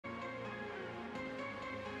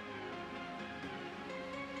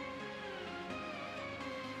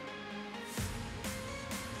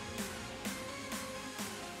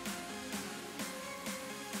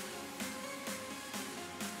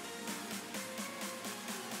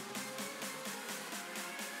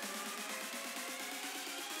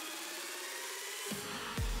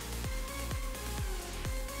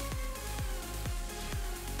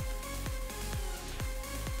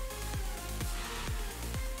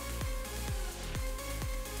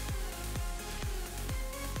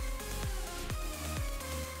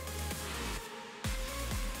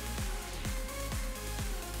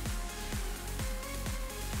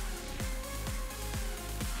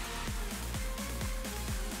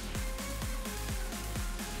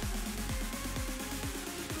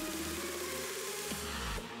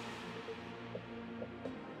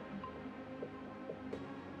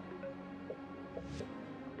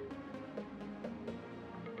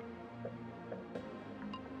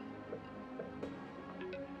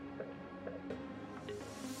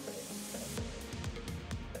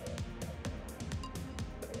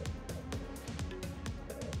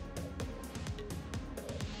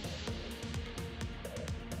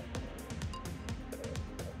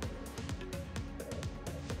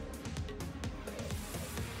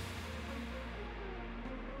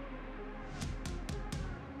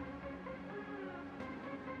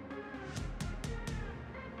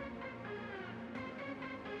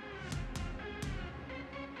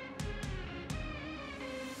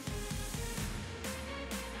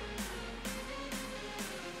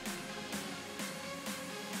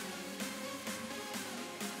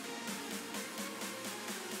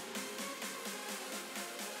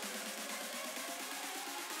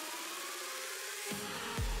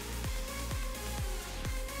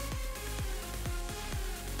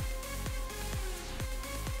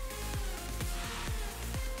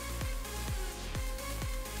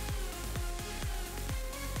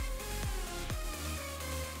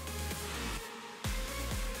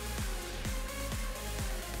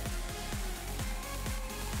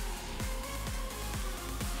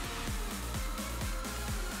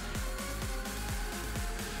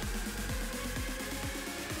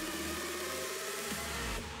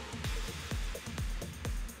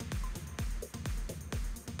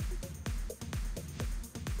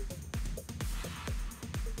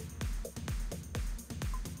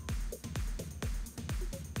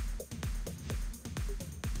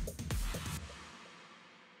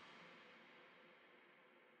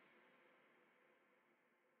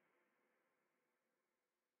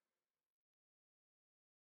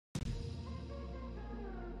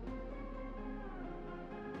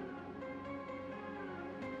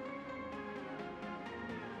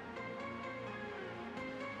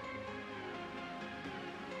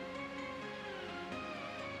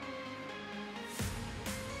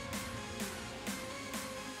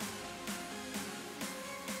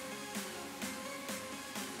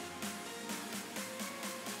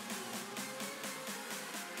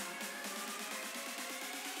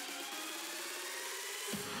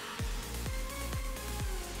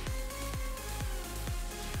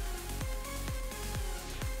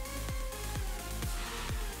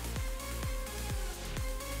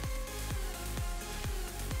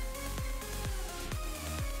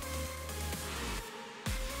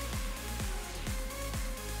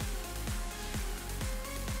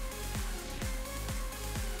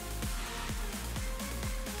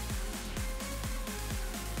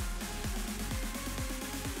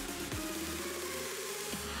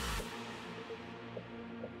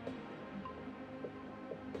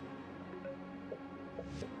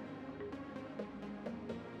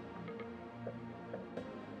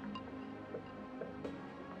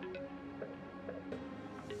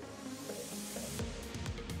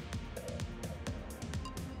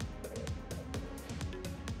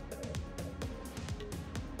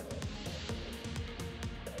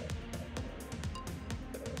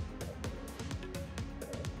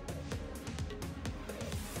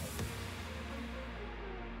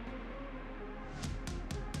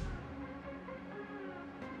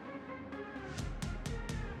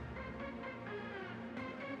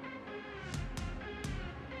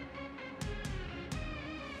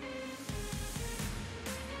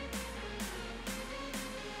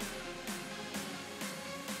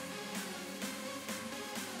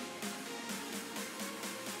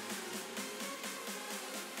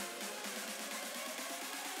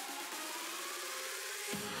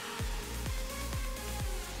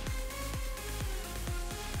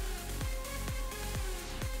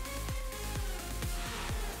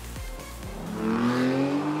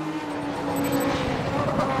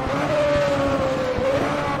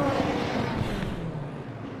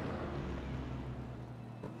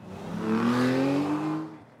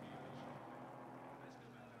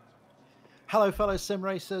Hello fellow sim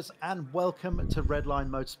racers and welcome to Redline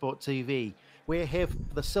Motorsport TV. We're here for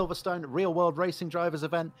the Silverstone Real World Racing Drivers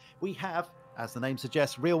event. We have, as the name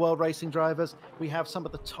suggests, real world racing drivers. We have some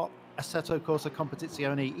of the top Assetto Corsa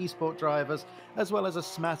Competizione eSport drivers, as well as a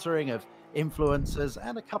smattering of influencers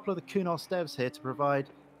and a couple of the Kunos devs here to provide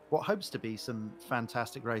what hopes to be some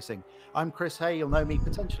fantastic racing. I'm Chris Haye, you'll know me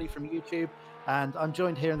potentially from YouTube, and I'm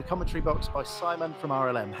joined here in the commentary box by Simon from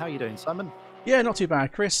RLM. How are you doing, Simon? Yeah, not too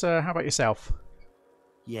bad, Chris. How about yourself?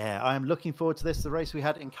 Yeah, I am looking forward to this. The race we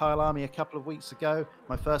had in Kyalami a couple of weeks ago,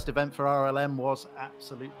 my first event for RLM, was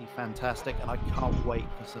absolutely fantastic, and I can't wait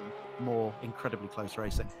for some more incredibly close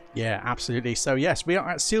racing. Yeah, absolutely. So yes, we are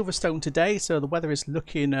at Silverstone today. So the weather is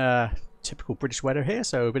looking typical British weather here,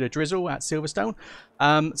 so a bit of drizzle at Silverstone.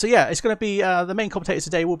 So yeah, it's going to be the main commentators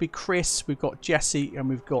today will be Chris, we've got Jesse, and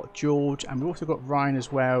we've got George, and we've also got Ryan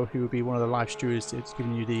as well, who will be one of the live stewards that's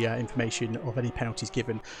giving you the information of any penalties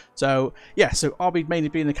given. So yeah, so I'll be mainly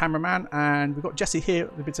being the cameraman, and we've got Jesse here,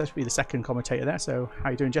 who'll be the second commentator there. So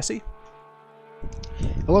how you doing, Jesse?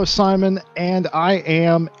 Hello, Simon, and I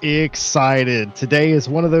am excited. Today is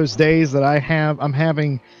one of those days that I'm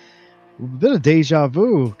having a bit of deja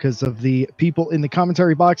vu because of the people in the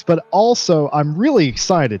commentary box, but also I'm really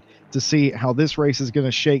excited to see how this race is going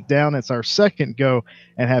to shake down. It's our second go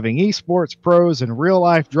at having esports pros and real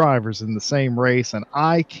life drivers in the same race, and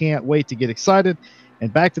I can't wait to get excited.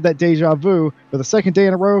 And back to that deja vu, for the second day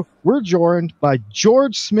in a row, we're joined by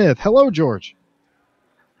George Smith. Hello, George.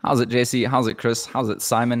 How's it, Jesse? How's it, Chris? How's it,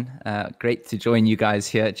 Simon? Great to join you guys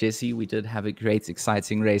here, Jesse. We did have a great,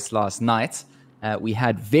 exciting race last night. We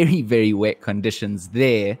had very, very wet conditions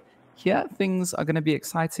there. Here, things are going to be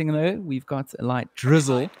exciting, though. We've got a light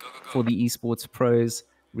drizzle for the esports pros,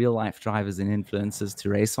 real-life drivers and influencers to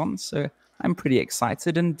race on. So I'm pretty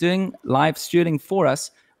excited. And doing live stewarding for us,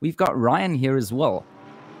 we've got Ryan here as well.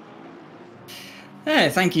 Yeah,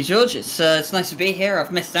 thank you, George. It's nice to be here.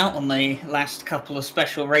 I've missed out on the last couple of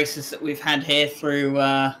special races that we've had here through,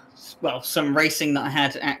 well, some racing that I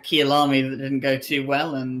had at Kyalami that didn't go too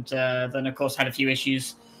well, and then, of course, had a few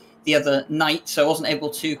issues the other night, so I wasn't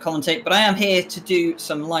able to commentate. But I am here to do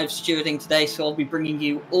some live stewarding today, so I'll be bringing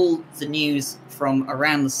you all the news from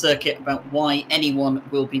around the circuit about why anyone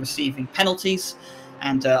will be receiving penalties,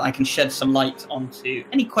 and I can shed some light onto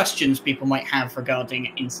any questions people might have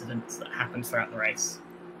regarding incidents that happen throughout the race.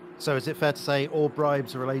 So is it fair to say all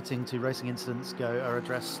bribes relating to racing incidents are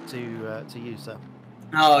addressed to you, sir?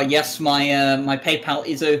 Oh yes, my PayPal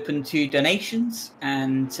is open to donations,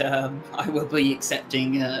 and I will be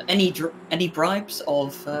accepting any bribes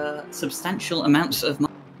of substantial amounts of money.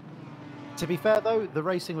 To be fair, though, the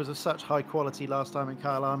racing was of such high quality last time in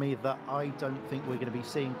Kyalami that I don't think we're going to be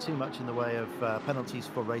seeing too much in the way of penalties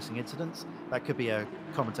for racing incidents. That could be a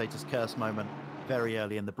commentator's curse moment very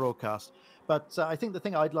early in the broadcast. But I think the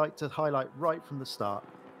thing I'd like to highlight right from the start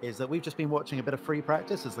is that we've just been watching a bit of free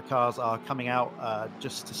practice as the cars are coming out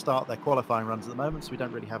just to start their qualifying runs at the moment, so we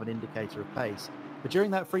don't really have an indicator of pace. But during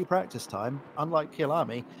that free practice time, unlike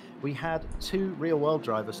Kyalami, we had two real-world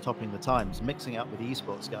drivers topping the times, mixing up with the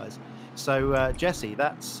esports guys. So, Jesse,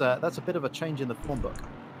 that's a bit of a change in the form book.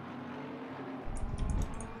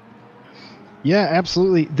 Yeah,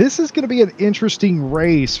 absolutely. This is going to be an interesting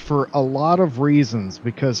race for a lot of reasons,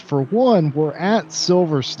 because for one, we're at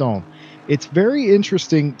Silverstone. It's very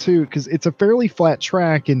interesting too, because it's a fairly flat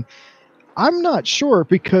track, and I'm not sure,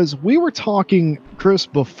 because we were talking, Chris,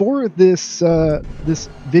 before this this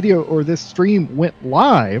video or this stream went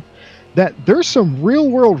live, that there's some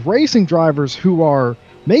real world racing drivers who are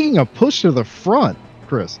making a push to the front,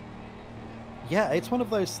 Chris. Yeah, it's one of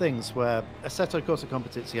those things where Assetto Corsa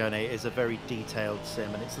Competizione is a very detailed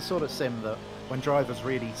sim, and it's the sort of sim that when drivers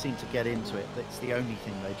really seem to get into it, it's the only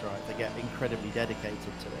thing they drive. They get incredibly dedicated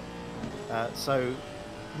to it. So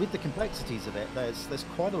with the complexities of it, there's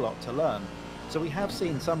quite a lot to learn. So we have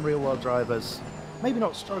seen some real-world drivers maybe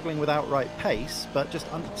not struggling with outright pace, but just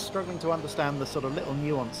struggling to understand the sort of little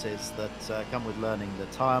nuances that come with learning the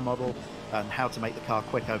tyre model and how to make the car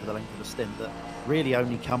quick over the length of a stint that really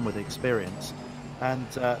only come with experience. And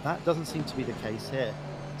that doesn't seem to be the case here.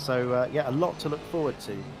 So yeah, a lot to look forward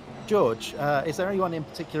to. George, is there anyone in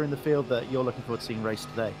particular in the field that you're looking forward to seeing race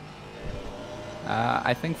today?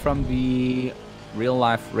 I think from the real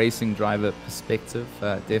life racing driver perspective,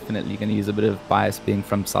 definitely going to use a bit of bias being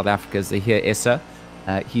from South Africa, Zaheer Essa.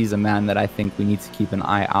 He's a man that I think we need to keep an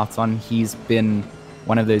eye out on. He's been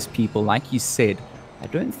one of those people, like you said, I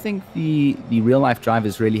don't think the real life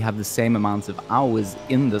drivers really have the same amount of hours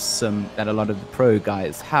in the sim that a lot of the pro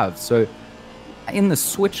guys have. So in the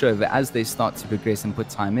switchover, as they start to progress and put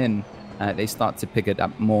time in, they start to pick it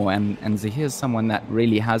up more. And Zaheer's someone that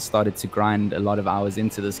really has started to grind a lot of hours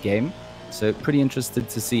into this game. So pretty interested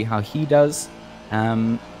to see how he does.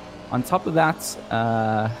 On top of that,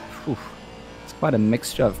 it's quite a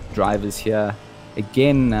mixture of drivers here.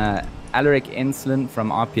 Again, Alaric Ensslin from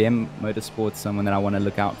RPM Motorsports, someone that I want to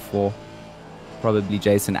look out for. Probably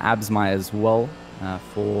Jason Absmeyer as well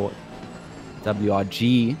for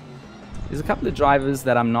WRG. There's a couple of drivers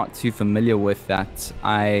that I'm not too familiar with that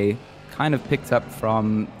I kind of picked up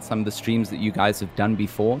from some of the streams that you guys have done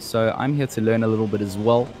before. So I'm here to learn a little bit as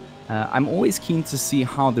well. I'm always keen to see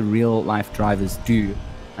how the real life drivers do.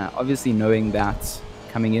 Obviously knowing that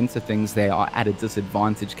coming into things, they are at a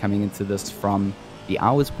disadvantage coming into this from the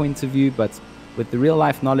hours point of view, but with the real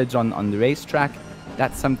life knowledge on the racetrack,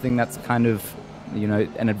 that's something that's kind of, you know,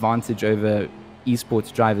 an advantage over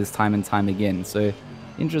esports drivers time and time again. So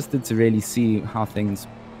interested to really see how things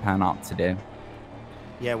pan out today.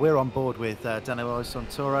 Yeah, we're on board with Danilo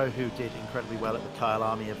Santoro, who did incredibly well at the Kyle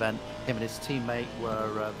Army event. Him and his teammate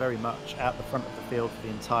were very much out the front of the field for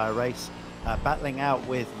the entire race. Battling out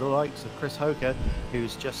with the likes of Chris Hoker,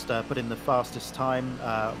 who's just put in the fastest time,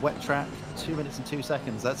 wet track, 2 minutes and 2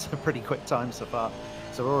 seconds. That's a pretty quick time so far.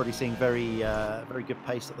 So we're already seeing very good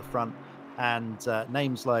pace at the front. And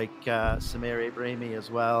names like Samir Ibrahimi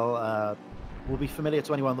as well will be familiar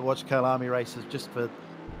to anyone that watched Curl Army races, just for the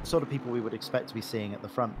sort of people we would expect to be seeing at the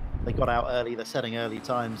front. They got out early, they're setting early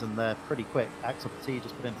times, and they're pretty quick. Axel Petit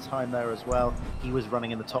just put in time there as well. He was running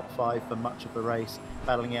in the top 5 for much of the race,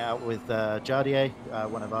 battling it out with Jardier,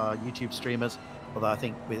 one of our YouTube streamers. Although I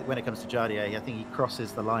think when it comes to Jardier, I think he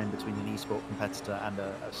crosses the line between an esport competitor and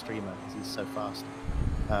a streamer because he's so fast.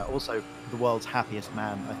 Also, the world's happiest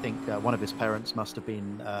man. I think one of his parents must have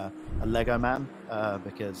been a Lego man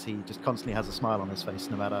because he just constantly has a smile on his face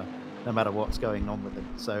no matter what's going on with him.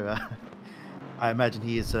 So I imagine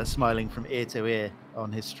he is smiling from ear to ear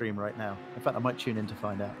on his stream right now. In fact, I might tune in to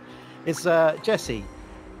find out. Is Jesse,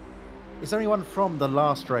 is there anyone from the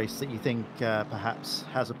last race that you think perhaps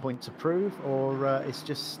has a point to prove, or is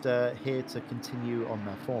just here to continue on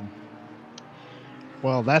their form?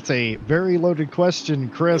 Well, that's a very loaded question,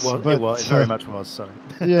 Chris. It very much was, sorry.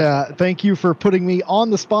 Yeah, thank you for putting me on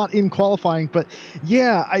the spot in qualifying. But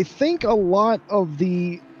yeah, I think a lot of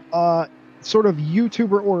the sort of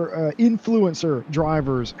YouTuber or influencer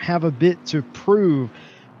drivers have a bit to prove.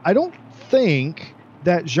 I don't think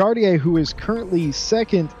that Jardier, who is currently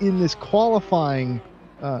second in this qualifying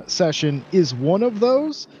session, is one of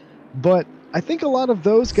those. But I think a lot of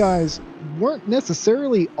those guys weren't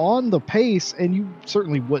necessarily on the pace, and you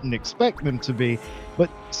certainly wouldn't expect them to be. But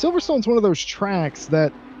Silverstone's one of those tracks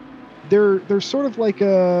that they're sort of like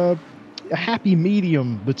a happy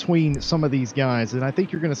medium between some of these guys, and I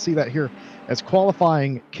think you're going to see that here as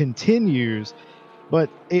qualifying continues. But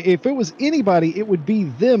if it was anybody, it would be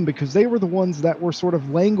them, because they were the ones that were sort of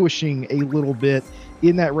languishing a little bit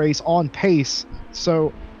in that race on pace.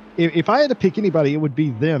 So if I had to pick anybody, it would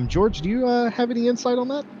be them. George, do you have any insight on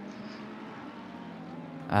that?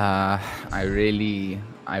 I really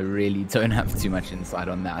don't have too much insight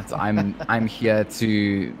on that. I'm here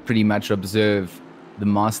to pretty much observe the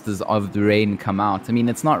Masters of the Rain come out. I mean,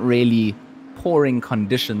 it's not really pouring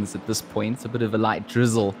conditions at this point. It's a bit of a light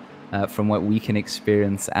drizzle from what we can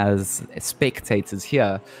experience as spectators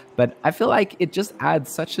here. But I feel like it just adds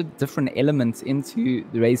such a different element into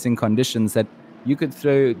the racing conditions that you could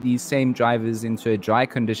throw these same drivers into a dry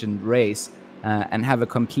conditioned race and have a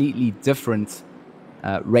completely different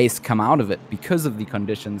race come out of it because of the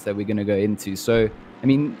conditions that we're going to go into. So, I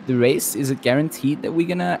mean, the race, is it guaranteed that we're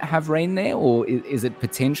going to have rain there, or is it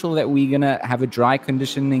potential that we're going to have a dry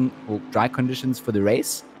conditioning or dry conditions for the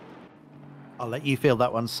race? I'll let you feel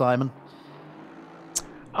that one, Simon.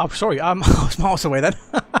 Oh, sorry, I was miles away then.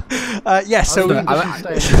 Yeah, so staying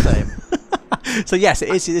the same. So yes,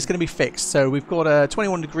 it's going to be fixed. So we've got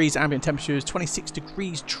 21 degrees ambient temperatures, 26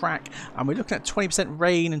 degrees track, and we're looking at 20%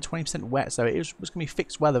 rain and 20% wet. So it was going to be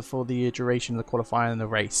fixed weather for the duration of the qualifying and the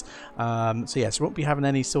race. So yes, we won't be having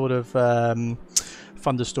any sort of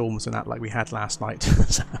thunderstorms and that like we had last night.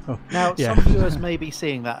 So, now, yeah. Some viewers may be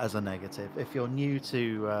seeing that as a negative. If you're new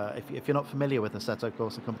to, if you're not familiar with Assetto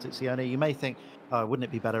Corsa Competizione, you may think, oh, wouldn't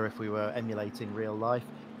it be better if we were emulating real life?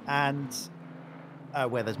 And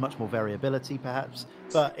where there's much more variability perhaps,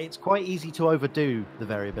 but it's quite easy to overdo the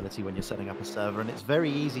variability when you're setting up a server, and it's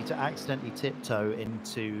very easy to accidentally tiptoe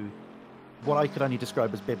into what I could only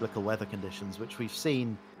describe as biblical weather conditions, which we've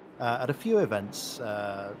seen at a few events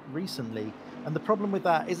recently. And the problem with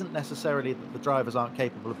that isn't necessarily that the drivers aren't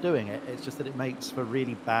capable of doing it, it's just that it makes for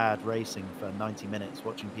really bad racing for 90 minutes,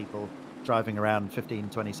 watching people driving around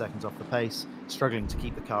 15-20 seconds off the pace, struggling to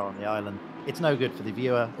keep the car on the island. It's no good for the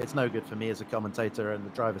viewer, it's no good for me as a commentator, and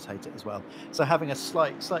the drivers hate it as well. So having a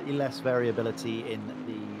slightly less variability in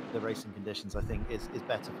the racing conditions, I think, is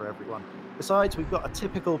better for everyone. Besides, we've got a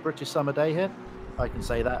typical British summer day here. I can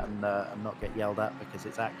say that and not get yelled at because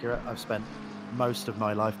it's accurate. I've spent most of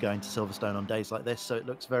my life going to Silverstone on days like this, so it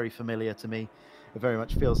looks very familiar to me. It very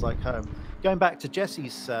much feels like home. Going back to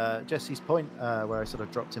Jesse's point, where I sort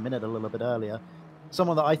of dropped him in it a little bit earlier,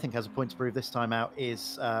 someone that I think has a point to prove this time out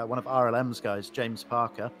is one of RLM's guys, James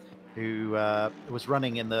Parker, who was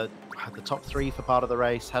running in the top 3 for part of the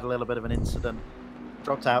race, had a little bit of an incident,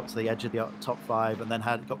 dropped out to the edge of the top 5, and then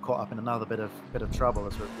got caught up in another bit of trouble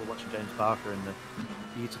as we're watching James Parker in the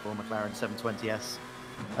beautiful McLaren 720S.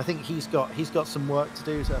 I think he's got some work to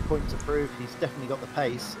do, so a point to prove. He's definitely got the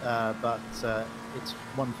pace, but it's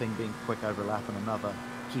one thing being quick over a lap and another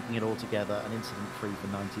keeping it all together and incident-free for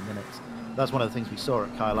 90 minutes. That's one of the things we saw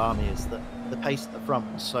at Kyalami, is that the pace at the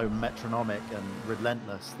front was so metronomic and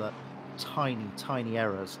relentless that tiny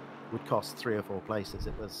errors would cost 3 or 4 places.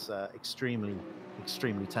 It was extremely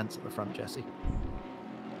tense at the front, Jesse.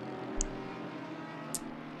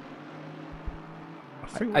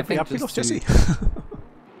 I think we lost Jesse.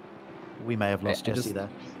 We may have lost Jesse there.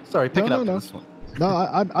 Sorry, pick it up. No,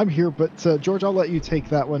 I'm here, but George, I'll let you take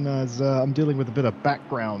that one as I'm dealing with a bit of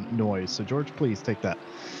background noise. So George, please take that.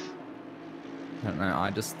 I don't know.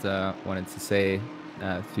 I just wanted to say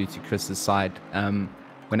through to Chris's side,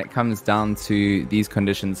 when it comes down to these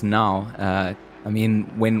conditions now, I mean,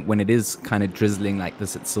 when it is kind of drizzling like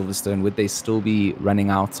this at Silverstone, would they still be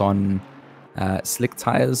running out on slick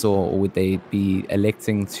tires, or would they be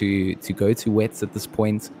electing to go to wets at this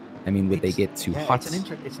point? I mean, would they get too hot?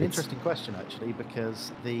 It's an interesting question, actually,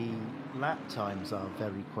 because the lap times are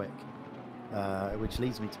very quick, which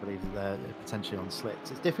leads me to believe that they're potentially on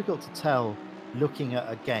slicks. It's difficult to tell looking at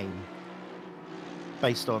a game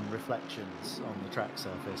based on reflections on the track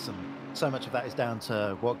surface, and so much of that is down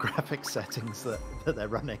to what graphics settings that they're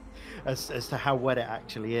running as to how wet it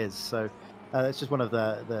actually is. So it's just one of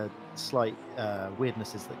the slight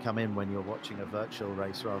weirdnesses that come in when you're watching a virtual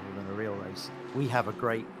race rather than a real race. We have a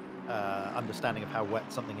great understanding of how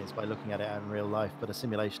wet something is by looking at it in real life, but a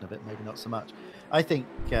simulation of it maybe not so much. I think,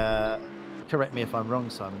 correct me if I'm wrong,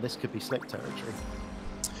 Simon, this could be slick territory.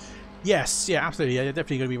 Yes, yeah, absolutely. Yeah, you're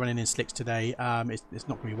definitely going to be running in slicks today. It's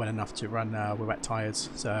not going to be wet enough to run with wet tyres.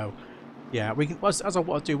 So, yeah, we can. As I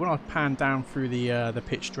want to do, when I pan down through the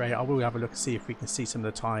pit straight, I will have a look and see if we can see some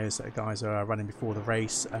of the tyres that the guys are running before the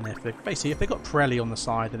race. And if they've got Pirelli on the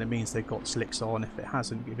side, then it means they've got slicks on. If it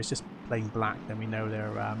hasn't, if it's just plain black, then we know they're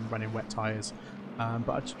running wet tyres.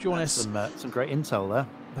 But to be honest, some great intel there.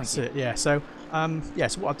 That's it, yeah. So,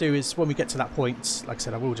 so what I'll do is when we get to that point, like I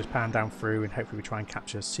said, I will just pan down through and hopefully we try and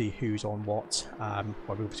capture, see who's on what. Well,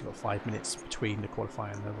 we've obviously got 5 minutes between the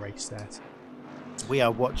qualifying and the race there. We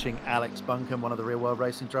are watching Alex Buncombe, one of the Real World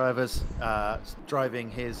Racing drivers, driving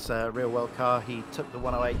his Real World car. He took the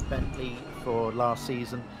 108 Bentley for last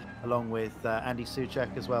season, along with Andy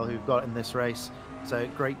Suchek as well, who've got in this race. So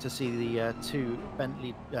great to see the 2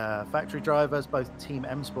 Bentley factory drivers, both Team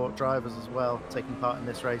M Sport drivers as well, taking part in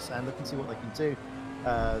this race, and looking to see what they can do.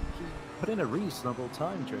 He put in a reasonable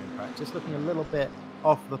time during practice, looking a little bit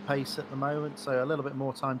off the pace at the moment, so a little bit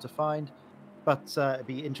more time to find. But it'd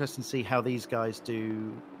be interesting to see how these guys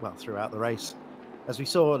do well throughout the race. As we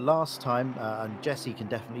saw last time, and Jesse can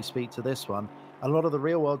definitely speak to this one, a lot of the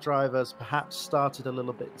real world drivers perhaps started a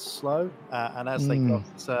little bit slow, and as they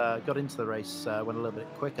got into the race, went a little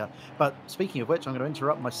bit quicker. But speaking of which, I'm going to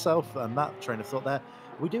interrupt myself and that train of thought there.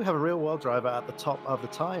 We do have a real world driver at the top of the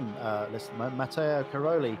time list at the moment, Matteo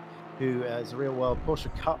Caroli, who is a real world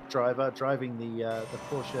Porsche Cup driver, driving the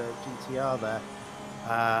Porsche GTR there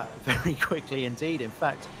very quickly indeed. In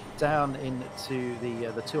fact, down into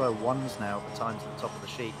the 201s now, the times at the top of the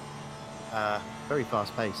sheet. Very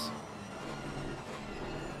fast pace.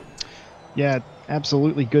 Yeah,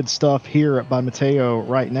 absolutely good stuff here by Matteo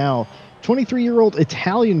right now. 23-year-old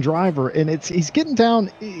Italian driver, and he's down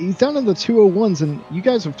in the 201s, and you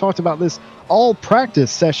guys have talked about this all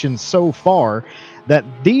practice sessions so far, that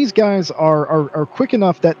these guys are quick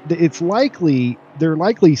enough that they're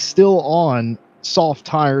likely still on soft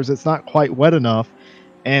tires. It's not quite wet enough,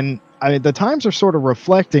 and the times are sort of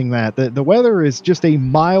reflecting that the weather is just a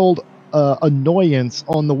mild annoyance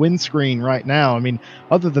on the windscreen right now. I mean,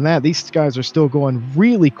 other than that, these guys are still going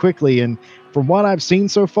really quickly, and from what I've seen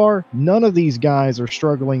so far, none of these guys are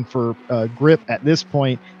struggling for grip at this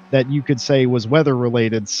point that you could say was weather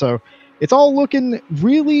related. So it's all looking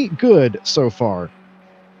really good so far.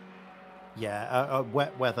 Yeah,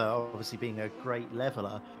 wet weather obviously being a great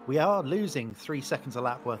leveler. We are losing 3 seconds a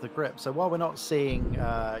lap worth of grip. So while we're not seeing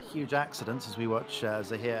huge accidents as we watch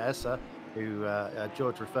Zahir Essa, who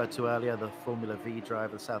George referred to earlier, the Formula V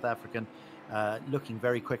driver, the South African, looking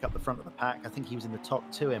very quick up the front of the pack. I think he was in the top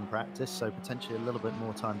 2 in practice, so potentially a little bit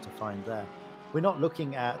more time to find there. We're not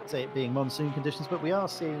looking at it being monsoon conditions, but we are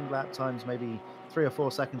seeing lap times maybe 3 or 4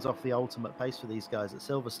 seconds off the ultimate pace for these guys at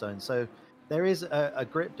Silverstone. So there is a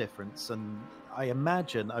grip difference, and I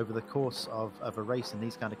imagine over the course of a race in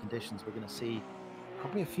these kind of conditions, we're going to see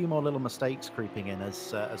probably a few more little mistakes creeping in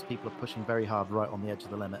as people are pushing very hard right on the edge of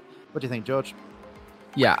the limit. What do you think, George?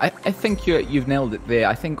 Yeah, I think you've nailed it there.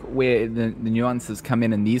 I think where the nuances come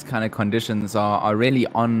in these kind of conditions are really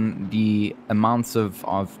on the amounts of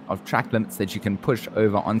track limits that you can push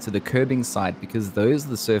over onto the curbing side, because those are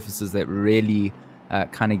the surfaces that really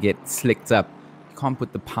kind of get slicked up. You can't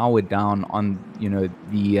put the power down on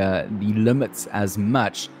the limits as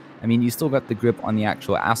much. I mean, you still got the grip on the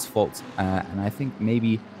actual asphalt, and I think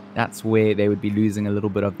maybe that's where they would be losing a little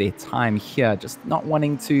bit of their time here, just not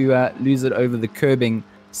wanting to lose it over the curbing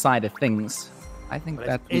side of things. I think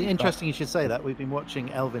that's interesting you should say that. We've been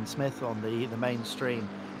watching Elvin Smith on the main stream,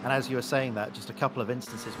 and as you were saying that, just a couple of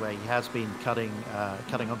instances where he has been cutting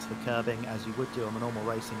onto the curbing as you would do on the normal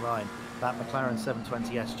racing line. That McLaren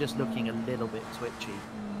 720S just looking a little bit twitchy.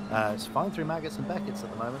 It's fine through Maggots and Beckett's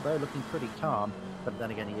at the moment, though, looking pretty calm. But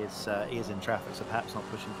then again, he is in traffic, so perhaps not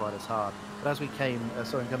pushing quite as hard. But as we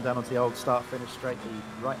saw him come down onto the old start-finish straight,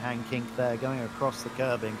 the right-hand kink there, going across the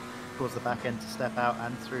curbing towards the back end to step out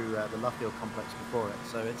and through the Luffield complex before it.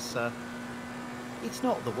 So it's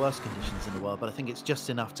not the worst conditions in the world, but I think it's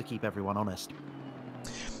just enough to keep everyone honest.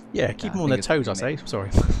 Yeah, keep them on their toes, I say.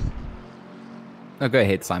 Sorry. No, go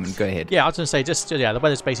ahead, Simon. Go ahead. Yeah, I was going to say, the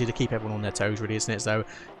weather's basically to keep everyone on their toes, really, isn't it? So,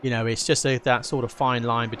 it's just that sort of fine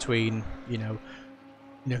line between,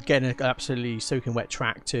 getting an absolutely soaking wet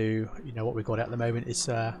track to, what we've got at the moment is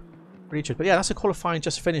really true. But yeah, that's a qualifying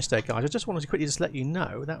just finished there, guys. I just wanted to quickly just let you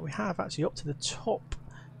know that we have actually up to the top.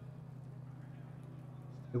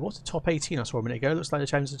 It was the top 18 I saw a minute ago. Looks like the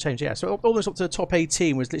change has changed. Yeah, so almost up to the top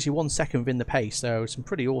 18 was literally 1 second within the pace. So some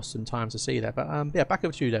pretty awesome times to see there. But yeah, back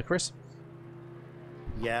over to you there, Chris.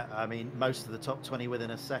 Yeah, I mean, most of the top 20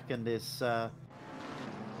 within a second is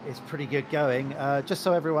pretty good going. Just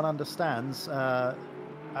so everyone understands,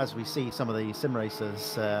 as we see some of the sim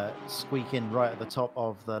racers squeak in right at the top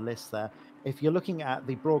of the list there, if you're looking at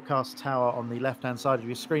the broadcast tower on the left-hand side of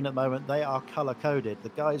your screen at the moment, they are color-coded. The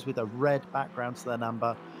guys with a red background to their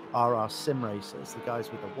number are our sim racers. The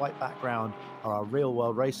guys with a white background are our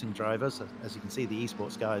real-world racing drivers. As you can see, the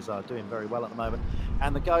esports guys are doing very well at the moment.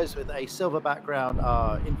 And the guys with a silver background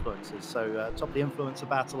are influencers. So top of the influencer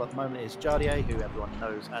battle at the moment is Jardier, who everyone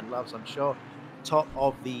knows and loves, I'm sure. Top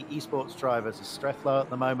of the esports drivers is Strethlow at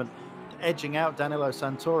the moment. Edging out Danilo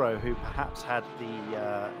Santoro, who perhaps had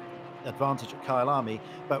the advantage at Kyle Army,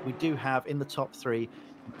 but we do have in the top 3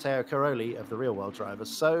 Matteo Caroli of the real world drivers.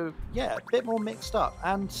 So yeah, a bit more mixed up,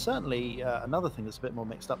 and certainly another thing that's a bit more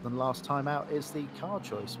mixed up than last time out is the car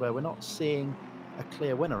choice, where we're not seeing a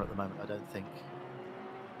clear winner at the moment, I don't think.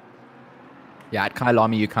 Yeah, at Kyle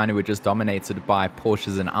Army, you kind of were just dominated by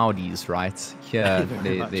Porsches and Audis, right? Here,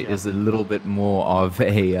 there is a little bit more of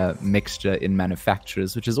a mixture in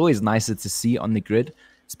manufacturers, which is always nicer to see on the grid,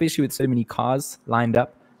 especially with so many cars lined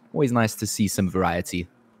up. Always nice to see some variety.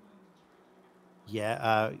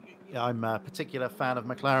 Yeah, I'm a particular fan of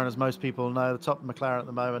McLaren, as most people know. The top of McLaren at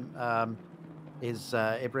the moment is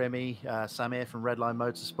Ibrahimi, Samir from Redline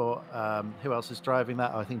Motorsport. Who else is driving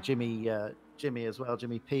that? I think Jimmy as well.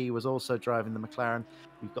 Jimmy P was also driving the McLaren.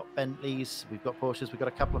 We've got Bentleys, we've got Porsches, we've got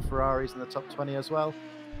a couple of Ferraris in the top 20 as well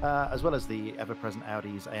as the ever-present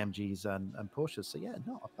Audis, AMGs, and Porsches. So yeah,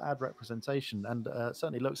 not a bad representation, and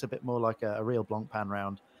certainly looks a bit more like a real Blancpain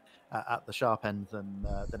round at the sharp end than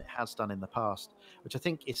it has done in the past, which I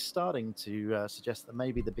think is starting to suggest that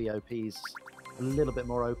maybe the BOP's a little bit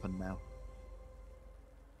more open now.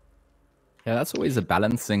 Yeah, that's always a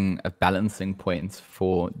balancing point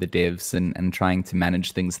for the devs and trying to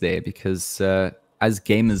manage things there, because as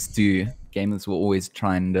gamers will always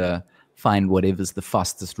try and find whatever's the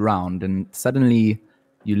fastest round, and suddenly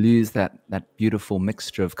you lose that beautiful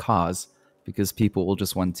mixture of cars because people will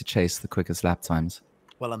just want to chase the quickest lap times.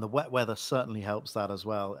 Well, and the wet weather certainly helps that as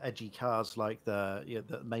well. Edgy cars like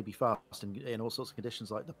that may be fast in all sorts of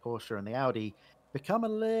conditions, like the Porsche and the Audi, become a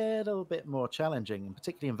little bit more challenging, and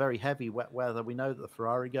particularly in very heavy wet weather. We know that the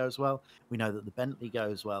Ferrari goes well. We know that the Bentley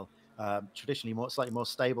goes well. Traditionally, slightly more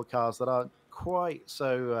stable cars that aren't quite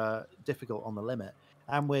so difficult on the limit,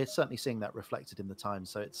 and we're certainly seeing that reflected in the time.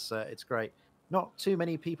 So it's great. Not too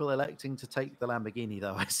many people electing to take the Lamborghini,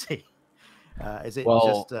 though. I see. Is it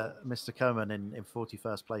Well, just Mr. Coman in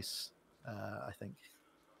 41st place, I think?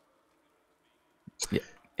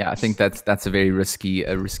 yeah, I think that's a very risky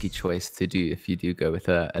choice to do if you do go with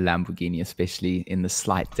a Lamborghini, especially in the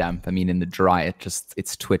slight damp. I mean, in the dry,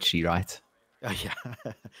 it's twitchy, right? Oh,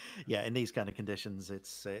 yeah, yeah. In these kind of conditions,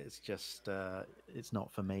 it's just it's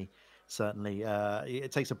not for me. Certainly,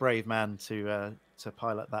 it takes a brave man to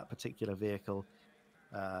pilot that particular vehicle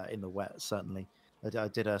in the wet. Certainly, I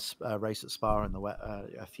did a race at Spa in the wet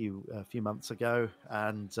a few months ago,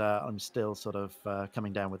 and I'm still sort of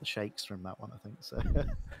coming down with the shakes from that one, I think. So,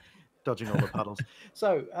 dodging all the puddles.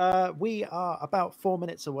 So we are about 4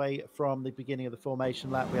 minutes away from the beginning of the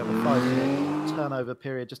formation lap. We have a 5-minute turnover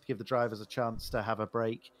period just to give the drivers a chance to have a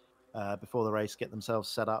break before the race, get themselves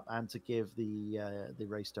set up, and to give the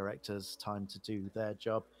race directors time to do their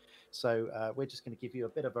job. So we're just going to give you a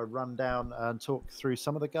bit of a rundown and talk through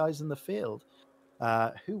some of the guys in the field.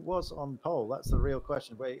 Who was on pole? That's the real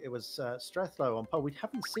question. It was Strethlow on pole. We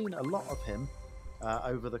haven't seen a lot of him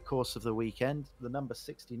over the course of the weekend. The number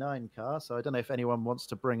 69 car. So I don't know if anyone wants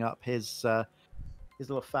to bring up his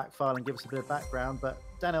little fact file and give us a bit of background. But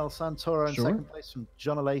Daniel Santoro in second place from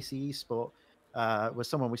John Alesi Esport was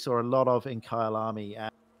someone we saw a lot of in Kyalami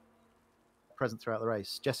and present throughout the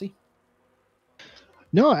race. Jesse?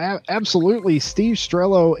 No, absolutely. Steve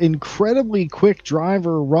Strello, incredibly quick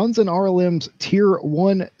driver, runs in RLM's Tier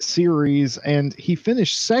 1 series, and he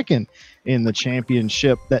finished second in the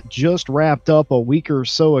championship that just wrapped up a week or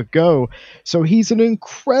so ago. So he's an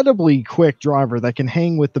incredibly quick driver that can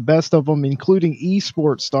hang with the best of them, including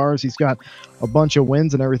esports stars. He's got a bunch of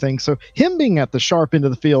wins and everything. So him being at the sharp end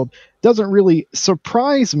of the field doesn't really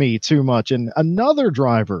surprise me too much. And another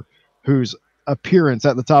driver whose appearance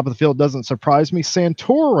at the top of the field doesn't surprise me,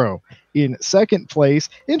 Santoro in second place.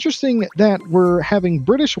 Interesting that we're having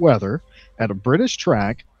British weather at a British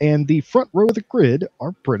track, and the front row of the grid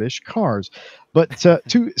are British cars. But to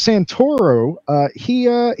Santoro,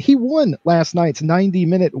 he won last night's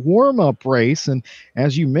 90-minute warm-up race, and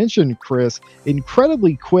as you mentioned, Chris,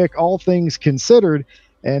 incredibly quick, all things considered,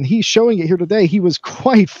 and he's showing it here today. He was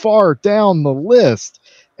quite far down the list,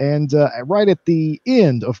 and right at the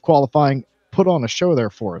end of qualifying, put on a show there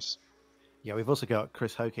for us. Yeah, we've also got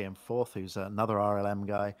Chris Hoke in fourth, who's another RLM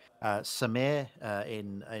guy. Samir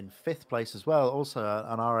in fifth place as well, also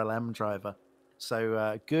an RLM driver.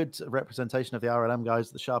 So good representation of the RLM guys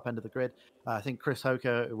at the sharp end of the grid. I think Chris Hoke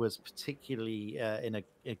was particularly in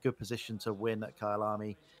a good position to win at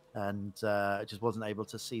Kyalami, and just wasn't able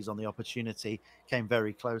to seize on the opportunity. Came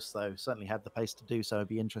very close, though. Certainly had the pace to do so. It'd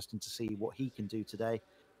be interesting to see what he can do today.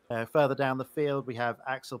 Further down the field, we have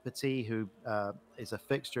Axel Petit, who is a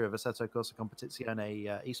fixture of Assetto Corsa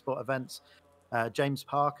Competizione eSport events. James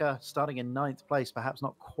Parker, starting in 9th place, perhaps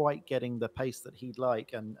not quite getting the pace that he'd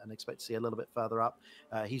like and expect to see a little bit further up.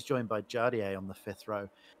 He's joined by Jardier on the 5th row.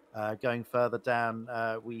 Going further down,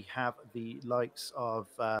 we have the likes of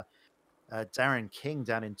Darren King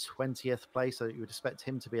down in 20th place, so you would expect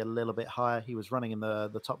him to be a little bit higher. He was running in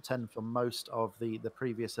the top 10 for most of the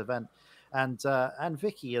previous event. And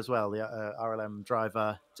Vicky as well, the RLM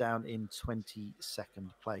driver, down in 22nd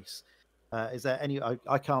place. Is there any?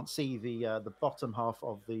 I can't see the bottom half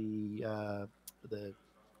of the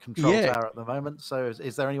control tower at the moment. So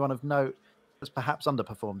is there anyone of note that's perhaps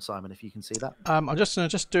underperformed, Simon? If you can see that. I'm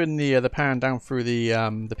just doing the pan down through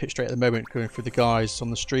the pit straight at the moment, going through the guys on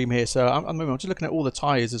the stream here. So I'm just looking at all the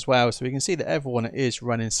tyres as well, so we can see that everyone is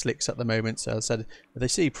running slicks at the moment. So as I said, if they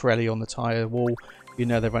see Pirelli on the tyre wall, you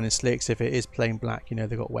know they're running slicks. If it is plain black, you know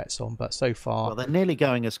they've got wets on. But so far, well, they're nearly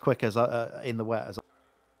going as quick as in the wet as.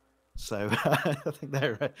 So I think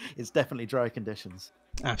it's definitely dry conditions.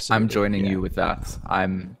 Absolutely, I'm joining you with that.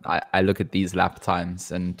 I look at these lap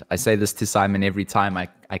times, and I say this to Simon every time I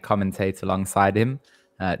commentate alongside him.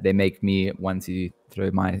 They make me want to throw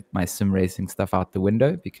my sim racing stuff out the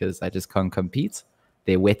window because I just can't compete.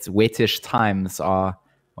 Their wettish times are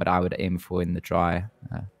what I would aim for in the dry.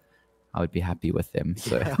 I would be happy with them.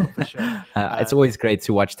 So yeah, for sure. It's always great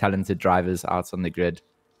to watch talented drivers out on the grid.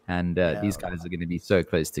 And these guys are going to be so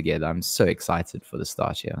close together. I'm so excited for the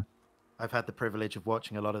start here. I've had the privilege of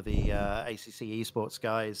watching a lot of the ACC esports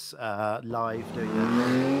guys live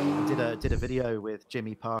doing did a video with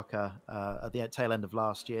Jimmy Parker at the tail end of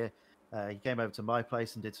last year. He came over to my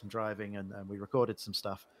place and did some driving, and we recorded some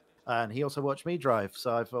stuff. And he also watched me drive.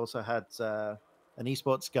 So I've also had an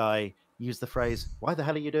esports guy use the phrase, "Why the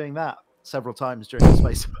hell are you doing that?" several times during the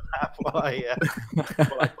space of a lap while I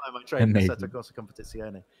play my train Assetto Corsa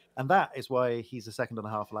Competizione. And that is why he's a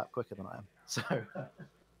 2.5 lap quicker than I am. So,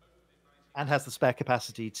 and has the spare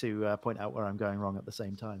capacity to point out where I'm going wrong at the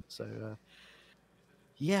same time. So,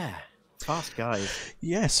 yeah, fast guys.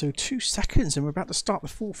 Yeah, so 2 seconds and we're about to start the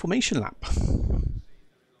full formation lap.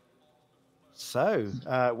 So,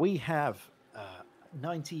 we have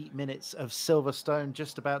 90 minutes of Silverstone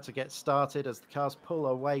just about to get started as the cars pull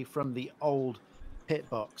away from the old pit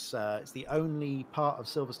box. It's the only part of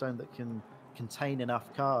Silverstone that can contain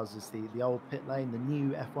enough cars. Is the old pit lane. The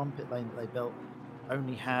new F1 pit lane that they built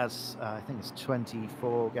only has, I think it's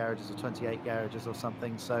 24 garages or 28 garages or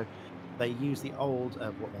something. So they use the old,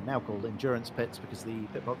 what they're now called endurance pits, because the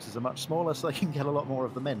pit boxes are much smaller, so they can get a lot more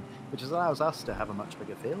of them in, which allows us to have a much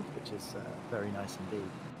bigger field, which is very nice indeed.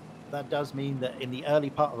 That does mean that in the early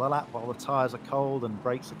part of the lap, while the tyres are cold and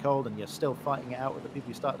brakes are cold and you're still fighting it out with the people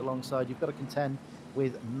you started alongside, you've got to contend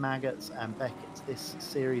with Maggots and Beckett's, this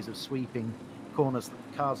series of sweeping corners that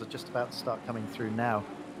the cars are just about to start coming through now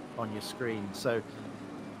on your screen. So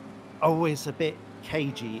always a bit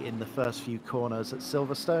cagey in the first few corners at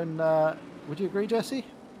Silverstone. Would you agree, Jesse?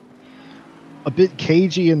 A bit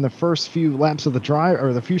cagey in the first few laps of the drive,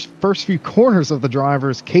 or the first few corners of the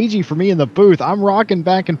drivers. Cagey for me in the booth. I'm rocking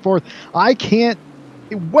back and forth. I can't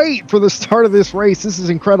wait for the start of this race. This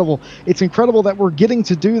is incredible. It's incredible that we're getting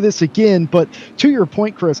to do this again. But to your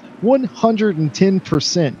point, Chris,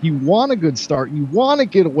 110%. You want a good start. You want to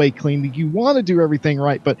get away clean. You want to do everything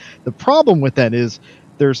right. But the problem with that is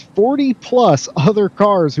there's 40 plus other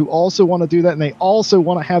cars who also want to do that, and they also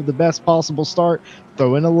want to have the best possible start.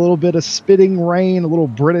 Throw in a little bit of spitting rain, a little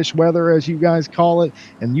British weather, as you guys call it,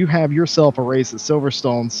 and you have yourself a race at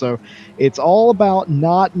Silverstone. So it's all about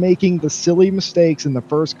not making the silly mistakes in the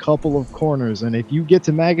first couple of corners. And if you get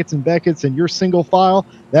to Maggots and Beckett's and you're single file,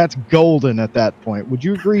 that's golden at that point. Would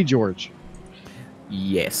you agree, George?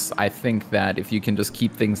 Yes, I think that if you can just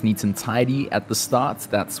keep things neat and tidy at the start,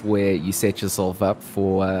 that's where you set yourself up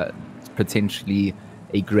for potentially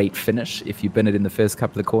a great finish. If you bin it in the first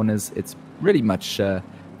couple of corners, it's really much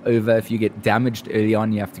over. If you get damaged early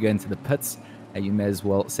on, you have to go into the pits. You may as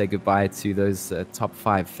well say goodbye to those top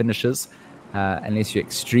 5 finishes, unless you're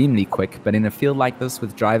extremely quick. But in a field like this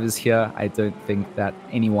with drivers here, I don't think that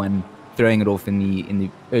anyone throwing it off in the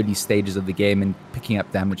early stages of the game and picking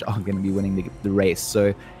up damage are going to be winning the race.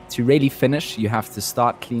 So to really finish, you have to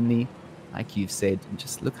start cleanly, like you've said, and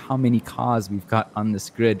just look how many cars we've got on this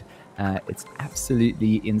grid. It's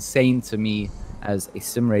absolutely insane to me as a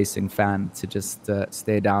sim racing fan to just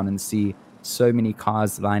stare down and see so many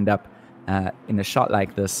cars lined up in a shot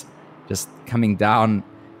like this, just coming down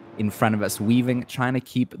in front of us, weaving, trying to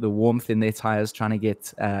keep the warmth in their tires, trying to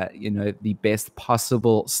get the best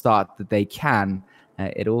possible start that they can.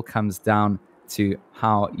 It all comes down to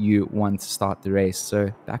how you want to start the race. So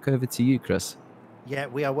back over to you, Chris. Yeah,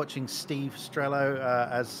 we are watching Steve Strello,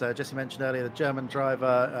 as Jesse mentioned earlier, the German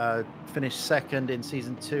driver, finished second in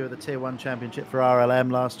Season 2 of the Tier 1 Championship for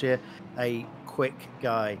RLM last year. A quick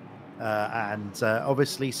guy, and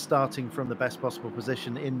obviously starting from the best possible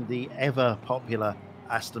position in the ever-popular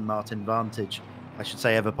Aston Martin Vantage. I should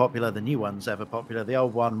say ever popular. The new one's ever popular. The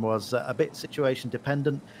old one was a bit situation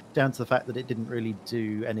dependent, down to the fact that it didn't really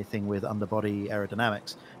do anything with underbody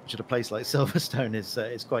aerodynamics, which at a place like Silverstone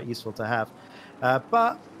is quite useful to have.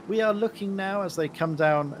 But we are looking now as they come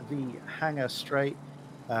down the hangar straight.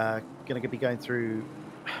 Going to be going through.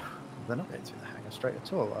 They're not going through the hangar straight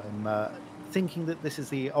at all. I'm thinking that this is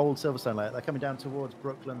the old Silverstone layout. They're coming down towards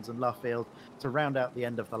Brooklands and Luffield to round out the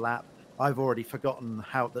end of the lap. I've already forgotten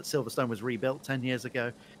how that Silverstone was rebuilt 10 years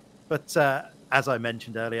ago. But as I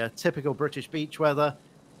mentioned earlier, typical British beach weather,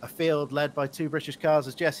 a field led by 2 British cars,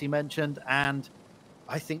 as Jesse mentioned, and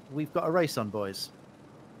I think we've got a race on, boys.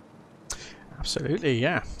 Absolutely,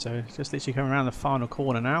 yeah. So just literally coming around the final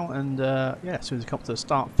corner now, and yeah, as soon as we come to the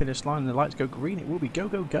start-finish line and the lights go green, it will be go,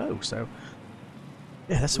 go, go. So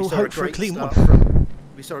yeah, let's all hope for a clean one.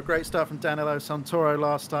 We saw a great start from Danilo Santoro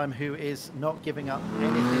last time, who is not giving up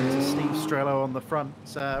anything to Steve Strello on the front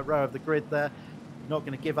row of the grid there. Not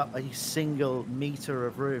going to give up a single meter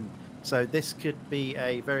of room. So this could be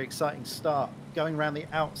a very exciting start. Going around the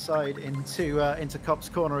outside into Copse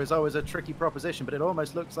Corner is always a tricky proposition, but it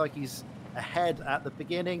almost looks like he's ahead at the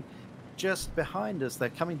beginning. Just behind us, they're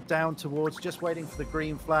coming down towards, just waiting for the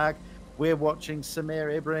green flag. We're watching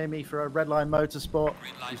Samir Ibrahimi for a Redline Motorsport.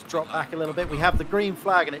 He's dropped back a little bit. We have the green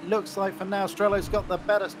flag, and it looks like for now Strello's got the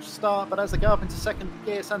better start, but as they go up into second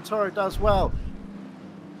gear, Santoro does well.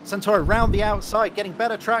 Santoro round the outside, getting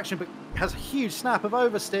better traction, but has a huge snap of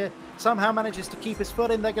oversteer. Somehow manages to keep his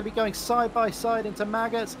foot in. They're going to be going side by side into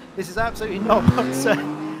Maggots. This is absolutely not what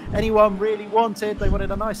anyone really wanted. They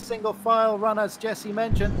wanted a nice single file run, as Jesse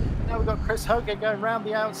mentioned. Now we've got Chris Hogan going round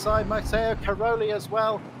the outside, Matteo Caroli as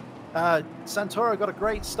well. Santoro got a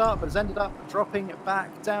great start, but has ended up dropping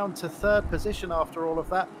back down to third position after all of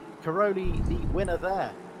that. Caroli, the winner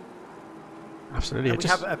there. Absolutely.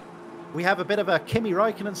 We have a bit of a Kimi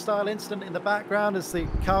Räikkönen style incident in the background as the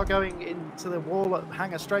car going into the wall at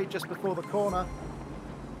Hangar Straight just before the corner.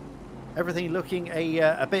 Everything looking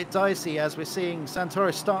a bit dicey as we're seeing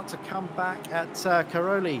Santoro start to come back at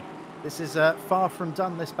Caroli. This is far from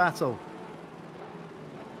done, this battle.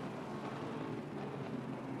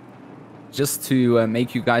 Just to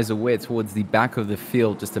make you guys aware, towards the back of the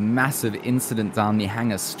field, just a massive incident down the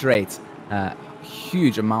Hangar Straight.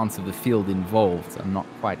 Huge amounts of the field involved. I'm not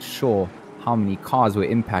quite sure how many cars were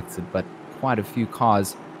impacted, but quite a few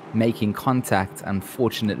cars making contact.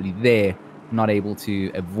 Unfortunately, they're not able to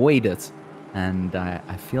avoid it. And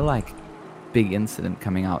I feel like big incident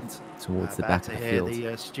coming out towards the back of the field.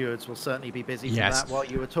 The stewards will certainly be busy for that. While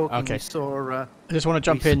you were talking, okay. We saw... I just want to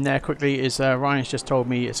jump in there quickly. Ryan's just told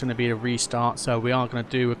me it's going to be a restart, so we are going to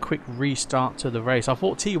do a quick restart to the race. I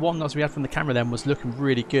thought T1, as we had from the camera then, was looking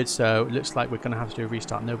really good, so it looks like we're going to have to do a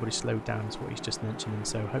restart. Nobody slowed down is what he's just mentioning,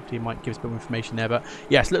 so hopefully he might give us a bit more information there. But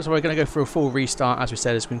yes, looks like we're going to go for a full restart. As we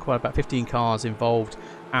said, there's been quite about 15 cars involved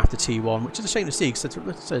after T1, which is a shame to see,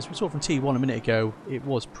 because as we saw from T1 a minute ago, it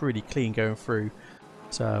was pretty clean going through.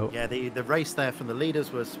 So yeah, the race there from the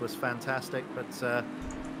leaders was fantastic, but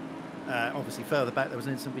obviously further back there was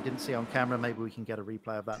an incident we didn't see on camera. Maybe we can get a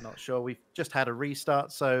replay of that. Not sure. We've just had a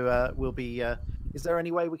restart, so we'll be. Is there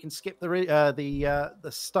any way we can skip the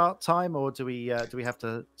start time, or do we have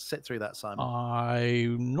to sit through that, Simon?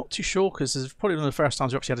 I'm not too sure, because it's probably one of the first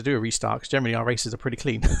times we actually had to do a restart, because generally our races are pretty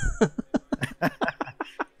clean.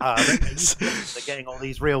 They're getting all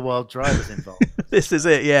these real-world drivers involved. This is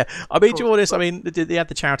it, yeah. I mean, to be honest, I mean, they had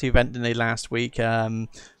the charity event, didn't they, last week, the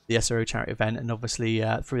SRO charity event, and obviously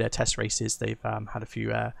through their test races, they've had a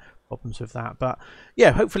few problems with that. But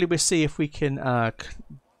yeah, hopefully we'll see if we can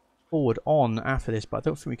forward on after this, but I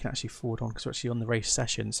don't think we can actually forward on because we're actually on the race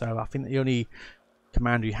session. So I think that the only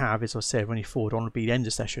command we have is, as I said, when you forward on would be the end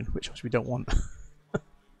of session, which we don't want.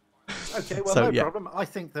 Okay, well, no problem. I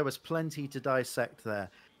think there was plenty to dissect there.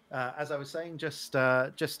 As I was saying, just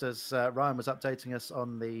as Ryan was updating us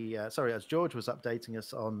on the, as George was updating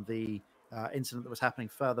us on the incident that was happening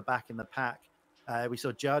further back in the pack, we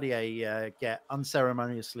saw Jardier get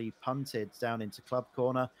unceremoniously punted down into club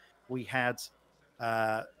corner. We had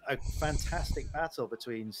a fantastic battle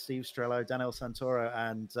between Steve Strello, Daniel Santoro,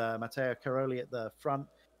 and Matteo Caroli at the front.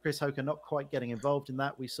 Chris Hoker not quite getting involved in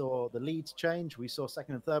that. We saw the leads change. We saw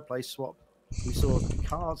second and third place swap. We saw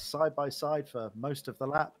cars side by side for most of the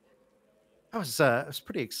lap. It was a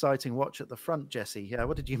pretty exciting watch at the front, Jesse.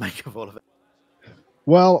 What did you make of all of it?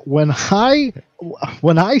 Well, when I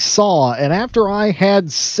saw, and after I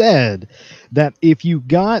had said that if you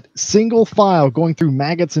got single file going through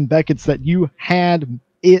Maggots and Beckett's that you had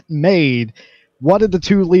it made, what did the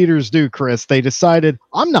two leaders do, Chris? They decided,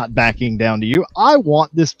 I'm not backing down to you. I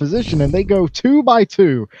want this position. And they go 2 by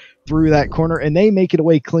 2 through that corner, and they make it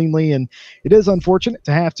away cleanly. And it is unfortunate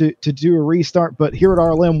to have to do a restart, but here at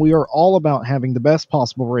RLM, we are all about having the best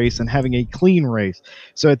possible race and having a clean race.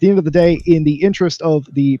 So at the end of the day, in the interest of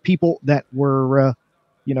the people that were,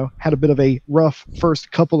 had a bit of a rough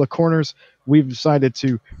first couple of corners, we've decided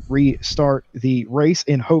to restart the race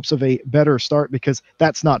in hopes of a better start, because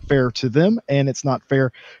that's not fair to them and it's not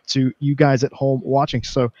fair to you guys at home watching.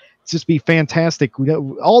 So it's just be fantastic.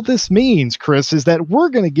 All this means, Chris, is that we're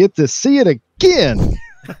going to get to see it again.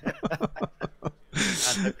 And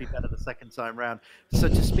hopefully better the second time round. So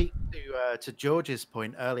to speak to George's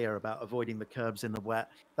point earlier about avoiding the curbs in the wet,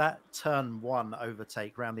 that turn one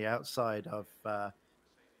overtake round the outside of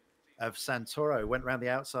Santoro went around the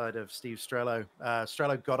outside of Steve Strello.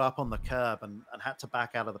 Strello got up on the curb and had to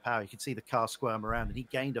back out of the power. You could see the car squirm around, and he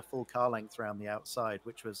gained a full car length around the outside,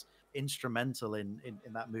 which was instrumental in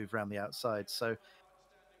that move around the outside. So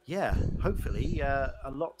yeah, hopefully a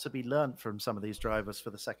lot to be learned from some of these drivers for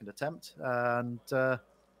the second attempt, and I'm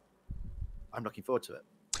looking forward to it.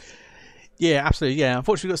 Yeah, absolutely. Yeah,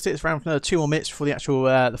 unfortunately, we've got to stick around for another 2 more minutes before the actual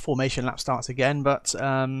the formation lap starts again. But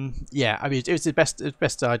yeah, I mean, it was the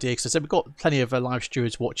best idea because I said we've got plenty of live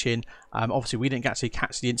stewards watching. Obviously, we didn't actually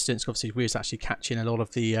catch the incidents. Obviously, we was actually catching a lot of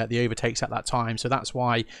the overtakes at that time, so that's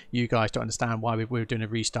why you guys don't understand why we were doing a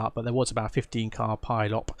restart. But there was about a 15-car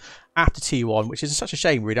pile-up after T1, which is such a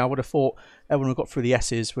shame, really. I would have thought everyone would have got through the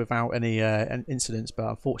S's without any incidents, but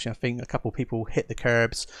unfortunately, I think a couple of people hit the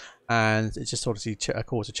curbs. And it just obviously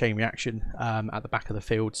caused a chain reaction at the back of the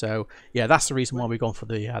field. So yeah, that's the reason why we've gone for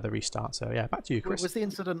the restart. So yeah, back to you, Chris. Was the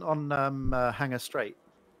incident on Hanger Straight?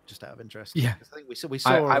 Just out of interest. Yeah, I think we saw.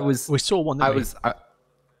 We saw one.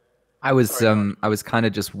 I was kind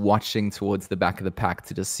of just watching towards the back of the pack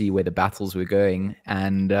to just see where the battles were going,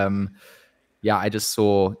 and yeah, I just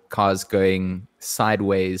saw cars going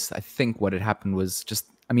sideways. I think what had happened was just.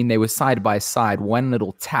 I mean, they were side by side. One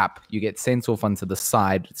little tap, you get sent off onto the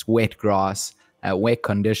side. It's wet grass, wet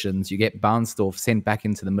conditions. You get bounced off, sent back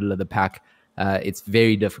into the middle of the pack. It's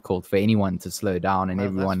very difficult for anyone to slow down, and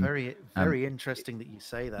everyone. That's very interesting that you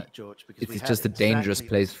say that, George, because it's just a dangerous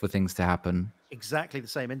place for things to happen. Exactly the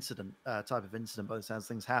same incident, type of incident. By the sounds,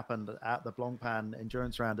 things happened at the Blancpain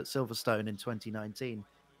endurance round at Silverstone in 2019.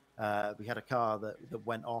 We had a car that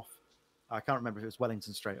went off. I can't remember if it was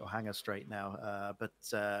Wellington Straight or Hanger Straight now, but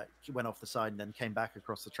he went off the side and then came back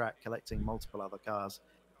across the track, collecting multiple other cars,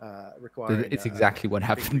 requiring. It's exactly what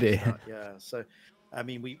happened there. Yeah, so I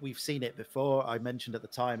mean, we've seen it before. I mentioned at the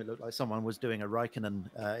time it looked like someone was doing a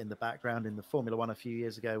Raikkonen in the background in the Formula One a few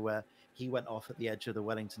years ago, where he went off at the edge of the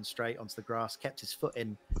Wellington Straight onto the grass, kept his foot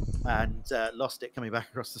in, and lost it coming back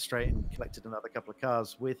across the straight, and collected another couple of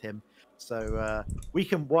cars with him. So we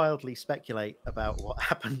can wildly speculate about what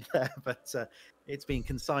happened there, but it's been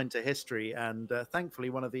consigned to history. And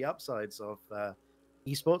thankfully, one of the upsides of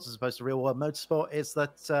esports as opposed to real world motorsport is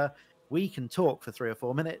that we can talk for 3 or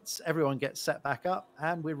 4 minutes, everyone gets set back up,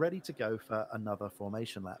 and we're ready to go for another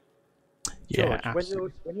formation lap. Yeah,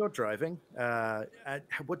 George, when you're driving,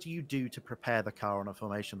 what do you do to prepare the car on a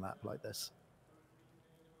formation lap like this?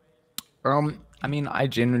 I mean, I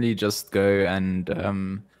generally just go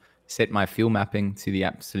and set my fuel mapping to the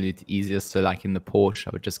absolute easiest. So like in the Porsche, I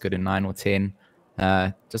would just go to 9 or 10.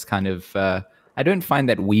 Just kind of, I don't find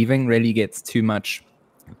that weaving really gets too much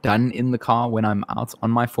done in the car when I'm out on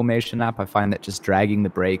my formation lap. I find that just dragging the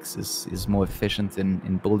brakes is more efficient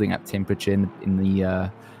in building up temperature in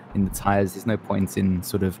the tires. There's no point in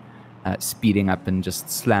sort of speeding up and just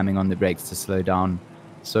slamming on the brakes to slow down.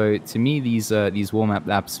 So to me, these warm-up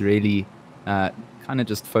laps really kind of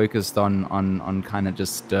just focused on kind of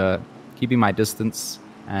just keeping my distance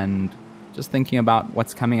and just thinking about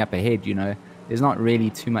what's coming up ahead. You know, there's not really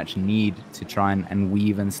too much need to try and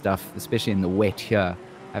weave and stuff, especially in the wet here.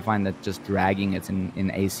 I find that just dragging it in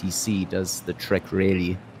ACC does the trick,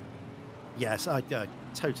 really. Yes, I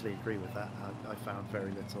totally agree with that. I found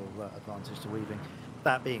very little advantage to weaving.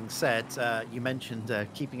 That being said, you mentioned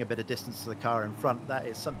keeping a bit of distance to the car in front. That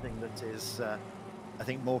is something that is, I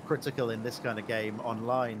think, more critical in this kind of game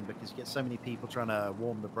online, because you get so many people trying to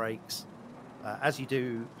warm the brakes, as you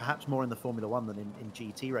do perhaps more in the Formula One than in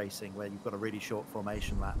GT racing, where you've got a really short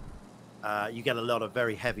formation lap. You get a lot of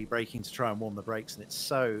very heavy braking to try and warm the brakes, and it's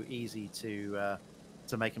so easy to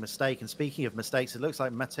make a mistake. And speaking of mistakes, it looks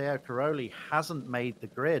like Matteo Caroli hasn't made the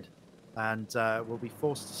grid and will be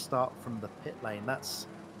forced to start from the pit lane. That's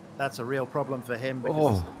a real problem for him,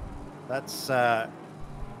 because that's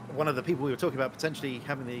one of the people we were talking about potentially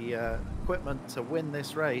having the equipment to win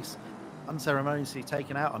this race, unceremoniously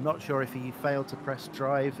taken out. I'm not sure if he failed to press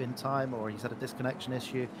drive in time or he's had a disconnection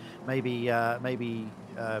issue. Maybe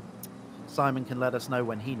Simon can let us know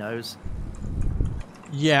when he knows.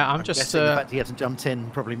 Yeah, I'm just the fact he hasn't jumped in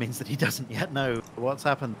probably means that he doesn't yet know what's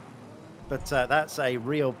happened. But that's a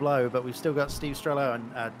real blow. But we've still got Steve Strello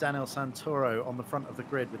and Daniel Santoro on the front of the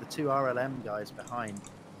grid with the 2 RLM guys behind.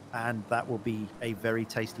 And that will be a very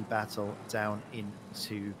tasty battle down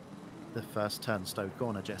into the first turn, Stowe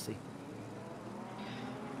Corner, Jesse.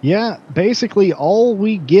 Yeah, basically all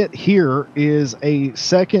we get here is a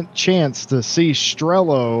second chance to see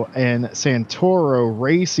Strello and Santoro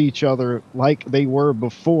race each other like they were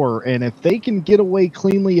before. And if they can get away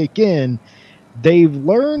cleanly again, they've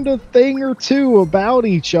learned a thing or two about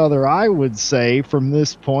each other, I would say, from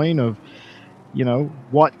this point of, you know,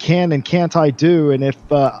 what can and can't I do. And if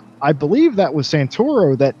I believe that was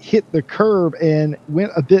Santoro that hit the curb and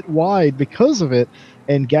went a bit wide because of it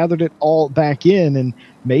and gathered it all back in. And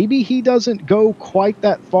maybe he doesn't go quite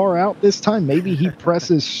that far out this time. Maybe he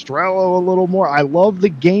presses Strello a little more. I love the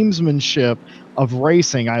gamesmanship of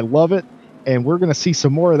racing. I love it. and we're going to see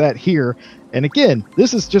some more of that here. And again,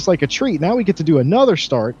 this is just like a treat. Now we get to do another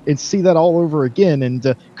start and see that all over again,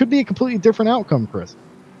 and could be a completely different outcome, Chris.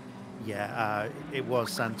 Yeah, it was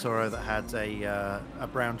Santoro that had a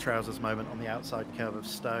brown trousers moment on the outside curve of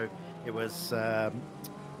Stowe. It was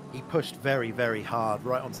he pushed very, very hard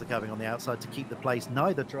right onto the curbing on the outside to keep the place.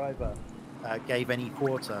 Neither driver gave any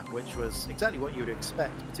quarter, which was exactly what you would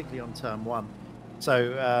expect, particularly on turn one.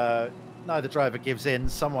 So neither driver gives in.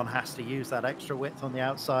 Someone has to use that extra width on the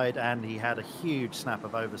outside, and he had a huge snap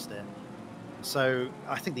of oversteer. So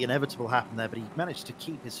I think the inevitable happened there, but he managed to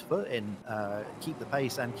keep his foot in, keep the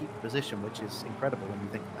pace and keep the position, which is incredible when you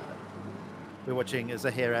think about it. We're watching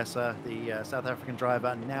Zahir Essa, the South African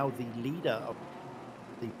driver, now the leader of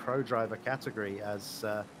the pro driver category, as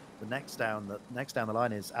the next down the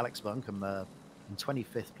line is Alex Buncombe, in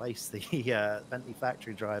 25th place, the Bentley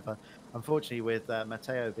factory driver. Unfortunately, with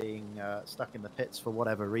Matteo being stuck in the pits for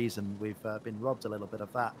whatever reason, we've been robbed a little bit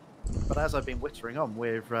of that. But as I've been whittering on,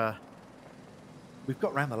 we've got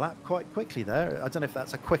around the lap quite quickly there. I don't know if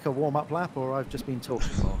that's a quicker warm-up lap or I've just been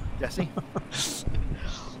talking more. Jesse?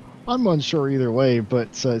 I'm unsure either way,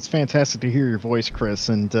 but it's fantastic to hear your voice, Chris.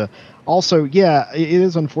 And also, yeah, it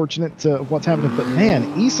is unfortunate what's happening. But man,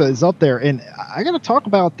 Issa is up there. And I got to talk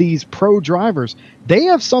about these pro drivers. They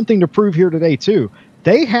have something to prove here today, too.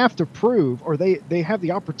 They have to prove, or they have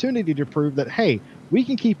the opportunity to prove that, hey, we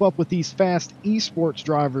can keep up with these fast esports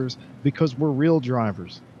drivers because we're real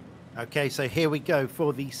drivers. Okay, so here we go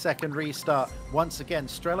for the second restart. Once again,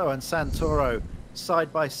 Strello and Santoro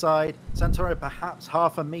side by side. Santoro perhaps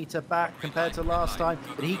half a meter back compared to last time,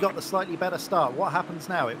 but he got the slightly better start. What happens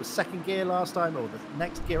now? It was second gear last time, or the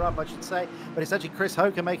next gear up, I should say, but it's actually Chris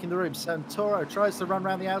Hoker making the room. Santoro tries to run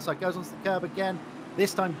around the outside, goes onto the curb again.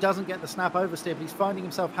 This time doesn't get the snap oversteer, but he's finding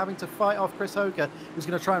himself having to fight off Chris Hoker, who's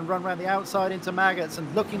going to try and run around the outside into Maggots,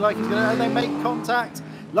 and looking like he's going to, they make contact.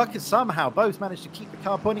 Lucky somehow both managed to keep the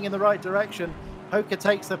car pointing in the right direction. Hoker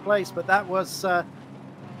takes the place, but that was,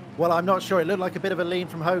 well, I'm not sure. It looked like a bit of a lean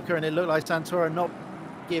from Hoker, and it looked like Santoro not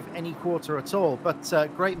give any quarter at all. But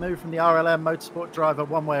great move from the RLM motorsport driver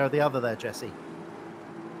one way or the other there, Jesse.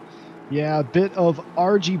 Yeah, a bit of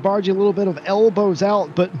argy-bargy, a little bit of elbows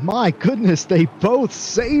out, but my goodness, they both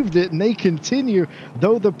saved it, and they continue.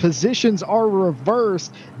 Though the positions are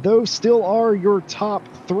reversed, those still are your top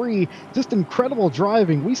three. Just incredible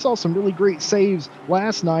driving. We saw some really great saves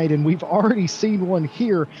last night, and we've already seen one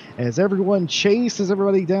here as everyone chases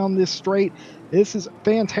everybody down this straight. This is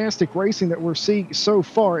fantastic racing that we're seeing so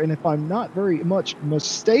far, and if I'm not very much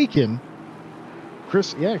mistaken,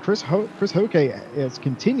 Chris Hoke has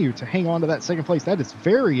continued to hang on to that second place. That is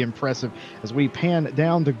very impressive as we pan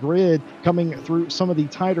down the grid, coming through some of the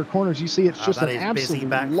tighter corners. You see it's just an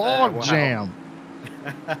absolute log jam.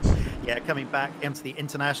 Yeah, coming back into the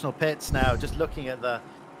international pits now, just looking at the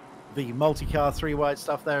multi-car three-wide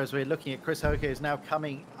stuff there as we're looking at Chris Hoke, who's now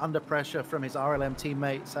coming under pressure from his RLM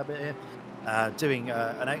teammate Sabir. Doing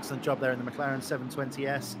an excellent job there in the McLaren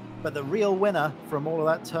 720S. But the real winner from all of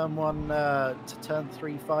that turn one to turn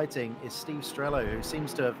three fighting is Steve Strello, who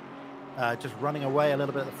seems to have just running away a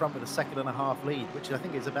little bit at the front with a 2.5 lead, which I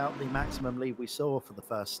think is about the maximum lead we saw for the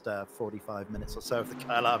first 45 minutes or so of the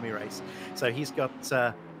Kyle Army race. So he's got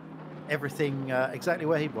everything exactly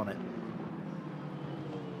where he'd want it.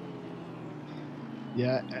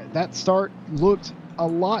 Yeah, that start looked a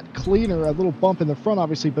lot cleaner, a little bump in the front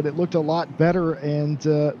obviously, but it looked a lot better, and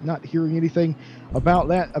not hearing anything about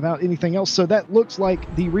anything else. So that looks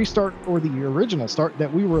like the restart, or the original start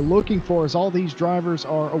that we were looking for, as all these drivers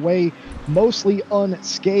are away mostly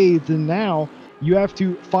unscathed. And now you have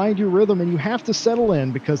to find your rhythm, and you have to settle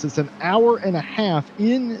in, because it's an hour and a half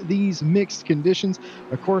in these mixed conditions.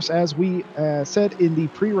 Of course, as we said in the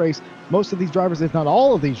pre-race, most of these drivers, if not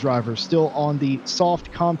all of these drivers, still on the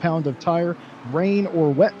soft compound of tire, rain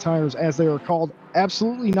or wet tires as they are called.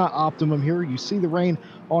 Absolutely not optimum here. You see the rain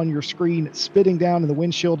on your screen spitting down in the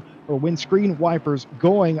windshield or windscreen wipers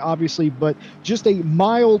going, obviously, but just a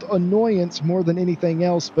mild annoyance more than anything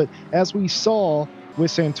else. But as we saw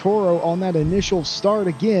with Santoro on that initial start,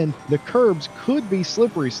 again, the curbs could be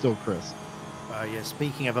slippery still, Chris. Yeah,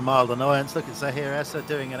 speaking of a mild annoyance, look at Zahir Essa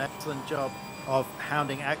doing an excellent job of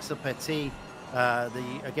hounding Axel Petit.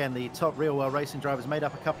 The top real world racing drivers made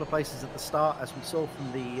up a couple of places at the start, as we saw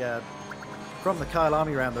from the Kyle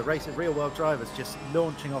Army round. The real world drivers just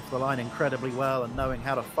launching off the line incredibly well and knowing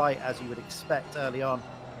how to fight, as you would expect early on.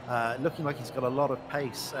 Looking like he's got a lot of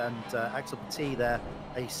pace, and Axel Petit there,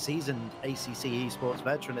 a seasoned ACC esports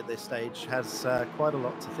veteran at this stage, has quite a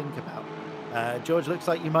lot to think about. George, looks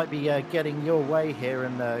like you might be getting your way here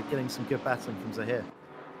and getting some good battling from Zahir.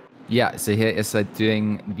 Yeah, so here Issa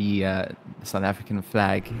doing the South African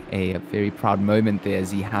flag, a very proud moment there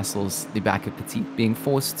as he hassles the back of Petit, being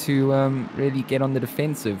forced to really get on the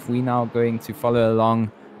defensive. We now going to follow along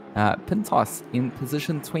Pintos in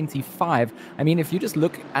position 25. I mean, if you just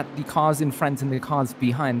look at the cars in front and the cars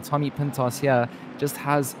behind, Tommy Pintos here just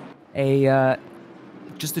has a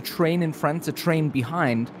train in front, a train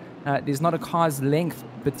behind. There's not a car's length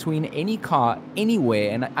between any car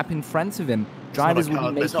anywhere, and up in front of him, drivers will be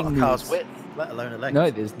making there's not a car's width, let alone a length. No,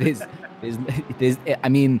 there's I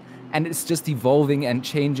mean, and it's just evolving and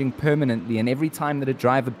changing permanently. And every time that a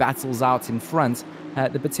driver battles out in front,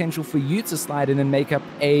 the potential for you to slide in and make up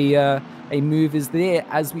a move is there.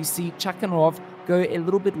 As we see Chakhanov go a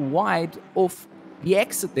little bit wide off the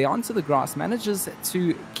exit there onto the grass, manages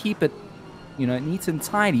to keep it, neat and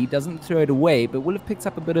tidy, doesn't throw it away, but will have picked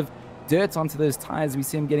up a bit of dirt onto those tires. We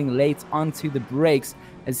see him getting late onto the brakes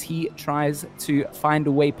as he tries to find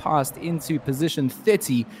a way past into position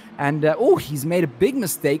 30. And, he's made a big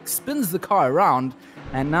mistake, spins the car around,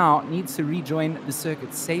 and now needs to rejoin the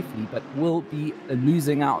circuit safely, but will be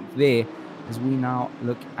losing out there as we now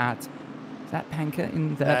look at that Panker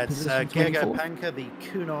in the position 24. Gergo Panker, the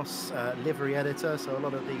Kunos livery editor, so a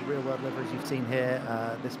lot of the real-world liveries you've seen here,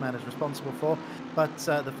 this man is responsible for. But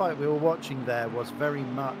the fight we were watching there was very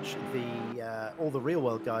much all the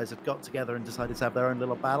real-world guys have got together and decided to have their own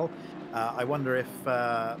little battle. I wonder if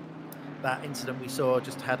that incident we saw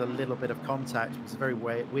just had a little bit of contact. It was very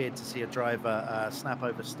weird to see a driver snap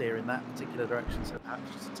oversteer in that particular direction, so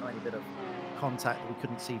perhaps just a tiny bit of contact we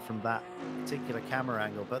couldn't see from that particular camera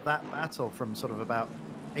angle. But that battle from sort of about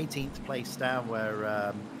 18th place down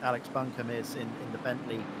where Alex Buncombe is in the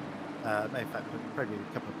Bentley, in fact probably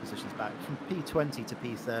a couple of positions back, from P20 to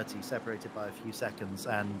P30, separated by a few seconds,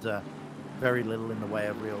 and very little in the way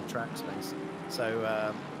of real track space.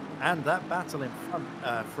 So and that battle in front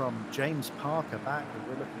from James Parker back, and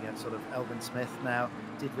we're looking at sort of Elvin Smith now,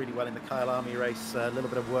 did really well in the Kyle Army race. A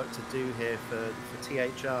little bit of work to do here for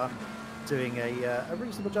THR, doing a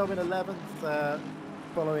reasonable job in 11th,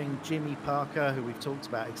 following Jimmy Parker, who we've talked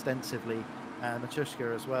about extensively, and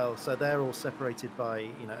Machushka as well. So they're all separated by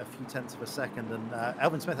a few tenths of a second, and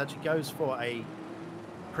Elvin Smith actually goes for a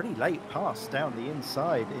pretty late pass down the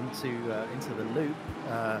inside into the loop.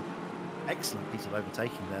 Excellent piece of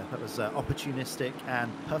overtaking there. That was opportunistic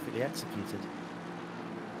and perfectly executed.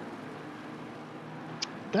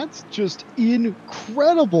 That's just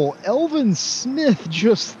incredible. Elvin Smith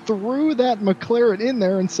just threw that McLaren in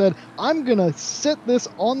there and said, I'm going to set this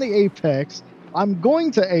on the apex. I'm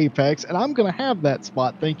going to apex, and I'm going to have that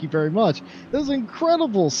spot. Thank you very much. This is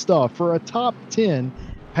incredible stuff for a top 10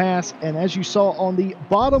 pass. And as you saw on the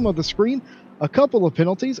bottom of the screen, a couple of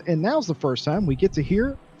penalties. And now's the first time we get to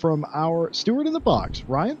hear from our steward in the box.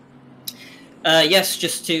 Ryan? Yes,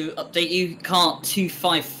 just to update you, car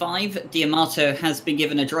 255, D'Amato has been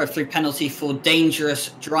given a drive-through penalty for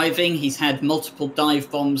dangerous driving. He's had multiple dive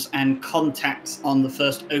bombs and contacts on the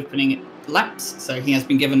first opening laps, so he has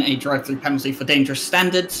been given a drive-through penalty for dangerous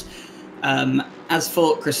standards. As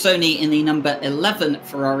for Cressoni in the number 11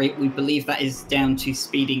 Ferrari, we believe that is down to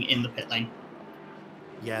speeding in the pit lane.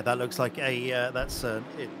 Yeah, that looks like that's a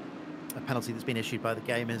penalty that's been issued by the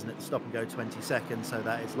game, isn't it? Stop and go 20 seconds, so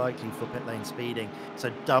that is likely for pit lane speeding.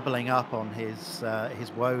 So doubling up on his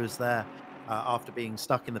woes there after being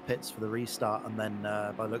stuck in the pits for the restart, and then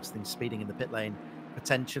by looks of things speeding in the pit lane.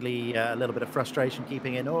 Potentially a little bit of frustration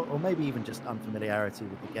keeping in, or maybe even just unfamiliarity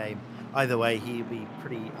with the game. Either way, he'd be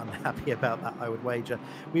pretty unhappy about that, I would wager.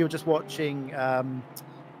 We were just watching...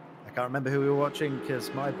 I can't remember who we were watching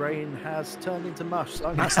because my brain has turned into mush.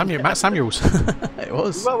 So Matt Samuels. It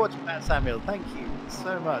was. We were watching Matt Samuels. Thank you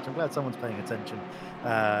so much. I'm glad someone's paying attention.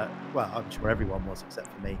 Well, I'm sure everyone was except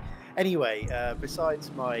for me. Anyway,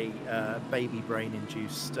 besides my baby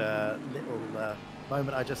brain-induced little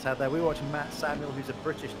moment I just had there, we were watching Matt Samuel, who's a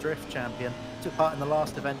British drift champion, took part in the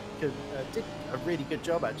last event, did a really good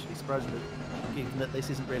job actually, surprisingly, given that this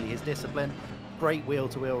isn't really his discipline. Great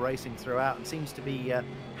wheel-to-wheel racing throughout, and seems to be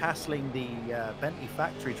hassling the Bentley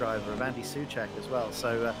factory driver of Andy Suchak as well.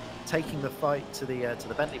 So taking the fight to the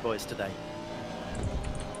Bentley boys today.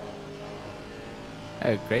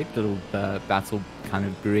 A great little battle kind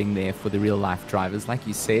of brewing there for the real-life drivers, like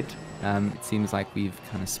you said. It seems like we've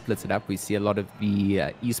kind of split it up. We see a lot of the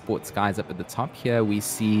esports guys up at the top here. We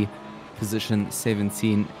see position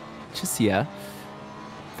 17, Chisia,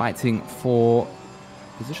 fighting for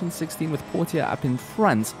position 16 with Portia up in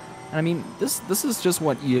front. And I mean, this is just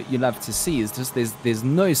what you love to see, is just there's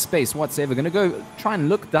no space whatsoever. Going to go try and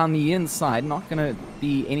look down the inside, not going to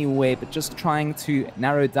be anywhere, but just trying to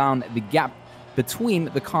narrow down the gap between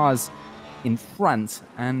the cars in front,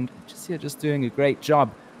 and just doing a great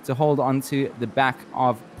job to hold on to the back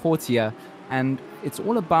of Portia. And it's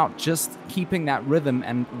all about just keeping that rhythm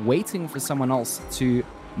and waiting for someone else to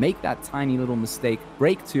make that tiny little mistake,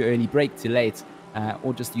 brake too early, brake too late,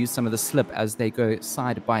 or just use some of the slip as they go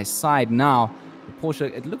side by side. Now, the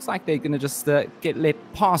Porsche, it looks like they're going to just get let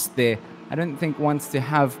past there. I don't think wants to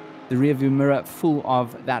have the rearview mirror full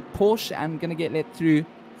of that Porsche, and going to get let through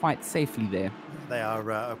quite safely there. They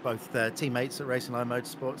are both teammates at Racing Line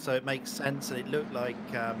Motorsport, so it makes sense. And it looked like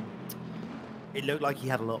he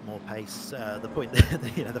had a lot more pace. The point that,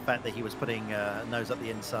 the fact that he was putting nose up the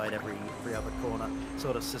inside every other corner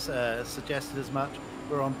sort of suggested as much.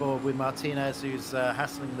 We're on board with Martinez, who's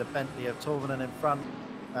hassling the Bentley of Torvinen in front.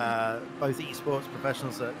 Both esports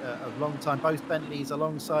professionals a long time. Both Bentleys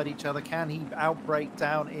alongside each other. Can he outbrake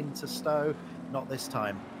down into Stowe? Not this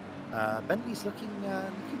time. Bentley's looking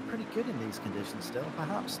pretty good in these conditions still.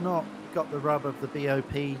 Perhaps not got the rub of the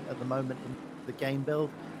BOP at the moment in the game build.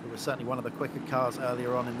 It was certainly one of the quicker cars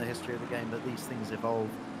earlier on in the history of the game, but these things evolve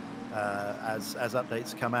as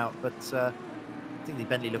updates come out. But I think the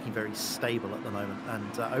Bentley looking very stable at the moment,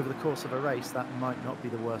 and over the course of a race, that might not be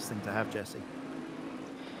the worst thing to have, Jesse.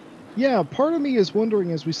 Yeah, part of me is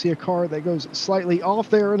wondering as we see a car that goes slightly off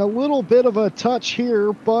there and a little bit of a touch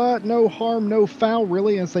here, but no harm, no foul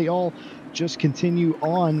really, as they all just continue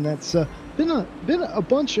on. That's been a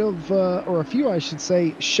bunch of, or a few I should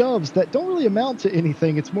say, shoves that don't really amount to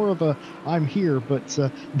anything. It's more of a I'm here. But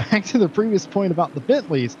back to the previous point about the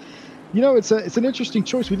Bentleys, it's an interesting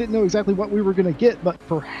choice. We didn't know exactly what we were going to get, but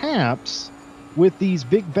perhaps with these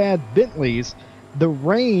big bad Bentleys, the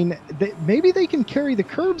rain, maybe they can carry the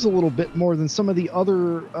curbs a little bit more than some of the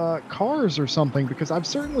other cars or something, because I've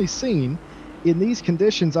certainly seen in these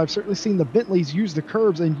conditions, I've certainly seen the Bentleys use the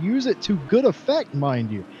curbs and use it to good effect,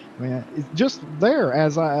 mind you. I mean, it's just there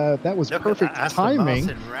as that was perfect timing.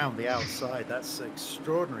 Martin around the outside, that's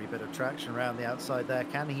extraordinary bit of traction around the outside there.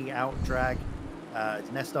 Can he out drag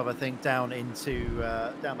Nestov, I think, down into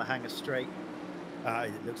down the hangar straight?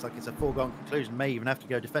 It looks like it's a foregone conclusion. May even have to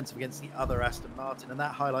go defensive against the other Aston Martin, and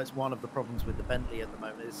that highlights one of the problems with the Bentley at the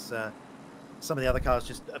moment. Is some of the other cars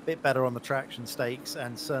just a bit better on the traction stakes,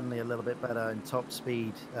 and certainly a little bit better in top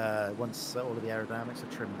speed once all of the aerodynamics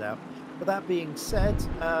are trimmed out. But that being said,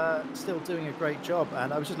 still doing a great job.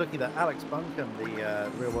 And I was just looking at Alex Buncombe,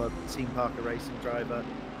 the Real World Team Parker Racing driver,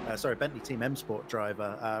 Bentley Team M Sport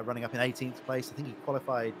driver, running up in 18th place. I think he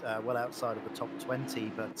qualified well outside of the top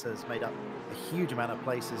 20, but has made up a huge amount of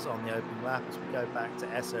places on the opening lap. As we go back to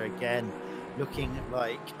Essa again, looking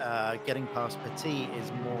like getting past Petit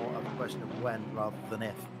is more of a question of when rather than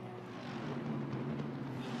if.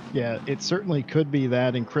 Yeah, it certainly could be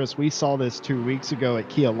that. And Chris, we saw this 2 weeks ago at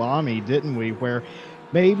Kyalami, didn't we? Where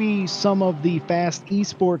maybe some of the fast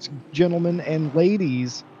esports gentlemen and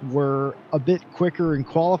ladies were a bit quicker in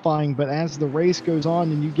qualifying, but as the race goes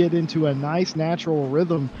on and you get into a nice natural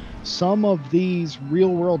rhythm, some of these real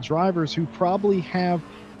world drivers who probably have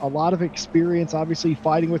a lot of experience, obviously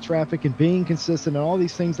fighting with traffic and being consistent and all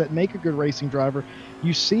these things that make a good racing driver,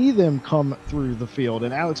 you see them come through the field.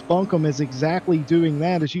 And Alex Buncombe is exactly doing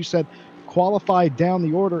that. As you said, qualified down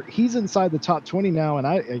the order. He's inside the top 20 now, and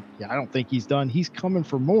I don't think he's done. He's coming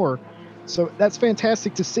for more. So that's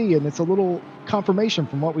fantastic to see, and it's a little confirmation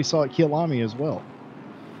from what we saw at Kyalami as well.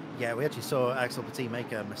 Yeah, we actually saw Axel Petit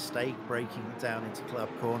make a mistake breaking down into Club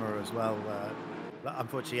Corner as well.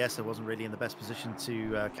 Unfortunately, Essa wasn't really in the best position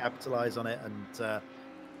to capitalize on it, and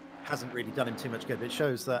hasn't really done him too much good. But it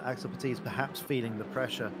shows that Axel Petit is perhaps feeling the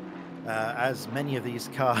pressure, as many of these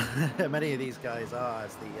guys are.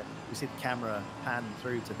 As we see the camera pan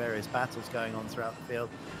through to various battles going on throughout the field.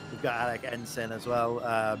 We've got Alec Ensign as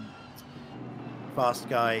well, fast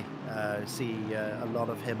guy. See a lot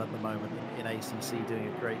of him at the moment in ACC, doing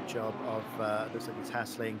a great job of. Looks like he's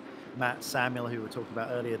hassling Matt Samuel, who we were talking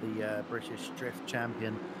about earlier, the British drift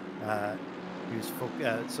champion, who's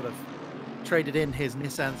sort of traded in his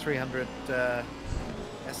Nissan 300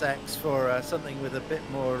 SX for something with a bit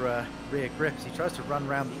more rear grip. He tries to run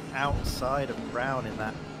around the outside of Brown in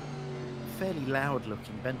that fairly loud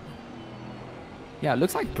looking Bentley. Yeah, it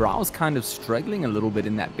looks like Brow's kind of struggling a little bit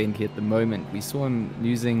in that Bentley at the moment. We saw him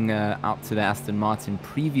losing out to the Aston Martin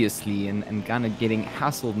previously, and kind of getting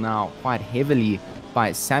hassled now quite heavily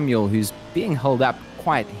by Samuel, who's being held up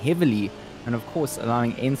quite heavily, and of course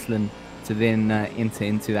allowing Enslin to then enter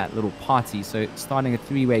into that little party. So starting a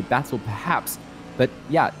three-way battle perhaps. But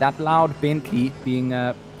yeah, that loud Bentley being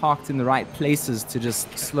parked in the right places to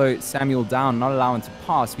just slow Samuel down, not allow him to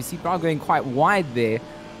pass. We see Brow going quite wide there,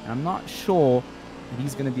 and I'm not sure that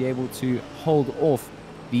he's going to be able to hold off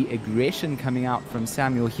the aggression coming out from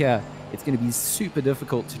Samuel here it's going to be super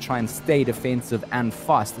difficult to try and stay defensive and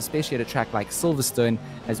fast, especially at a track like Silverstone,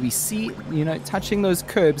 as we see, touching those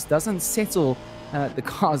curbs doesn't settle the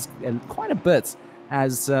cars quite a bit,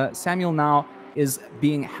 as Samuel now is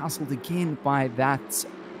being hassled again by that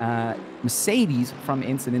Mercedes from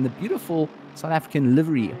Ensign in the beautiful South African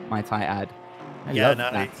livery, might I add. I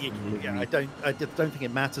don't think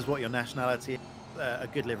it matters what your nationality is. A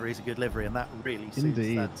good livery is a good livery, and that really suits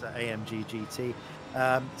that AMG GT.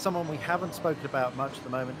 Someone we haven't spoken about much at the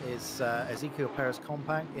moment is Ezequiel Perez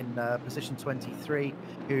Compact in position 23,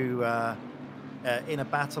 who in a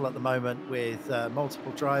battle at the moment with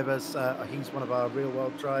multiple drivers. He's one of our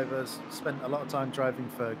real-world drivers, spent a lot of time driving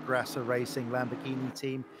for Grasser Racing Lamborghini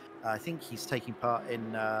team. I think he's taking part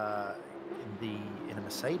in a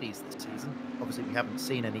Mercedes this season. Obviously, we haven't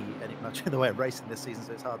seen any much in the way of racing this season,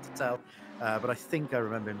 so it's hard to tell. But I think I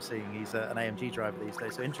remember him seeing he's an AMG driver these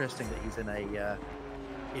days. So interesting that he's in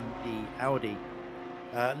the Audi.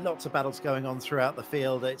 Lots of battles going on throughout the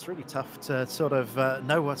field. It's really tough to sort of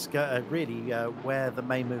know what's where the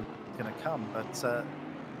main move is going to come. But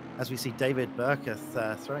as we see David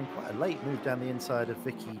Burketh throwing quite a late move down the inside of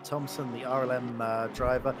Vicky Thompson, the RLM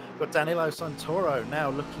driver. Got Danilo Santoro now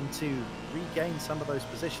looking to regain some of those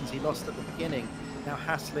positions he lost at the beginning. Now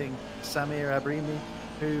hassling Samir Abrimi,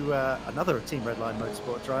 who another Team Redline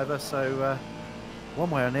Motorsport driver. So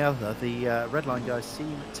one way or the other, the Redline guys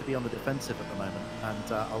seem to be on the defensive at the moment.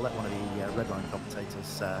 And I'll let one of the Redline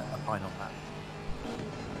commentators opine on that.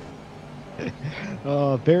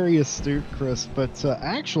 Very astute, Chris. But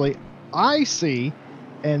actually, I see,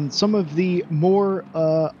 and some of the more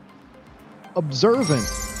observant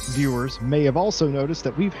viewers may have also noticed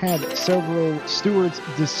that we've had several Stewards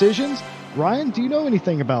decisions. Ryan, do you know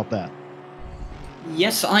anything about that?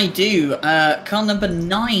 Yes, I do. Car number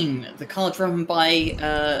 9, the car driven by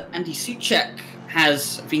Andy Suchek,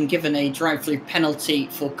 has been given a drive-through penalty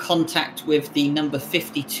for contact with the number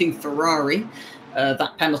 52 Ferrari.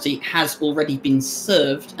 That penalty has already been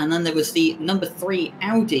served. And then there was the number 3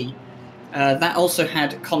 Audi. That also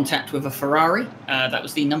had contact with a Ferrari. That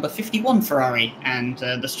was the number 51 Ferrari. And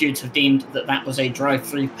the stewards have deemed that that was a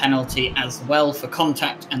drive-through penalty as well for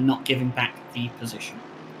contact and not giving back the position.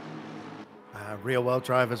 Real world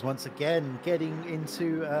drivers once again getting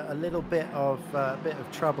into a little bit of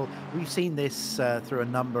trouble. We've seen this through a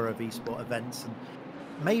number of eSport events, and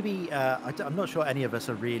maybe I'm not sure any of us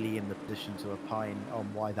are really in the position to opine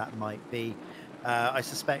on why that might be. I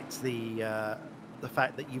suspect the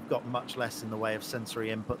fact that you've got much less in the way of sensory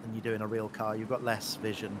input than you do in a real car, you've got less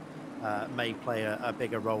vision, may play a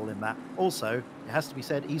bigger role in that. Also, it has to be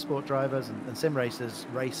said, eSport drivers and sim racers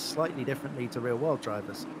race slightly differently to real world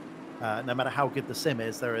drivers. No matter how good the sim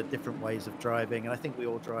is, there are different ways of driving, and I think we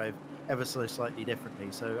all drive ever so slightly differently.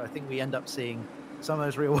 So I think we end up seeing some of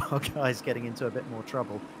those real-world guys getting into a bit more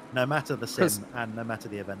trouble, no matter the sim and no matter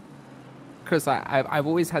the event. Chris, I've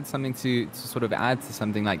always had something to sort of add to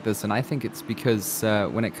something like this, and I think it's because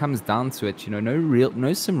when it comes down to it,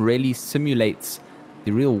 no sim really simulates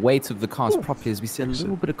the real weight of the cars properly. As we see a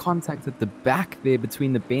little bit of contact at the back there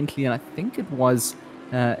between the Bentley and I think it was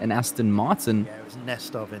an Aston Martin. Yeah, it was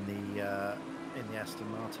Nestov in the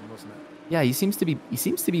Aston Martin, wasn't it? Yeah, he seems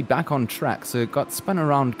to be back on track. So it got spun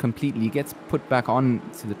around completely. He gets put back on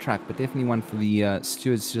to the track, but definitely one for the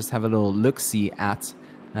stewards to just have a little look-see at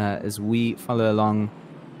as we follow along.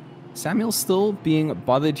 Samuel still being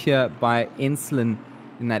bothered here by Enslin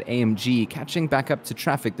in that AMG, catching back up to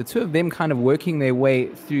traffic. The two of them kind of working their way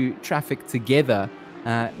through traffic together.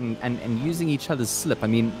 And using each other's slip. I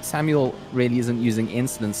mean, Samuel really isn't using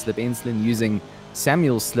Enslin's slip. Enslin using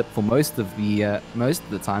Samuel's slip for most of the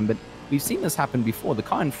time. But we've seen this happen before. The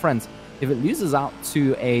car in front, if it loses out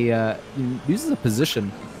to loses a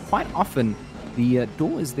position, quite often the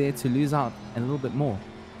door is there to lose out a little bit more.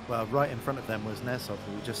 Well, right in front of them was Nesov,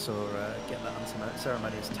 who we just saw get that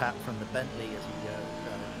unceremonious tap from the Bentley as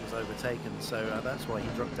he was overtaken. So that's why he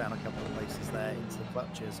dropped down a couple of places there into the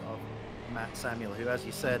clutches of Matt Samuel, who, as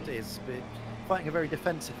you said, is fighting a very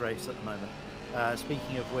defensive race at the moment.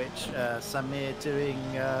 Speaking of which, Samir doing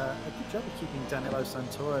a good job of keeping Danilo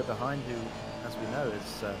Santoro behind, who, as we know,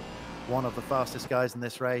 is one of the fastest guys in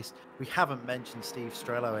this race. We haven't mentioned Steve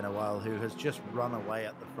Strello in a while, who has just run away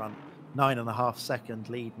at the front. 9.5 second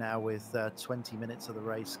lead now with 20 minutes of the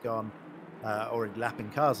race gone, already lapping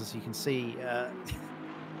cars, as you can see.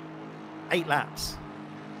 8 laps.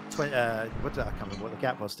 I can't remember what the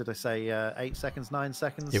gap was. Did I say 8 seconds, 9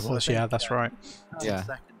 seconds? It was, yeah, that's right. 10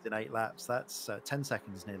 seconds in 8 laps. That's 10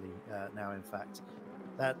 seconds nearly now, in fact.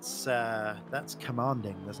 That's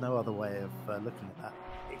commanding. There's no other way of looking at that.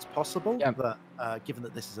 It's possible that, given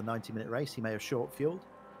that this is a 90-minute race, he may have short-fueled.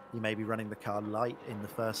 you may be running the car light in the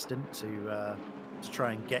first stint to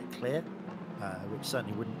try and get clear, which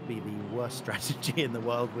certainly wouldn't be the worst strategy in the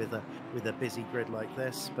world with a busy grid like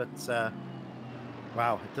this. But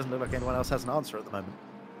wow, it doesn't look like anyone else has an answer at the moment.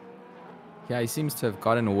 Yeah, he seems to have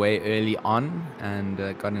gotten away early on and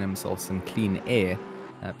gotten himself some clean air.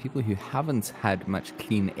 People who haven't had much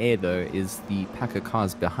clean air, though, is the pack of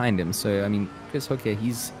cars behind him. So, I mean, Chris Hooker,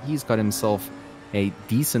 he's got himself a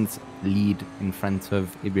decent lead in front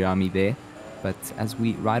of Ibrahimi there. But as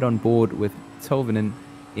we ride on board with Tovinen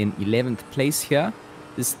in 11th place here,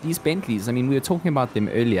 these Bentleys, I mean, we were talking about them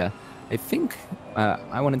earlier. I think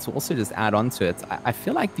I wanted to also just add on to it. I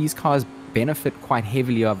feel like these cars benefit quite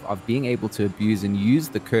heavily of being able to abuse and use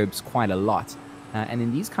the curbs quite a lot. And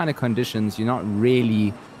in these kind of conditions, you're not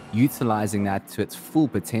really utilizing that to its full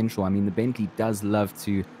potential. I mean, the Bentley does love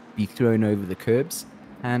to be thrown over the curbs.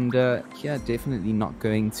 And yeah, definitely not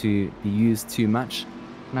going to be used too much.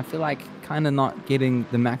 And I feel like kind of not getting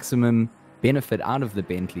the maximum benefit out of the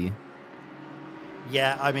Bentley.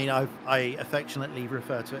 Yeah, I mean, I affectionately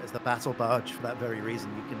refer to it as the battle barge for that very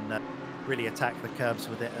reason. You can really attack the curbs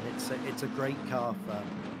with it, and it's a great car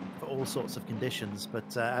for all sorts of conditions.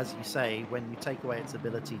 But as you say, when you take away its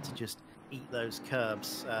ability to just eat those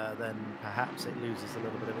curbs, then perhaps it loses a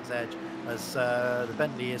little bit of its edge, as the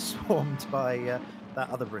Bentley is swarmed by that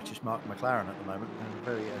other British Mark McLaren at the moment.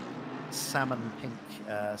 Very salmon pink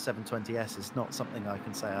 720S is not something I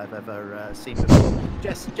can say I've ever seen before.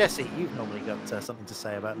 Jesse, you've normally got something to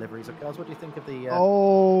say about liveries of cars. What do you think of the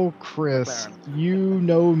oh, Chris, McLaren? You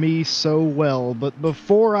know me so well, but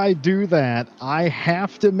before I do that, I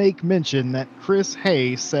have to make mention that Chris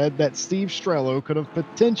Haye said that Steve Strello could have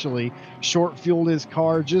potentially short-fueled his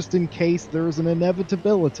car just in case there's an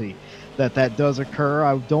inevitability that does occur.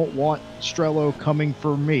 I don't want Strello coming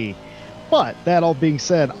for me. But that all being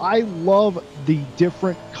said, I love the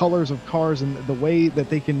different colors of cars and the way that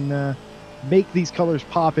they can make these colors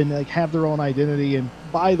pop and like have their own identity. And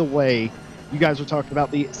by the way, you guys were talking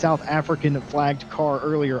about the South African flagged car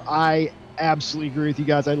earlier. I absolutely agree with you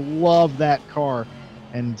guys. I love that car,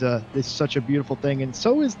 and it's such a beautiful thing. And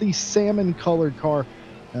so is the salmon colored car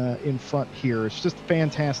in front here. It's just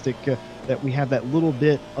fantastic that we have that little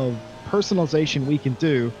bit of personalization we can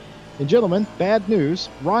do. And gentlemen, bad news,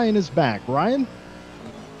 Ryan is back. Ryan?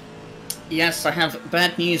 Yes, I have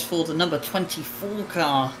bad news for the number 24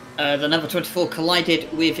 car. The number 24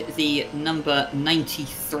 collided with the number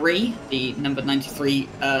 93. The number 93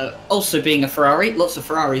 also being a Ferrari. Lots of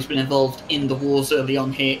Ferraris been involved in the wars early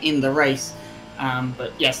on here in the race.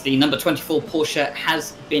 But yes, the number 24 Porsche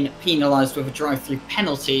has been penalised with a drive-through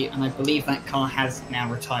penalty, and I believe that car has now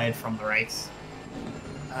retired from the race.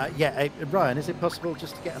 Yeah, Ryan, is it possible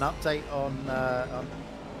just to get an update on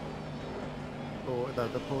or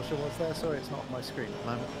the Porsche was there? Sorry, it's not on my screen at the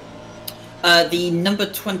moment. The number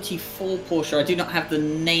 24 Porsche, I do not have the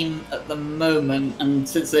name at the moment, and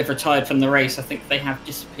since they've retired from the race, I think they have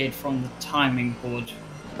disappeared from the timing board.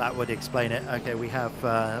 That would explain it. Okay, we have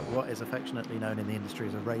what is affectionately known in the industry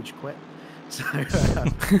as a rage quit. So,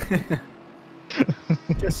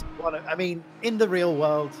 just want to, I mean, in the real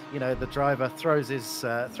world, you know, the driver throws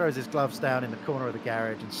his gloves down in the corner of the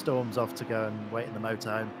garage and storms off to go and wait in the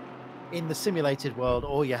motorhome. In the simulated world,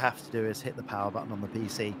 all you have to do is hit the power button on the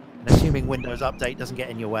PC, and assuming Windows Update doesn't get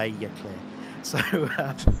in your way, you're clear. So,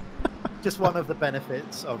 just one of the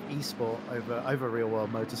benefits of esport over real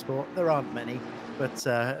world motorsport. There aren't many, but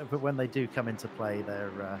when they do come into play,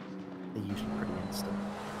 they're usually pretty instant.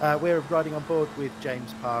 We're riding on board with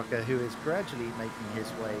James Parker, who is gradually making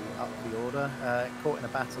his way up the order, caught in a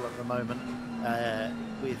battle at the moment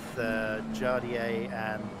with Jardier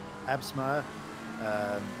and Absmeyer.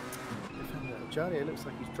 Jardier looks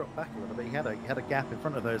like he's dropped back a little bit. He had a gap in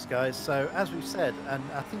front of those guys. So as we've said, and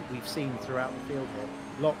I think we've seen throughout the field here,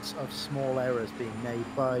 lots of small errors being made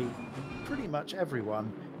by pretty much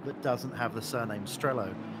everyone that doesn't have the surname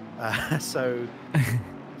Strello. So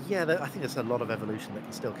yeah, I think there's a lot of evolution that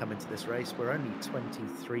can still come into this race. We're only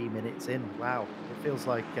 23 minutes in. Wow, it feels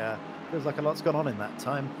like a lot's gone on in that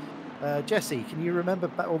time. Jesse, can you remember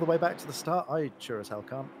all the way back to the start? I sure as hell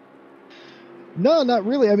can't. No, not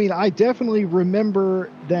really. I mean, I definitely remember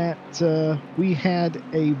that we had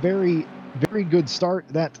a very, very good start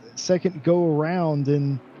that second go around,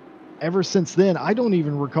 and ever since then, I don't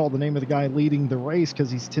even recall the name of the guy leading the race because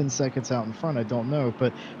he's 10 seconds out in front. I don't know.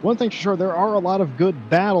 But one thing's for sure, there are a lot of good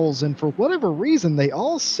battles, and for whatever reason, they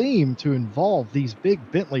all seem to involve these big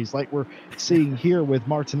Bentleys like we're seeing here with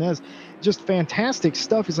Martinez. Just fantastic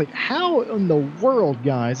stuff. It's like, how in the world,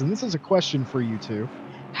 guys, and this is a question for you two,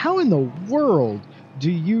 how in the world do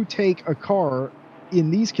you take a car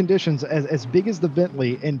in these conditions as big as the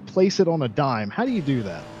Bentley and place it on a dime? How do you do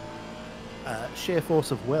that? Sheer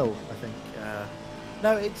force of will, I think.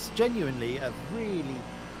 No, it's genuinely a really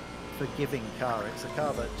forgiving car. It's a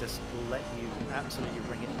car that just will let you absolutely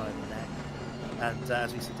wring it by the neck. And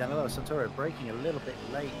as we see down below, Santoro braking a little bit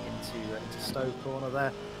late into Stowe corner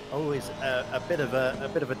there. Always a bit of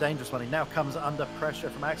a dangerous one. He now comes under pressure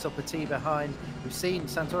from Axel Petit behind. We've seen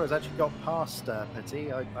Santoro's actually got past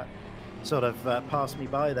Petit. I sort of passed me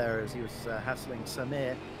by there as he was hassling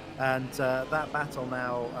Samir. And that battle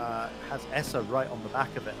now has Essa right on the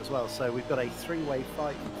back of it as well. So we've got a three-way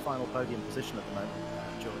fight for the final podium position at the moment,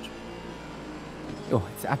 George. Oh,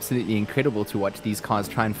 it's absolutely incredible to watch these cars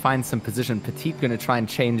try and find some position. Petit going to try and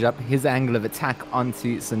change up his angle of attack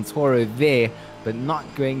onto Santoro there, but not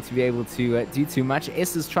going to be able to do too much.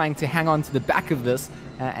 Essa's trying to hang on to the back of this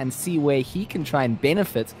and see where he can try and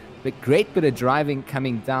benefit. But great bit of driving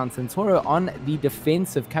coming down. Santoro on the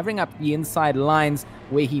defensive, covering up the inside lines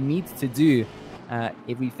where he needs to do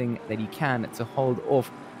everything that he can to hold off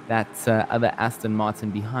that other Aston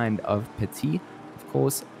Martin behind of Petit. Of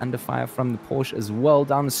course, under fire from the Porsche as well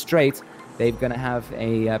down the straight. They're going to have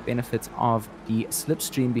a benefit of the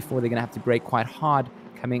slipstream before they're going to have to brake quite hard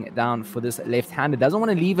coming down for this left-hander. Doesn't want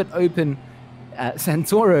to leave it open.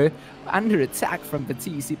 Santoro under attack from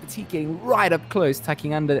Petit. You see Petit getting right up close,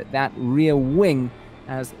 tucking under that rear wing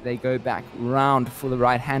as they go back round for the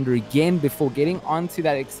right-hander again before getting onto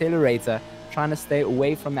that accelerator, trying to stay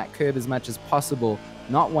away from that curb as much as possible,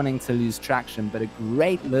 not wanting to lose traction, but a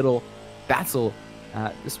great little battle.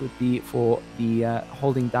 This would be for the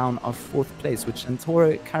holding down of fourth place, which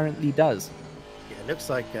Santoro currently does. Yeah, it looks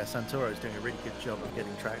like Santoro is doing a really good job of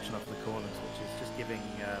getting traction off the corners, which is just giving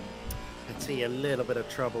Petit a little bit of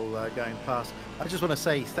trouble going past. I just want to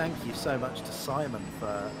say thank you so much to Simon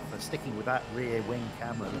for sticking with that rear wing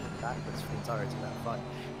camera looking backwards for the entirety of that fight.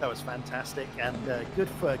 That was fantastic and good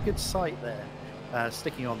for a good sight there,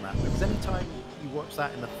 sticking on that. Because any time you watch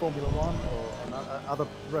that in the Formula One or other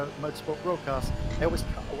motorsport broadcasts, they always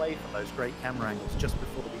cut away from those great camera angles just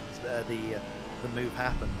before the move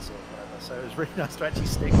happens or whatever. So it was really nice to actually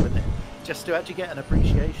stick with it, just to actually get an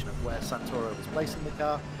appreciation of where Santoro was placing the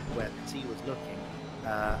car, where Petit was looking.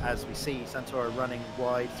 As we see Santoro running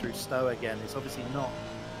wide through Stowe again, it's obviously not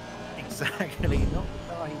exactly not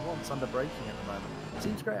the car he wants under braking at the moment.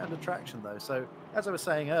 Seems great under traction though. So as I was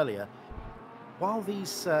saying earlier, while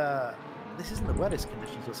these this isn't the wettest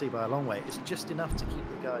conditions you'll see by a long way, it's just enough to keep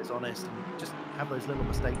the guys honest and just have those little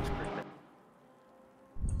mistakes creep in.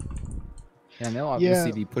 Yeah, and they'll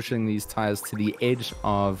obviously be pushing these tires to the edge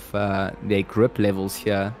of their grip levels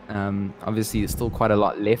here. Obviously, there's still quite a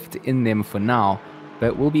lot left in them for now, but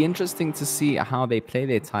it will be interesting to see how they play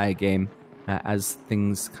their tire game as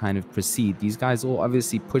things kind of proceed. These guys are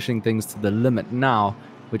obviously pushing things to the limit now,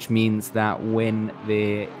 which means that when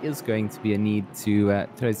there is going to be a need to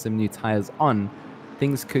throw some new tires on,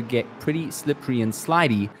 things could get pretty slippery and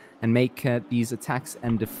slidey and make these attacks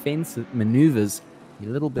and defensive maneuvers a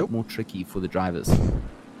little bit more tricky for the drivers.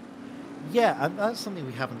 Yeah, and that's something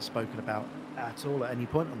we haven't spoken about at all at any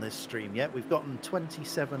point on this stream yet. We've gotten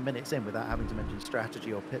 27 minutes in without having to mention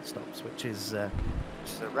strategy or pit stops, which is a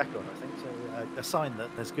record, I think, so a sign that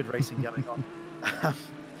there's good racing going on.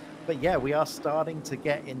 But yeah, we are starting to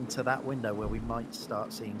get into that window where we might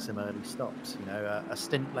start seeing some early stops. You know, a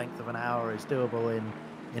stint length of an hour is doable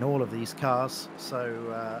in all of these cars. So,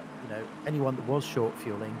 you know, anyone that was short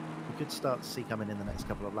fueling, we could start to see coming in the next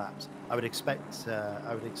couple of laps. I would expect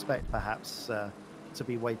perhaps to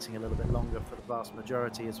be waiting a little bit longer for the vast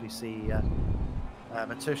majority, as we see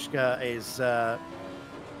Matuszka is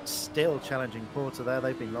still challenging Porter there.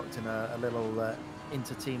 They've been locked in a little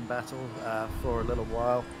inter-team battle for a little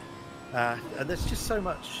while. And there's just so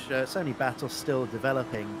many battles still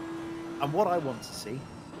developing. And what I want to see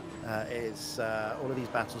is all of these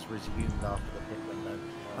battles resumed after the pit window.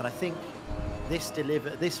 And I think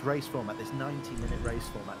this race format, this 90-minute race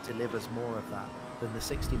format, delivers more of that than the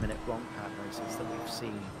 60-minute blank pad races that we've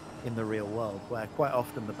seen in the real world, where quite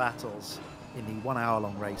often the battles in the 1 hour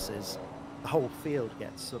long races, the whole field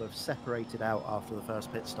gets sort of separated out after the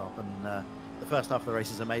first pit stop, and the first half of the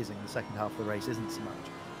race is amazing, the second half of the race isn't so much.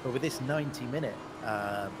 But with this 90-minute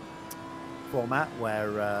format,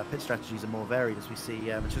 where pit strategies are more varied, as we see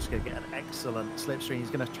Matuszka get an excellent slipstream.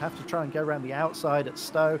 He's going to have to try and go around the outside at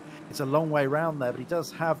Stowe. It's a long way round there, but he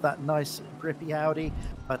does have that nice grippy Audi.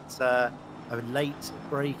 But a late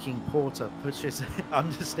braking Porter pushes,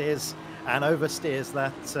 understeers and oversteers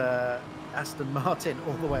that Aston Martin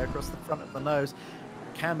all the way across the front of the nose.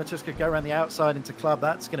 Can Matuszka go around the outside into club?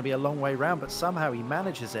 That's going to be a long way round, but somehow he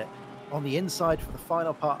manages it. on the inside for the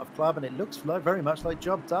final part of club, and it looks very much like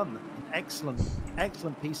job done.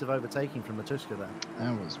 Excellent piece of overtaking from Matuszka there.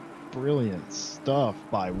 That was brilliant stuff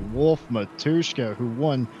by Wolf Matuszka, who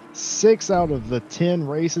won 6 out of the 10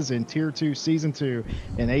 races in Tier 2 Season 2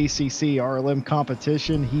 in ACC RLM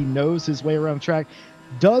competition. He knows his way around the track.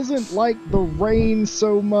 Doesn't like the rain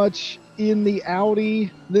so much in the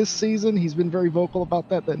Audi this season. He's been very vocal about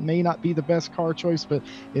that. That may not be the best car choice, but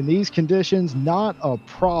in these conditions, not a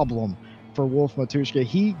problem for Wolf Matuszka.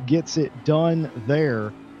 He gets it done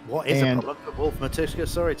there. What is a problem for Wolf Matuszka,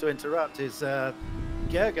 sorry to interrupt, is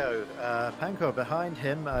Gergo Panko behind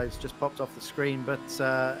him. He's just popped off the screen, but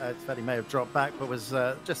he may have dropped back, but was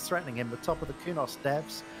just threatening him. The top of the Kunos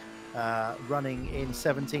devs, running in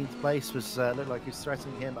 17th place, was looked like he was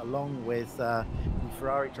threatening him, along with the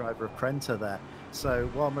Ferrari driver of Prenta there. So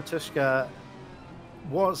while Matuszka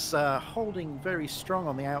was holding very strong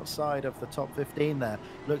on the outside of the top 15 there,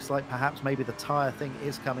 looks like perhaps maybe the tyre thing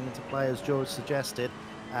is coming into play, as George suggested,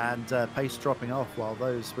 and pace dropping off, while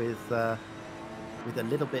those with a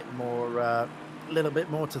little bit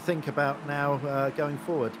more to think about now going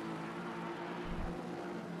forward.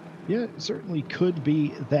 Yeah, it certainly could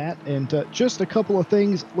be that. And just a couple of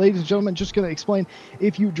things, ladies and gentlemen, just going to explain.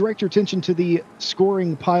 If you direct your attention to the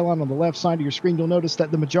scoring pylon on the left side of your screen, you'll notice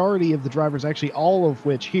that the majority of the drivers, actually all of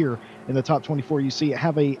which here in the top 24 you see,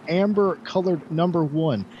 have a amber colored number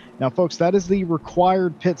 1. Now, folks, that is the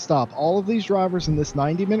required pit stop. All of these drivers in this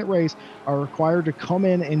 90-minute race are required to come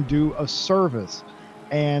in and do a service.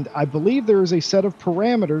 And I believe there is a set of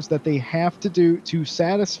parameters that they have to do to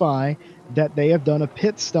satisfy that they have done a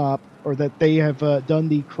pit stop, or that they have done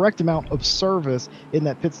the correct amount of service in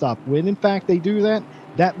that pit stop. When in fact they do that,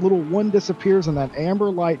 that little 1 disappears and that amber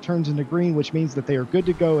light turns into green, which means that they are good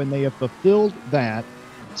to go and they have fulfilled that.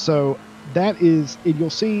 So that is, you'll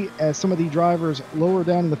see as some of the drivers lower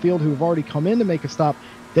down in the field who have already come in to make a stop,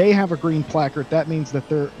 they have a green placard. That means that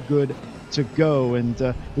they're good to go. And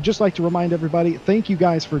we'd just like to remind everybody, thank you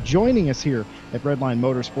guys for joining us here at Redline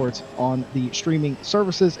Motorsports on the streaming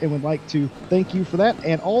services, and would like to thank you for that,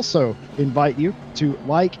 and also invite you to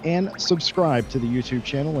like and subscribe to the YouTube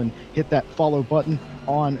channel and hit that follow button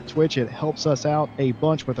on Twitch. It helps us out a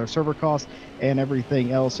bunch with our server costs and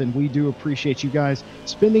everything else, and we do appreciate you guys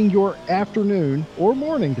spending your afternoon or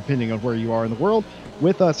morning, depending on where you are in the world,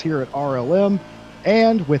 with us here at RLM.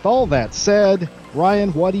 And with all that said,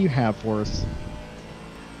 Ryan, what do you have for us?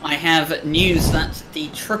 I have news that the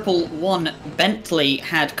 111 Bentley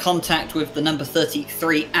had contact with the number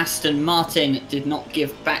 33 Aston Martin, did not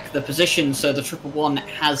give back the position, so the 111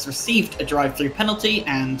 has received a drive-through penalty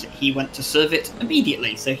and he went to serve it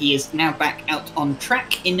immediately. So he is now back out on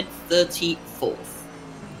track in 34th.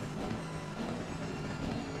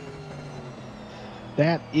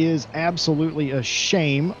 That is absolutely a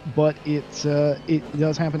shame, but it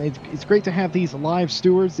does happen. It's great to have these live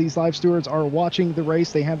stewards. These live stewards are watching the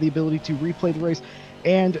race. They have the ability to replay the race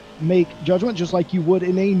and make judgment just like you would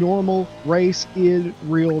in a normal race in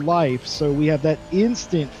real life. So we have that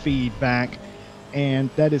instant feedback, and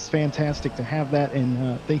that is fantastic to have that.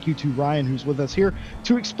 And thank you to Ryan, who's with us here,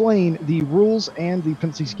 to explain the rules and the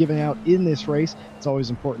penalties given out in this race. It's always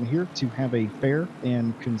important here to have a fair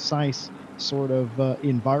and concise sort of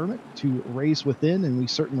environment to race within, and we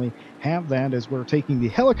certainly have that as we're taking the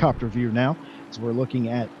helicopter view now, as we're looking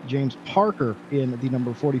at James Parker in the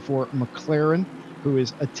number 44 McLaren, who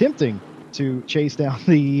is attempting to chase down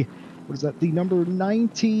the, what is that, the number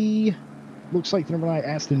 90, looks like the number 9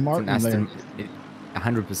 Aston Martin.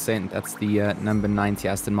 100%. That's the number 90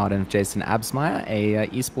 Aston Martin of Jason Absmeyer, a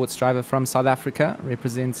esports driver from South Africa,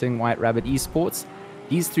 representing White Rabbit Esports.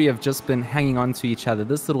 These three have just been hanging on to each other.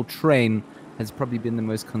 This little train has probably been the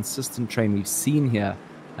most consistent train we've seen here.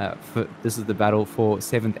 This is the battle for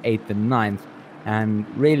 7th, 8th, and 9th, and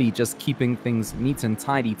really just keeping things neat and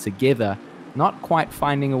tidy together. Not quite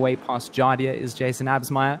finding a way past Jardia is Jason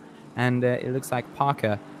Absmeyer, and it looks like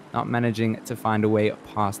Parker not managing to find a way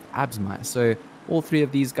past Absmeyer. So all three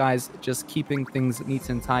of these guys just keeping things neat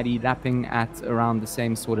and tidy, lapping at around the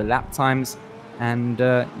same sort of lap times. And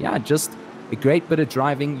yeah, just a great bit of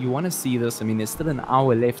driving. You want to see this. I mean, there's still an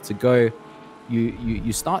hour left to go.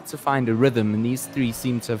 You start to find a rhythm, and these three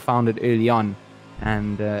seem to have found it early on.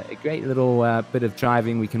 And a great little bit of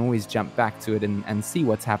driving. We can always jump back to it and see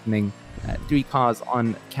what's happening. 3 cars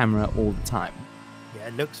on camera all the time. Yeah,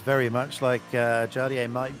 it looks very much like Jardier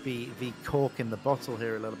might be the cork in the bottle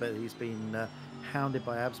here a little bit. He's been hounded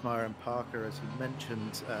by Absmeyer and Parker, as you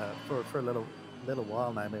mentioned, for a little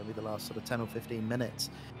while now, maybe the last sort of 10 or 15 minutes.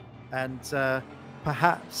 And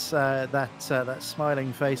perhaps that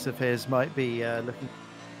smiling face of his might be looking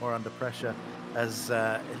more under pressure, as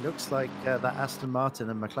it looks like that Aston Martin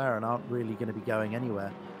and McLaren aren't really going to be going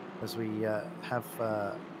anywhere, as we have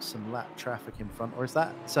some lap traffic in front. Or is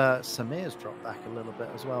that Samir's dropped back a little bit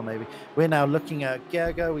as well, maybe? We're now looking at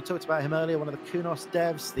Gergo. We talked about him earlier, one of the Kunos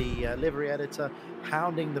devs, the livery editor,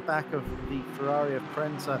 hounding the back of the Ferrari of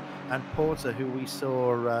Prenta and Porter, who we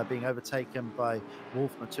saw being overtaken by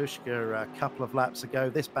Wolf Matuszka a couple of laps ago.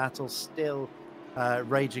 This battle still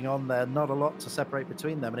raging on there. Not a lot to separate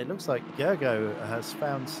between them. And it looks like Gergo has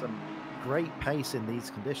found some great pace in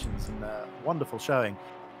these conditions, and wonderful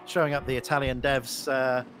showing up the Italian devs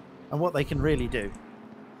and what they can really do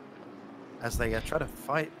as they try to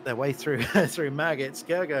fight their way through through maggots.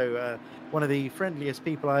 Gergo, one of the friendliest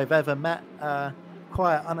people I've ever met,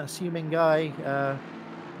 quiet, unassuming guy,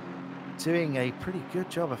 doing a pretty good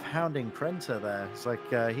job of hounding Prenta there. It's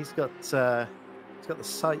like he's got the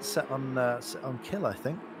sights set on kill, I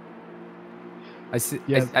think. I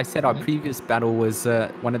said our previous battle was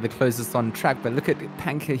one of the closest on track, but look at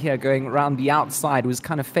Panker here going around the outside, was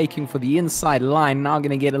kind of faking for the inside line, now going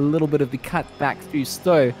to get a little bit of the cut back through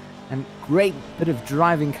Stowe, and great bit of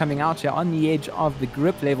driving coming out here on the edge of the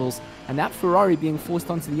grip levels, and that Ferrari being forced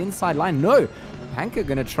onto the inside line. No, Panker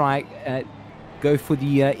going to try go for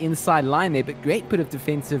the inside line there, but great bit of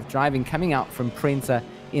defensive driving coming out from Prenta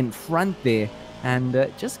in front there,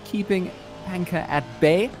 and just keeping Panker at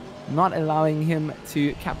bay, not allowing him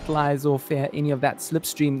to capitalize off any of that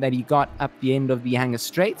slipstream that he got up the end of the Hanger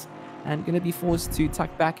Straight, and going to be forced to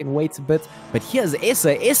tuck back and wait a bit. But here's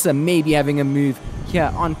Essa maybe having a move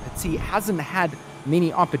here on Petit. Hasn't had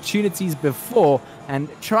many opportunities before, and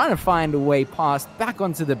trying to find a way past, back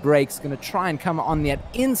onto the brakes, going to try and come on that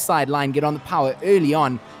inside line, get on the power early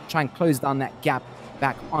on, try and close down that gap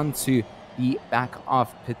back onto the back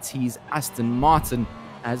of Petit's Aston Martin,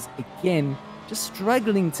 as again just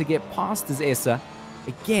struggling to get past his Essa.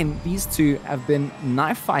 Again, these two have been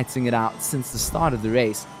knife fighting it out since the start of the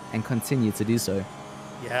race and continue to do so.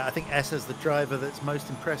 Yeah, I think Essa's the driver that's most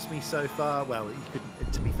impressed me so far. Well,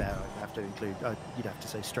 to be fair, I'd have to include, you'd have to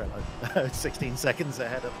say Strello, 16 seconds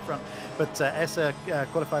ahead up front. But Essa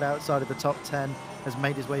qualified outside of the top 10, has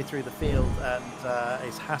made his way through the field, and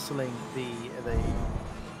is hassling the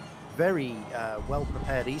very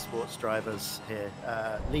well-prepared esports drivers here.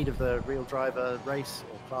 Lead of the real driver race,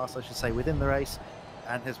 or class I should say, within the race,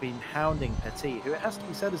 and has been hounding Petit, who, it has to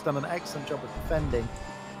be said, has done an excellent job of defending.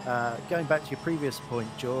 Going back to your previous point,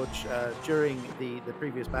 George, during the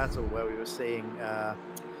previous battle where we were seeing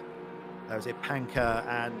was it Panker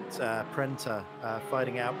and Prenta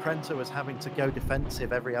fighting out, Prenta was having to go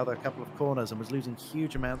defensive every other couple of corners and was losing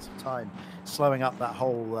huge amounts of time, slowing up that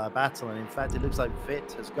whole battle. And in fact, it looks like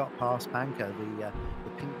Vit has got past Panker. The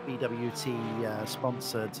pink BWT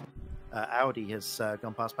sponsored Audi has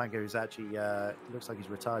gone past Panker, who's actually looks like he's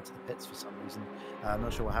retired to the pits for some reason. I'm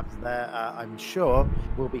not sure what happened there. I'm sure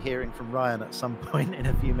we'll be hearing from Ryan at some point in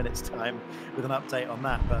a few minutes' time with an update on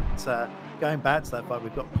that. But going back to that fight,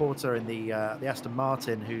 we've got Porter in the Aston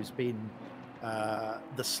Martin, who's been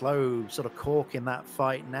the slow sort of cork in that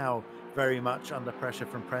fight, now very much under pressure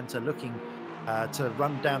from Prenta, looking to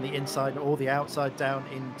run down the inside or the outside down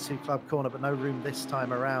into club corner, but no room this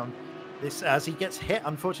time around. This, as he gets hit,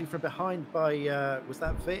 unfortunately, from behind by, was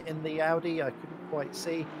that Vit in the Audi? I couldn't quite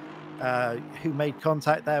see who made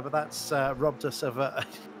contact there, but that's robbed us of a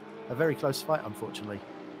very close fight, unfortunately.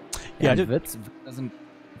 Yeah, Vit doesn't...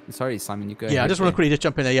 Sorry, Simon, you go ahead. Yeah, I just want to quickly just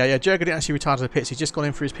jump in there. Yeah, Jurgen didn't actually retire to the pits. He's just gone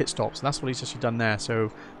in for his pit stops, and that's what he's actually done there.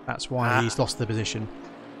 So that's why he's lost the position.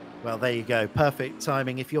 Well, there you go. Perfect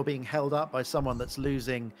timing. If you're being held up by someone that's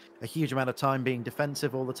losing a huge amount of time being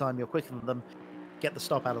defensive all the time, you're quicker than them. Get the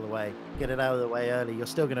stop out of the way. Get it out of the way early. You're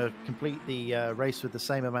still going to complete the race with the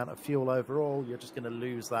same amount of fuel overall. You're just going to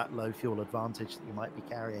lose that low fuel advantage that you might be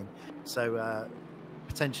carrying. So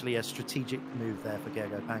potentially a strategic move there for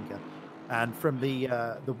Gergo Panker. And from the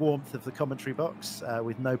warmth of the commentary box,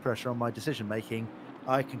 with no pressure on my decision making,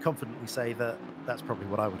 I can confidently say that that's probably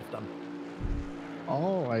what I would have done.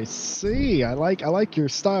 Oh, I see. I like your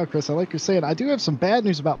style, Chris. I like your saying. I do have some bad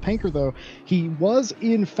news about Panker, though. He was,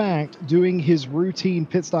 in fact, doing his routine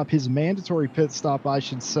pit stop, his mandatory pit stop, I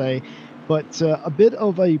should say, but a bit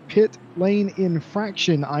of a pit lane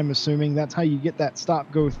infraction, I'm assuming. That's how you get that stop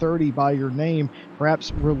go 30 by your name.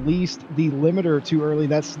 Perhaps released the limiter too early.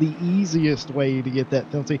 That's the easiest way to get that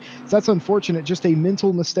penalty. So that's unfortunate. Just a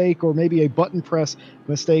mental mistake or maybe a button press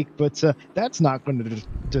mistake, but that's not going to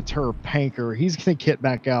deter Panker. He's going to get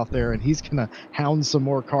back out there and he's going to hound some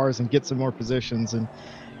more cars and get some more positions. And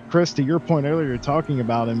Chris, to your point earlier, talking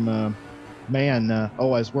about him man,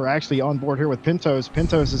 as we're actually on board here with Pintos.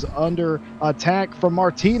 Pintos is under attack from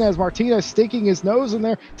Martinez. Martinez sticking his nose in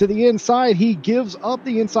there to the inside. He gives up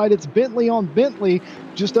the inside. It's Bentley on Bentley.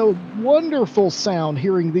 Just a wonderful sound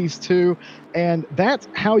hearing these two, and that's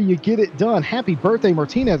how you get it done. Happy birthday,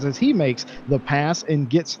 Martinez, as he makes the pass and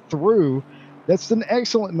gets through. That's an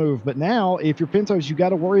excellent move. But now, if you're Pintos, you got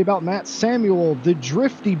to worry about Matt Samuel, the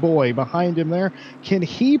drifty boy behind him there. Can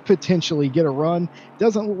he potentially get a run?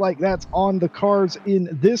 Doesn't look like that's on the cards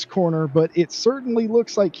in this corner, but it certainly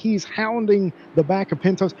looks like he's hounding the back of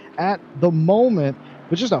Pintos at the moment.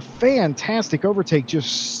 But just a fantastic overtake,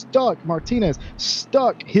 just Martinez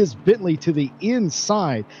stuck his Bentley to the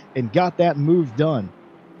inside and got that move done.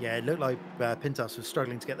 Yeah, it looked like Pintos was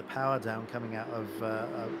struggling to get the power down coming out of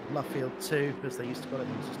Luffield 2, as they used to call it. I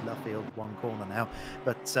think it's just Luffield 1 corner now.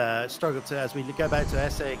 But struggled to, as we go back to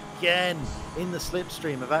Essay again, in the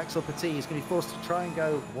slipstream of Axel Petit. He's going to be forced to try and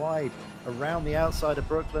go wide around the outside of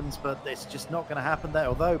Brooklands, but it's just not going to happen there.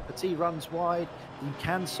 Although Petit runs wide, you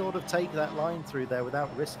can sort of take that line through there without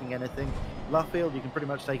risking anything. Luffield, you can pretty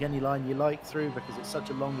much take any line you like through because it's such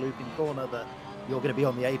a long looping corner that you're going to be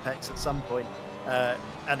on the apex at some point.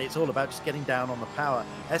 And it's all about just getting down on the power.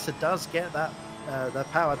 Essa does get that the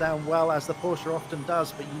power down well, as the Porsche often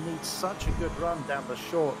does, but you need such a good run down the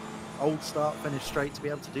short old start finish straight to be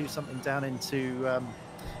able to do something down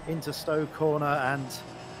into Stowe corner. And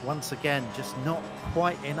once again, just not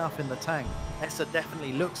quite enough in the tank. Essa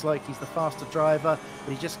definitely looks like he's the faster driver,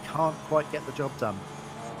 but he just can't quite get the job done.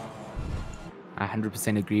 I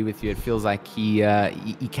 100% agree with you. It feels like he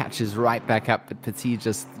catches right back up, but Petit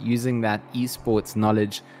just using that esports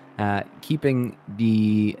knowledge, keeping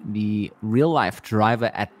the real life driver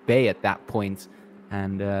at bay at that point.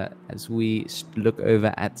 And as we look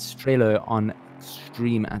over at Strelo on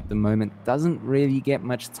stream at the moment, doesn't really get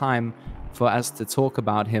much time for us to talk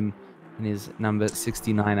about him in his number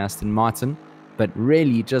 69 Aston Martin, but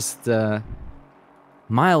really just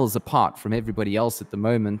miles apart from everybody else at the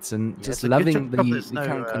moment, and just loving the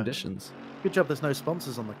current conditions. Good job there's no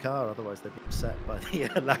sponsors on the car, otherwise they'd be upset by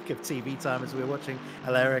the lack of TV time as we were watching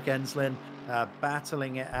Alaric Enslin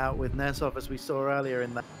battling it out with Nesov, as we saw earlier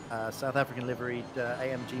in that South African liveried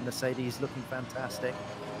AMG Mercedes, looking fantastic.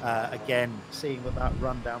 Again, seeing that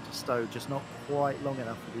run down to Stowe, just not quite long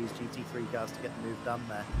enough for these GT3 cars to get the move done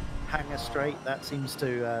there. Hanger straight, that seems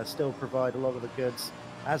to still provide a lot of the goods,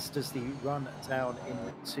 as does the run down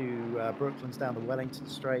into Brooklands down the Wellington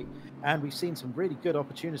Straight. And we've seen some really good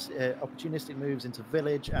opportunistic moves into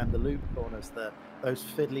Village and the loop corners, those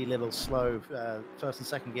fiddly little slow first and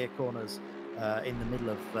second gear corners in the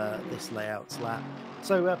middle of this layout's lap.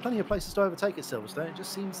 So plenty of places to overtake at Silverstone. It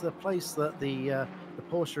just seems the place that the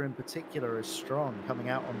Porsche in particular is strong, coming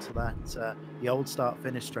out onto that the old start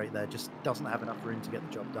finish straight there, just doesn't have enough room to get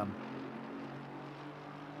the job done.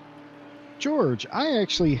 George, I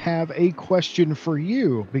actually have a question for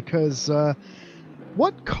you, because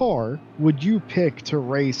what car would you pick to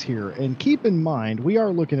race here? And keep in mind, we are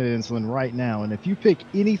looking at Insulin right now, and if you pick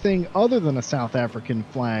anything other than a South African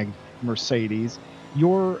flagged Mercedes,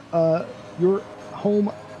 your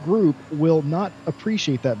home group will not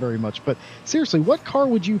appreciate that very much. But seriously, what car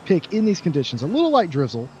would you pick in these conditions? A little like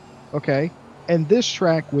Drizzle, okay, and this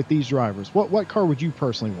track with these drivers. What car would you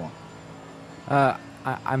personally want?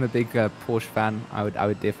 I'm a big Porsche fan. I would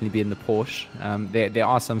definitely be in the Porsche. There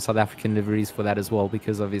are some South African liveries for that as well,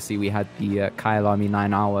 because obviously we had the Kyle Army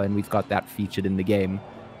 9 hour and we've got that featured in the game.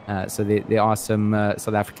 So there are some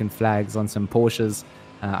South African flags on some Porsches.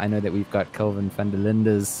 I know that we've got Kelvin van der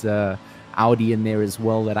Linde's Audi in there as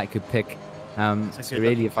well that I could pick. So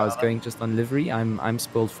really, if I was going just on livery, I'm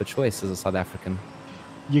spoiled for choice as a South African.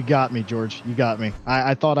 You got me, George. You got me.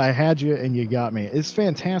 I thought I had you, and you got me. It's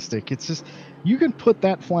fantastic. It's just, you can put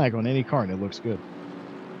that flag on any car, and it looks good.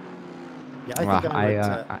 Yeah,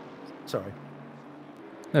 I think sorry.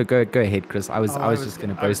 No, go ahead, Chris. I was just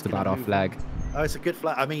going to boast about our flag. Oh, it's a good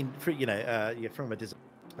flag. I mean, from a design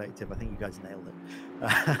perspective, I think you guys nailed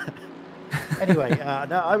it. Anyway,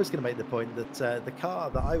 no, I was going to make the point that the car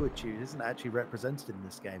that I would choose isn't actually represented in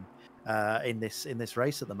this game, in this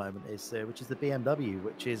race at the moment, which is the BMW,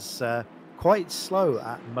 which is quite slow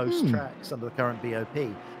at most tracks under the current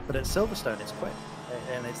BOP, but at Silverstone it's quick,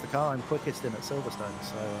 and it's the car I'm quickest in at Silverstone,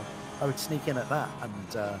 so I would sneak in at that,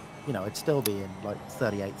 and I'd still be in like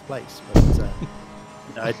 38th place, but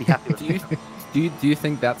I'd be happy with it. Do you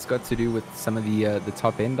think that's got to do with some of the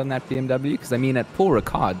top end on that BMW? Because I mean, at Paul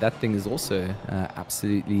Ricard, that thing is also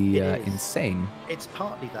absolutely insane. It's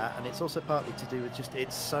partly that, and it's also partly to do with just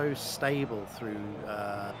it's so stable through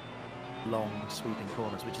long sweeping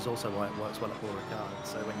corners, which is also why it works well at Paul Ricard.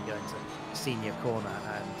 So when you go into senior corner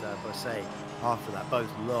and Bosset after that, both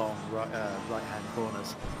long right-hand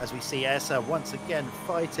corners, as we see Essa once again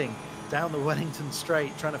fighting down the Wellington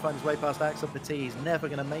Straight, trying to find his way past Axel Petit. He's never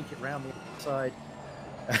going to make it round the outside.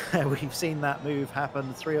 We've seen that move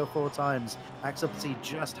happen 3 or 4 times. Axel Petit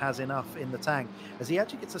just has enough in the tank as he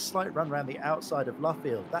actually gets a slight run around the outside of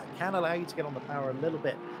Luffield. That can allow you to get on the power a little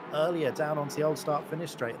bit earlier down onto the old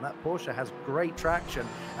start-finish straight, and that Porsche has great traction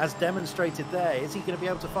as demonstrated there. Is he going to be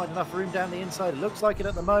able to find enough room down the inside? It looks like it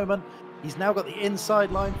at the moment. He's now got the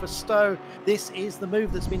inside line for Stowe. This is the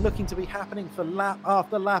move that's been looking to be happening for lap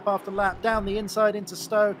after lap after lap. Down the inside into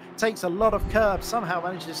Stowe. Takes a lot of curb. Somehow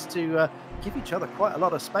manages to give each other quite a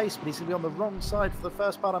lot of space, but he's going to be on the wrong side for the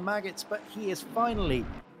first part of Maggots. But he is finally,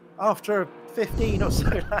 after 15 or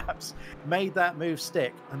so laps, made that move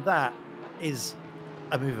stick. And that is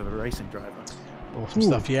a move of a racing driver. Awesome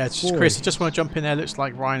stuff. Yeah, it's just Chris, I just want to jump in there. Looks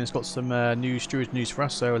like Ryan has got some Stewards news for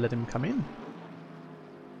us, so I'll let him come in.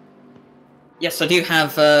 Yes, I do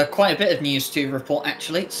have quite a bit of news to report,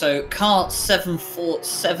 actually. So, car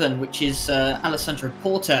 747, which is Alessandro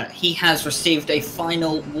Porta, he has received a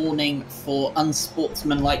final warning for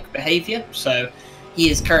unsportsmanlike behaviour. So,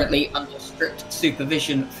 he is currently under strict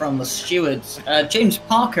supervision from the stewards. James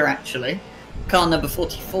Parker, actually, car number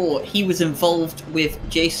 44, he was involved with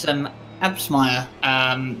Jason Absmeyer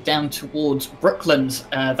down towards Brooklands.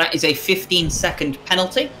 That is a 15-second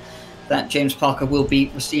penalty that James Parker will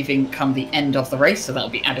be receiving come the end of the race, so that'll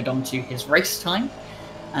be added on to his race time.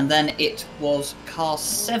 And then it was car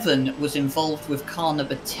 7 was involved with car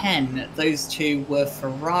number 10. Those two were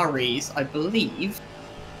Ferraris, I believe.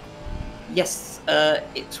 Yes,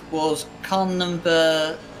 it was car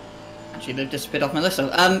number... Actually, they've disappeared off my list.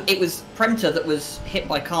 It was Prenter that was hit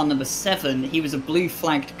by car number 7. He was a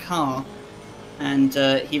blue-flagged car, and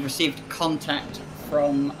he received contact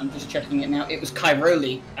from, I'm just checking it now, it was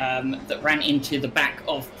Cairoli that ran into the back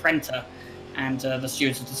of Prenter, and the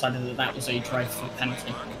stewards have decided that that was a drive-through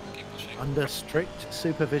penalty. Under strict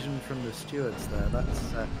supervision from the stewards there.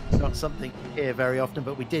 That's not something you hear very often,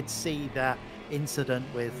 but we did see that incident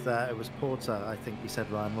with, it was Porter, I think you said,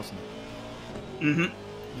 Ryan, wasn't it? Mm-hmm.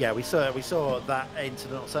 Yeah, we saw that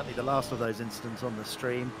incident, or certainly the last of those incidents on the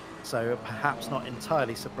stream, so perhaps not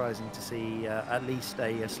entirely surprising to see at least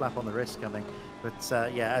a slap on the wrist coming.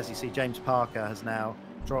 But yeah, as you see, James Parker has now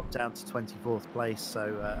dropped down to 24th place, so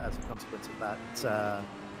as a consequence of that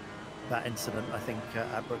that incident, I think,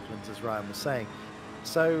 at Brooklands, as Ryan was saying.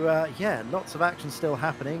 So yeah, lots of action still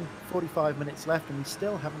happening, 45 minutes left, and we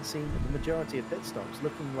still haven't seen the majority of pit stops.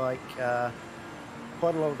 Looking like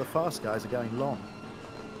quite a lot of the fast guys are going long.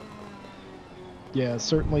 Yeah,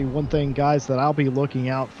 certainly one thing, guys, that I'll be looking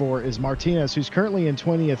out for is Martinez, who's currently in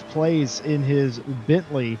 20th place in his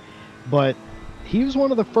Bentley, but he was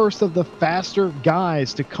one of the first of the faster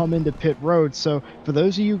guys to come into pit road. So for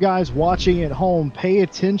those of you guys watching at home, pay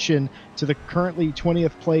attention to the currently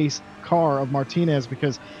 20th place car of Martinez,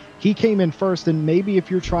 because he came in first, and maybe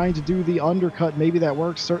if you're trying to do the undercut, maybe that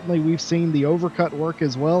works. Certainly we've seen the overcut work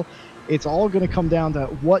as well. It's all going to come down to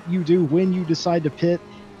what you do when you decide to pit.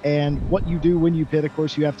 And what you do when you pit, of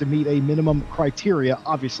course, you have to meet a minimum criteria,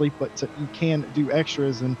 obviously, but you can do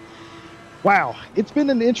extras. And wow, it's been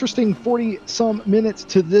an interesting 40-some minutes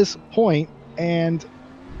to this point. And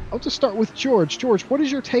I'll just start with George. George, what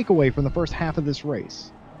is your takeaway from the first half of this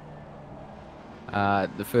race?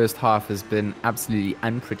 The first half has been absolutely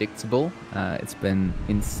unpredictable. It's been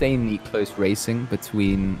insanely close racing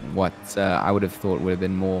between what I would have thought would have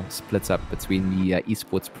been more split up between the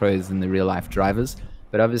esports pros and the real-life drivers.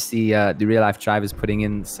 But obviously, the real-life drivers putting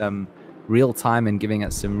in some real time and giving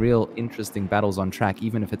us some real interesting battles on track,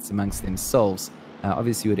 even if it's amongst themselves.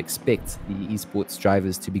 Obviously, you would expect the esports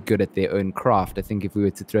drivers to be good at their own craft. I think if we were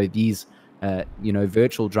to throw these,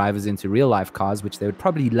 virtual drivers into real-life cars, which they would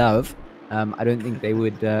probably love, I don't think they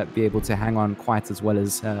would be able to hang on quite as well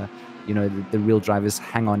as, the real drivers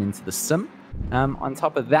hang on into the sim. On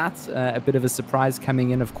top of that, a bit of a surprise coming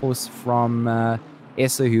in, of course, from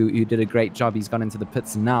Essa, who did a great job. He's gone into the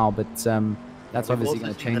pits now, but that's obviously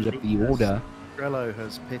going to change up the order. Strello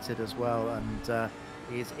has pitted as well, and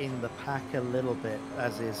he is in the pack a little bit,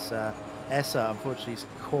 as is Essa. Unfortunately, he's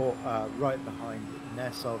caught right behind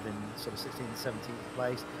Nesov in sort of 16th, 17th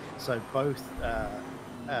place. So both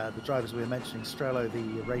the drivers we were mentioning, Strello,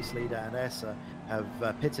 the race leader, and Essa,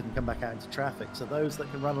 have pitted and come back out into traffic. So those that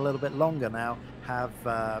can run a little bit longer now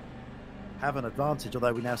have an advantage,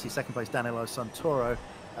 although we now see second place Danilo Santoro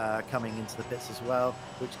coming into the pits as well,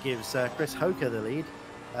 which gives Chris Hoker the lead.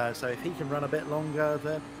 So if he can run a bit longer,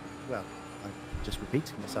 then, well, just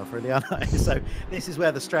repeating myself, really, aren't I? So this is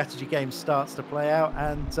where the strategy game starts to play out,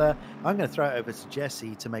 and I'm going to throw it over to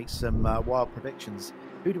Jesse to make some wild predictions.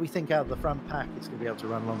 Who do we think out of the front pack is going to be able to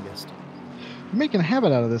run longest? You're making a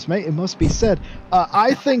habit out of this, mate. It must be said.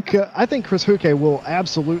 I think Chris Haye will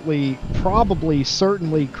absolutely, probably,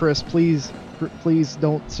 certainly. Chris, please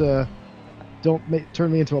don't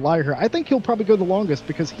turn me into a liar here. I think he'll probably go the longest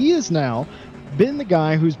because he has now been the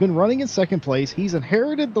guy who's been running in second place. He's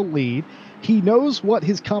inherited the lead. He knows what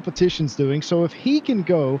his competition's doing. So if he can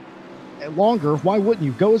go longer, why wouldn't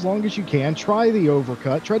you? Go as long as you can. Try the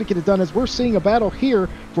overcut. Try to get it done, as we're seeing a battle here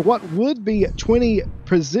for what would be 20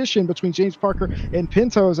 position between James Parker and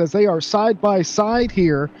Pintos, as they are side by side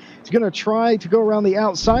here. He's going to try to go around the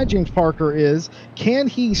outside. James Parker is. Can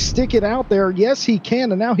he stick it out there? Yes, he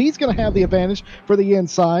can. And now he's going to have the advantage for the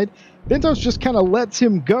inside. Pintos just kind of lets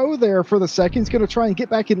him go there for the second. He's going to try and get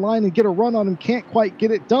back in line and get a run on him. Can't quite get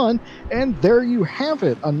it done. And there you have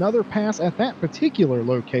it. Another pass at that particular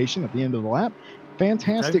location at the end of the lap.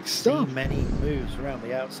 Fantastic stuff. See many moves around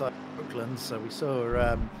the outside of Brooklyn. So we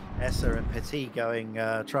saw Esser and Petit going,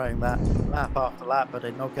 trying that lap after lap, but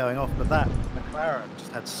they're not going off. But that McLaren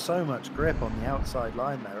just had so much grip on the outside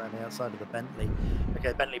line there, around the outside of the Bentley.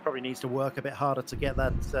 Okay, Bentley probably needs to work a bit harder to get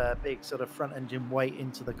that big sort of front engine weight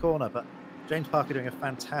into the corner, but James Parker doing a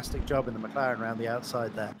fantastic job in the McLaren around the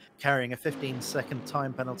outside there, carrying a 15-second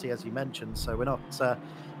time penalty, as you mentioned. So we're not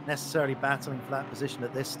necessarily battling for that position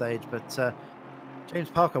at this stage, but James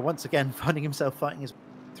Parker once again finding himself fighting his way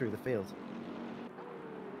through the field.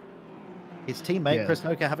 His teammate Chris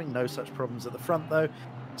Haye having no such problems at the front, though.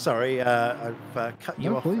 Sorry, I've cut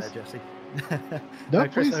you off there, Jesse. No,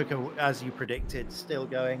 Chris Haye, as you predicted, still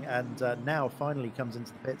going, and now finally comes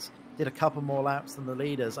into the pits. Did a couple more laps than the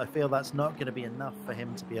leaders. I feel that's not going to be enough for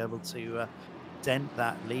him to be able to dent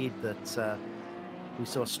that lead that we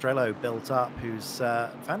saw Strello built up, who's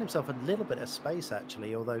found himself a little bit of space,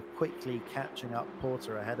 actually, although quickly catching up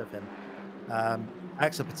Porter ahead of him.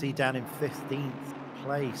 Axel Petit down in 15th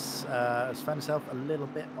place, has found himself a little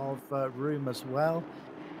bit of room as well.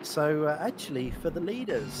 So actually, for the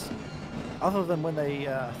leaders, other than when they,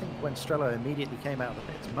 I think when Strello immediately came out of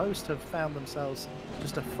the pits, most have found themselves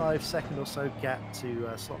just a 5-second or so gap to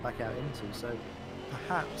slot back out into. So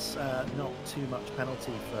perhaps not too much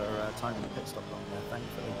penalty for timing the pit stop long there,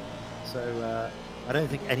 thankfully. So I don't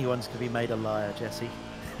think anyone's going to be made a liar, Jesse.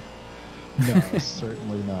 No,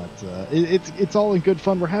 certainly not. It's all in good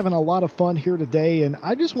fun. We're having a lot of fun here today, and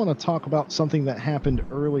I just want to talk about something that happened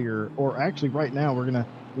earlier, or actually right now. We're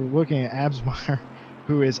looking at Absmeyer,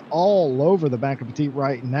 who is all over the back of Petit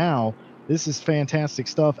right now. This is fantastic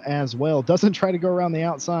stuff as well. Doesn't try to go around the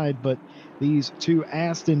outside, but these two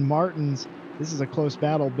Aston Martins, this is a close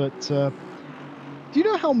battle, but do you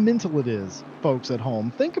know how mental it is, folks at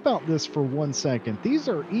home? Think about this for 1 second. These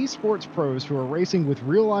are esports pros who are racing with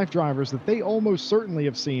real-life drivers that they almost certainly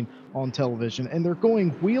have seen on television, and they're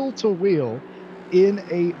going wheel to wheel in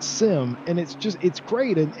a sim, and it's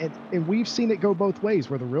great, and we've seen it go both ways,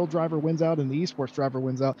 where the real driver wins out and the esports driver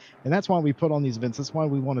wins out, and that's why we put on these events. That's why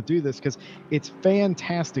we want to do this, because it's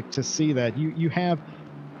fantastic to see that. You have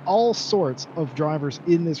all sorts of drivers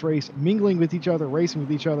in this race mingling with each other, racing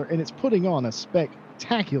with each other, and it's putting on a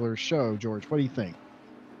spectacular show. George, what do you think?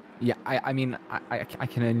 Yeah, I mean, I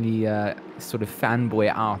can only sort of fanboy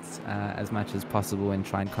out as much as possible and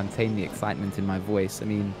try and contain the excitement in my voice. I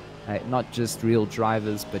mean, not just real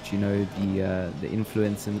drivers, but, you know, the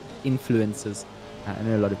influencers. I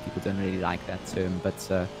know a lot of people don't really like that term,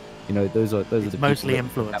 but you know, those are the mostly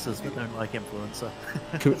influencers that don't like influencer.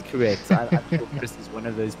 Correct. I'm sure Chris is one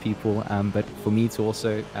of those people. But for me to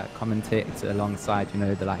also commentate alongside, you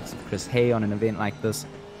know, the likes of Chris Haye on an event like this,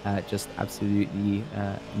 just absolutely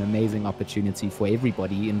an amazing opportunity for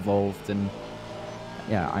everybody involved. And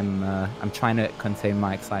yeah, I'm trying to contain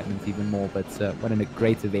my excitement even more. But what a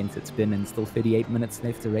great event it's been, and still 38 minutes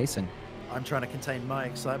left of racing. I'm trying to contain my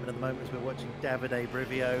excitement at the moment as we're watching Davide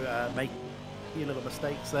Brivio make a few little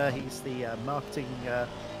mistakes there. He's the marketing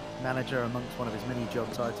manager amongst one of his many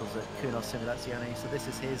job titles at Kunos Simulazione. So this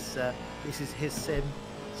is his sim.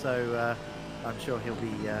 So I'm sure he'll be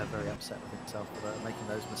very upset with himself for making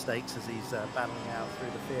those mistakes as he's battling out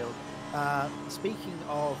through the field. Speaking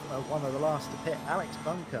of one of the last to pit, Alex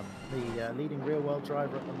Buncombe, the leading real world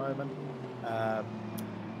driver at the moment,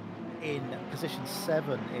 in position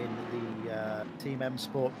 7 in the Team M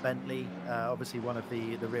Sport Bentley, obviously one of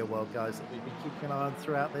the real world guys that we've been keeping an eye on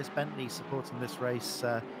throughout this. Bentley supporting this race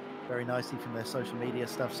very nicely from their social media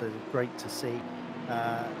stuff, so great to see.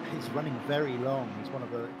 He's running very long. He's going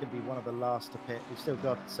to be one of the last to pit. We've still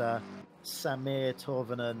got Samir,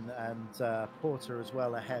 Torvanen, and Porter as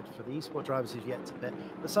well ahead for the esport drivers who've yet to pit.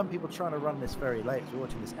 But some people trying to run this very late. We're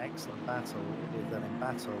watching this excellent battle with an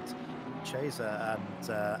embattled Chaser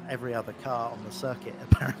and every other car on the circuit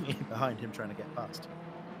apparently behind him trying to get past.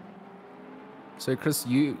 So Chris,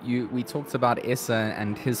 we talked about Essa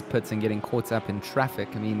and his pits and getting caught up in traffic.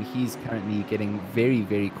 I mean, he's currently getting very,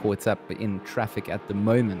 very caught up in traffic at the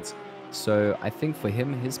moment. So I think for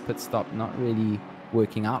him, his pit stop not really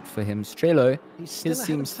working out for him. Strelo, his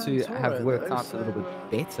seems to have worked out a little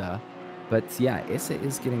bit better. But yeah, Essa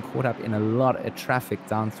is getting caught up in a lot of traffic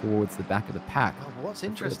down towards the back of the pack. Oh, what's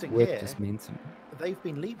interesting here, they've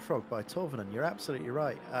been leapfrogged by Torvanen. You're absolutely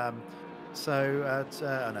right. So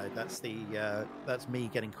no, that's me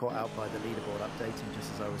getting caught out by the leaderboard updating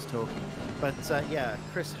just as I was talking. But yeah,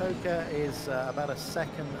 Chris Hoker is about a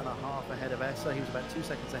second and a half ahead of Essa. He was about 2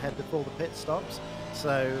 seconds ahead before the pit stops. So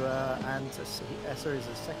and Essa is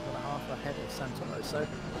a second and a half ahead of Santoro. So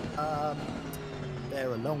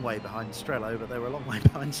they're a long way behind Strelo, but they were a long way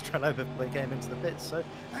behind Strelo before they came into the pits. So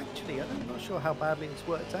actually, I'm not sure how badly it's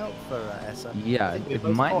worked out for Essa. Yeah, it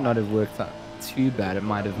might not have worked out too bad. It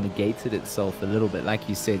might have negated itself a little bit. Like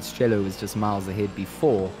you said, Strelo was just miles ahead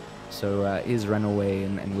before, so his runaway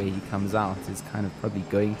and where he comes out is kind of probably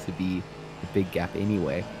going to be a big gap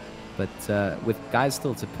anyway. But with guys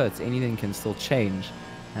still to pit, anything can still change.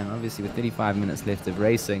 And obviously with 35 minutes left of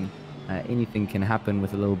racing, anything can happen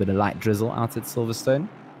with a little bit of light drizzle out at Silverstone.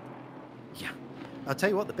 Yeah. I'll tell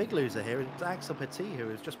you what, the big loser here is Axel Petit, who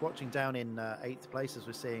is just watching down in 8th place, as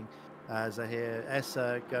we're seeing Zahir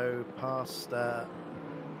Essa go past a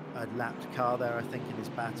lapped car there, I think, in his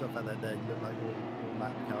battle. They look like all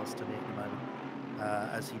lapped cars to me at the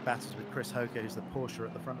moment. As he battles with Chris Hoker, who's the Porsche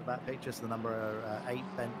at the front of that picture. So the number 8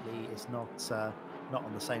 Bentley is not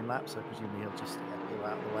on the same lap, so presumably he'll just peel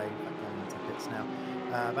out of the way, going into pits now.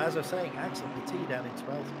 But as I was saying, Axel Petit down in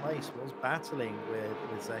 12th place was battling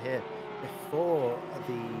with Zahir before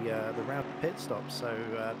the round of pit stops.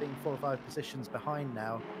 So being 4 or 5 positions behind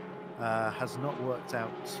now has not worked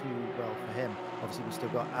out too well for him. Obviously, we've still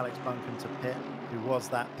got Alex Buncombe to pit, who was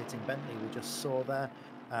that pitting Bentley we just saw there.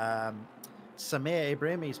 Samir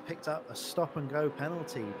Ibrahimi's picked up a stop-and-go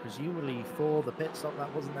penalty, presumably for the pit stop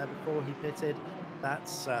that wasn't there before he pitted.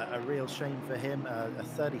 That's a real shame for him. A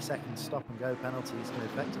 30-second stop-and-go penalty is going to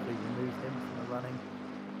effectively remove him from the running.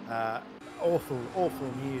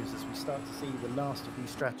 Awful news as we start to see the last of these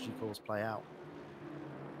strategy calls play out.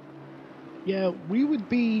 Yeah, we would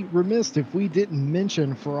be remiss if we didn't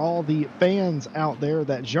mention for all the fans out there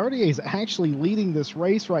that Jardier is actually leading this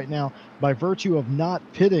race right now by virtue of not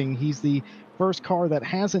pitting. He's the first car that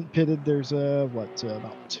hasn't pitted. There's about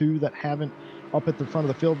 2 that haven't up at the front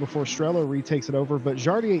of the field before Strelo retakes it over. But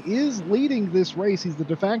Jardier is leading this race. He's the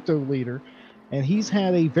de facto leader, and he's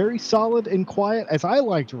had a very solid and quiet, as I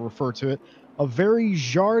like to refer to it, a very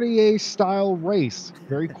Jardier style race.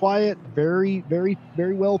 Very quiet, very, very,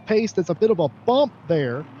 very well paced. There's a bit of a bump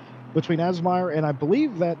there between Asmeyer and I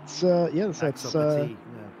believe that's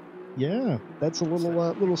yeah, that's a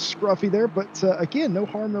little scruffy there. But again, no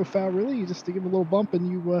harm, no foul really. You just give a little bump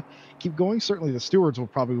and you keep going. Certainly the stewards will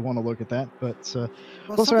probably want to look at that. But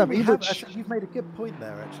you've made a good point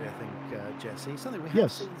there, actually, I think, Jesse. Something we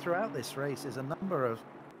have seen throughout this race is a number of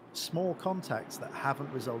small contacts that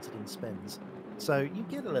haven't resulted in spins. So you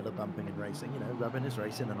get a little bumping in racing, rubbing is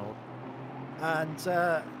racing and all. And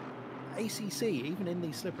ACC, even in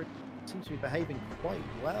these slippery, seems to be behaving quite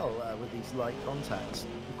well with these light contacts.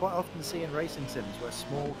 You quite often see in racing sims where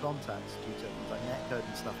small contacts due to things like netcode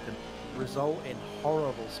and stuff can result in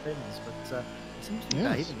horrible spins, but it seems to be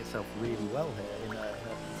behaving itself really well here in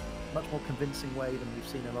a much more convincing way than we've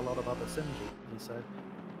seen in a lot of other sims. So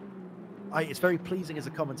it's very pleasing as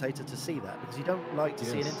a commentator to see that, because you don't like to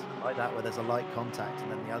see an incident like that where there's a light contact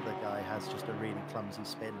and then the other guy has just a really clumsy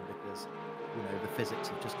spin because the physics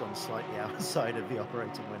have just gone slightly outside of the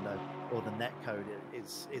operating window, or the net code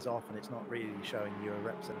is off and it's not really showing you a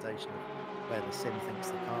representation of where the sim thinks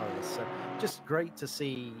the car is. So just great to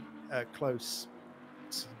see close,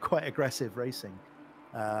 quite aggressive racing,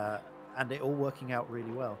 and it all working out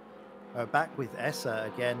really well. Back with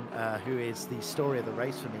Essa again, who is the story of the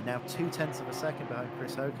race for me. Now 0.2 of a second behind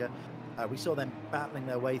Chris Hoker. We saw them battling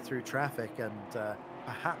their way through traffic, and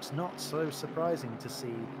perhaps not so surprising to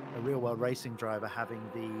see a real world racing driver having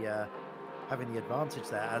the advantage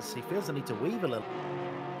there, as he feels the need to weave a little,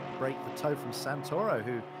 break the toe from Santoro,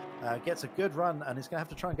 who gets a good run and is going to have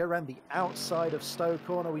to try and go around the outside of Stowe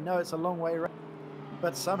Corner. We know it's a long way around,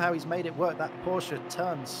 but somehow he's made it work. That Porsche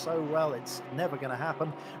turns so well, it's never going to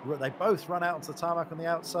happen. They both run out onto the tarmac on the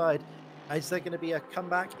outside. Is there going to be a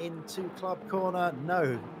comeback into Club Corner?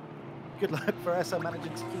 No. good luck for Essa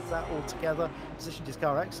managing to keep that all together. Positioned his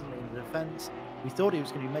car excellently in the defence. We thought he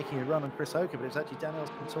was going to be making a run on Chris Hoker, but it was actually Daniel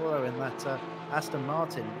Santoro in that Aston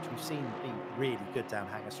Martin, which we've seen be really good down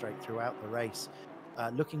hanger straight throughout the race,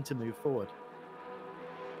 looking to move forward.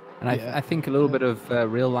 And I think a little bit of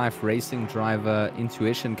real-life racing driver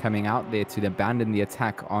intuition coming out there to abandon the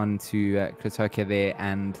attack onto Chris Hoker there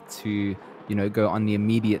and to, go on the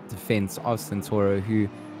immediate defense of Santoro, who,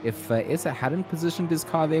 if Essa hadn't positioned his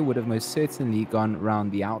car there, would have most certainly gone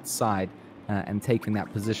around the outside and taken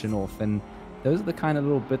that position off. And those are the kind of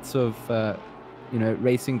little bits of,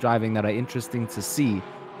 racing driving that are interesting to see.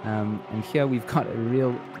 And here we've got a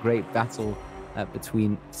real great battle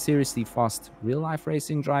between seriously fast real-life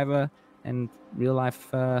racing driver and real-life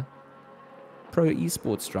pro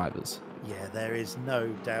esports drivers. Yeah, there is no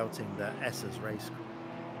doubting that Essa's race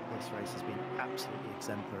has been absolutely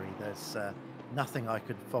exemplary. There's nothing I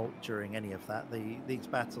could fault during any of that. These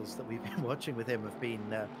battles that we've been watching with him have been,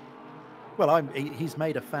 he's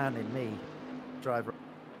made a fan in me, driver,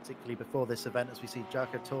 particularly before this event, as we see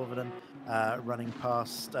Jaakko Torvinen running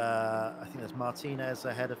past, I think there's Martinez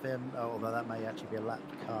ahead of him, although that may actually be a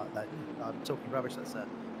lapped car. I'm talking rubbish.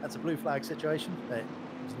 That's a blue flag situation. It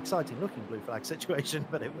was an exciting looking blue flag situation,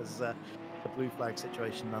 but it was a blue flag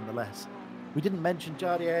situation nonetheless. We didn't mention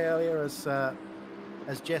Jardier earlier,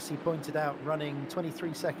 as Jesse pointed out, running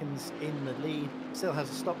 23 seconds in the lead, still has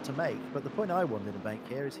a stop to make. But the point I wanted to make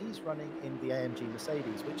here is he's running in the AMG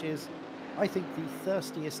Mercedes, which is, I think, the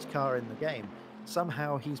thirstiest car in the game.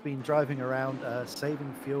 Somehow he's been driving around,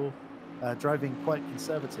 saving fuel, driving quite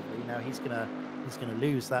conservatively. Now he's gonna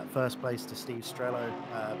lose that first place to Steve Strello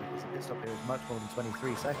because the pit stop here is much more than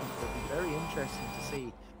 23 seconds. But it'll be very interesting to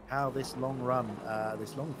see how this long run,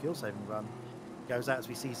 this long fuel saving run, goes out, as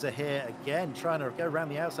we see Zahir again trying to go around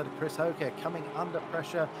the outside of Chris Hoker, coming under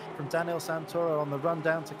pressure from Daniel Santoro on the run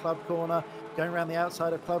down to Club Corner. Going around the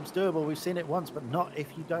outside of Club's doable. We've seen it once, but not if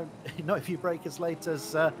you brake as late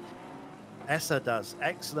as Essa does.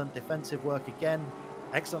 Excellent defensive work again.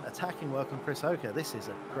 Excellent attacking work on Chris Hoker. This is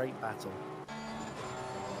a great battle.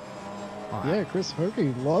 Yeah, Chris Hoker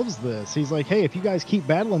loves this. He's like, hey, if you guys keep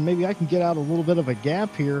battling, maybe I can get out a little bit of a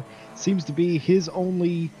gap here. Seems to be his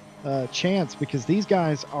only chance, because these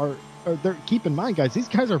guys keep in mind, guys, these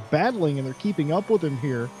guys are battling and they're keeping up with him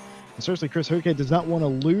here. And certainly Chris Hoker does not want to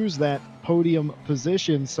lose that podium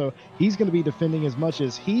position, so he's going to be defending as much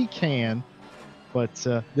as he can. But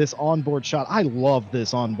this onboard shot, I love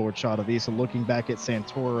this onboard shot of Issa looking back at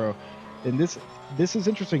Santoro. And this is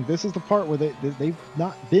interesting. This is the part where they've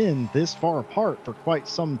not been this far apart for quite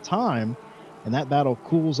some time. And that battle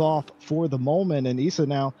cools off for the moment. And Issa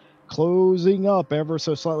now closing up ever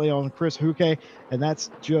so slightly on Chris Hoker. And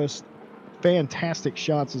that's just fantastic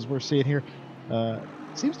shots as we're seeing here.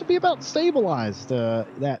 Seems to be about stabilized,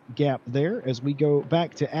 that gap there, as we go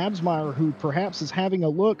back to Absmeyer, who perhaps is having a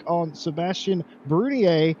look on Sebastian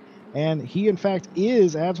Brunier, and he in fact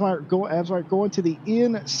is. Absmeyer going to the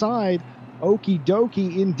inside. Okie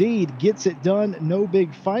dokie indeed, gets it done. No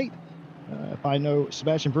big fight. If I know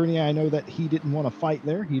Sebastian Brunier, I know that he didn't want to fight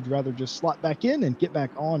there. He'd rather just slot back in and get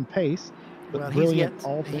back on pace. But well,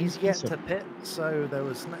 he's yet to pit, so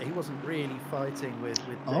he wasn't really fighting with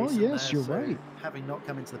Jason. Oh yes, there, you're so right. Having not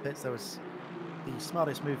come into the pits, the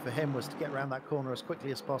smartest move for him was to get around that corner as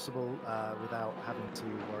quickly as possible without having to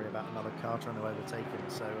worry about another car trying to overtake him.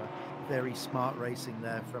 So very smart racing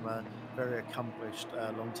there from a very accomplished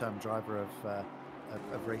long-term driver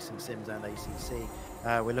of racing sims and ACC.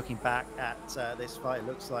 We're looking back at this fight. It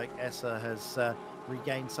looks like Essa has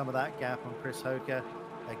regained some of that gap on Chris Hoker.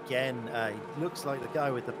 Again, he looks like the guy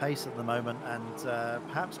with the pace at the moment, and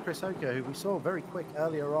perhaps Chris Hoker, who we saw very quick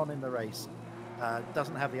earlier on in the race,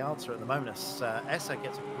 doesn't have the answer at the moment. Essa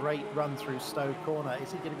gets a great run through Stowe Corner.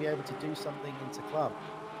 Is he going to be able to do something into Club?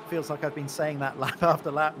 Feels like I've been saying that lap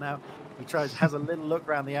after lap now. He has a little look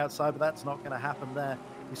around the outside, but that's not going to happen there.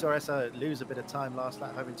 We saw Essa lose a bit of time last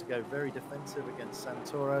lap, having to go very defensive against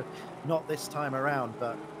Santoro. Not this time around,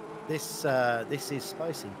 but this is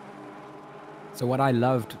spicy. So what I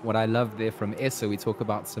loved there from Essa, we talk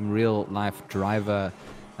about some real life driver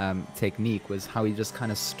technique, was how he just kind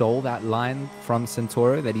of stole that line from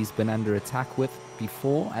Santoro that he's been under attack with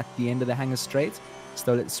before at the end of the hanger straight.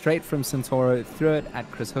 Stole it straight from Santoro, threw it at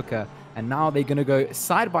Chris Hoker, and now they're going to go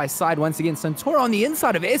side by side once again. Santoro on the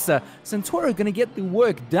inside of Essa. Santoro going to get the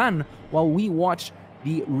work done while we watch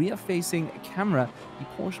the rear-facing camera, the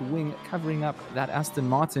Porsche wing covering up that Aston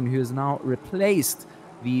Martin, who has now replaced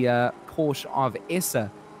the Porsche of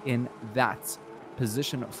Essa in that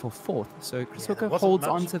position for fourth. So Chris Hoker holds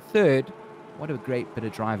on to third. What a great bit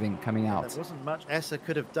of driving coming out. There wasn't much Essa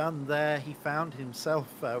could have done there. He found himself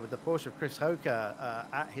with the Porsche of Chris Hoke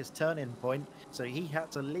at his turn-in point, so he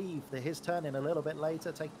had to leave his turn-in a little bit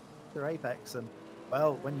later, take their apex. And,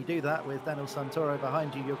 well, when you do that with Daniel Santoro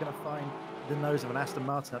behind you, you're going to find the nose of an Aston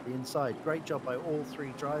Martin at the inside. Great job by all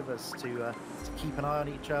three drivers to keep an eye on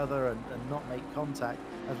each other and not make contact.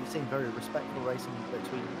 As we've seen, very respectful racing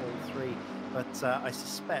between all three. But I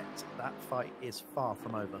suspect that fight is far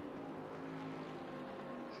from over.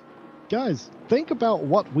 Guys, think about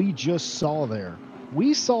what we just saw there.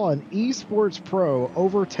 We saw an esports pro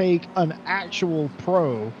overtake an actual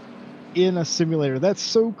pro in a simulator. That's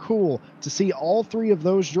so cool to see all three of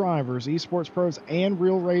those drivers, esports pros and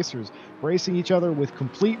real racers, racing each other with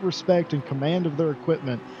complete respect and command of their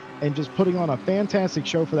equipment, and just putting on a fantastic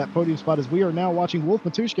show for that podium spot. As we are now watching Wolf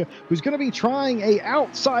Matuszka, who's going to be trying a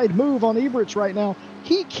outside move on Ebrich right now.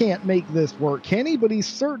 He can't make this work, can he? But he's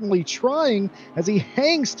certainly trying as he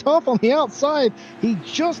hangs tough on the outside. He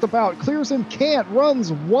just about clears him, can't,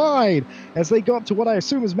 runs wide as they go up to what I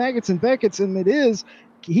assume is Maggots and Beckett's, and it is.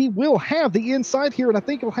 He will have the inside here, and I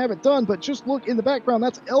think he'll have it done, but just look in the background.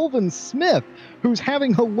 That's Elvin Smith, who's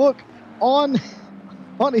having a look on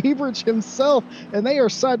Ebrich himself, and they are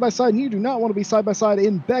side by side, and you do not want to be side by side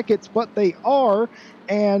in Beckett's, but they are.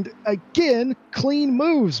 And again, clean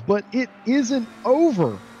moves, but it isn't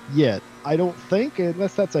over yet, I don't think,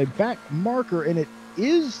 unless that's a back marker, and it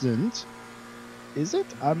isn't. Is it?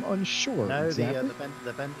 I'm unsure. No, exactly.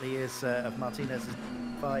 the Bentley is of Martinez's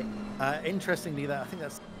fight. Interestingly, I think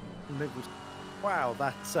that's the move was, wow,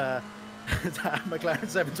 that's that McLaren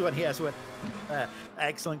 720S went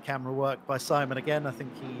excellent camera work by Simon again. I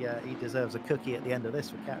think he deserves a cookie at the end of this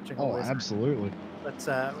for catching all this. Absolutely. But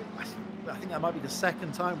I think that might be the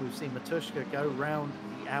second time we've seen Matuszka go round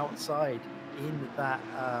the outside in that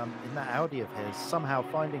Audi of his, somehow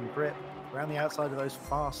finding grip around the outside of those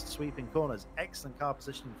fast sweeping corners. Excellent car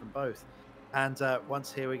positioning from both. And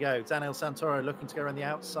once here we go, Daniel Santoro looking to go around the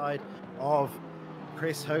outside of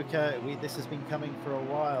Chris Hoke. This has been coming for a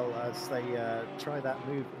while as they try that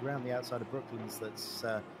move around the outside of Brooklands. That's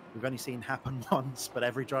we've only seen happen once, but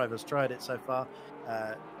every driver's tried it so far.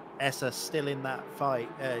 Essa still in that fight.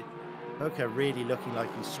 Hoke really looking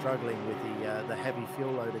like he's struggling with the heavy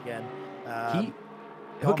fuel load again.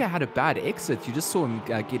 Hoke had a bad exit. You just saw him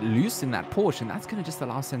get loose in that Porsche, and that's going to just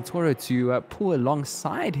allow Santoro to pull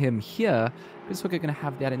alongside him here. Chris Hoke going to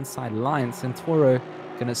have that inside line. Santoro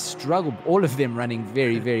going to struggle. All of them running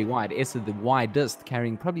very, very wide. Essa the widest,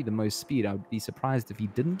 carrying probably the most speed. I would be surprised if he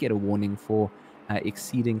didn't get a warning for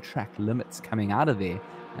exceeding track limits coming out of there.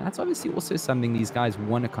 And that's obviously also something these guys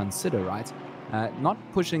want to consider, right? Not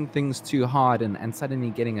pushing things too hard and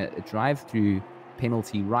suddenly getting a drive-through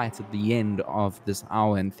penalty right at the end of this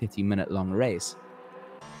hour and 30-minute long race.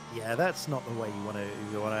 Yeah, that's not the way you want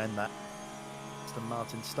to end that. Aston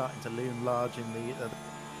Martin starting to loom large in the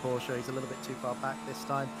Porsche. He's a little bit too far back this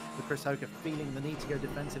time, with Chris Hoke feeling the need to go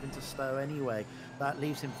defensive into Stowe anyway. That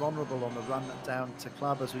leaves him vulnerable on the run down to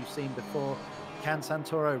Club, as we've seen before. Can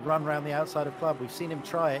Santoro run around the outside of Club? We've seen him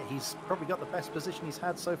try it. He's probably got the best position he's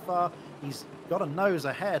had so far. He's got a nose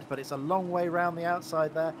ahead, but it's a long way around the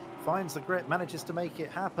outside there. Finds the grip, manages to make it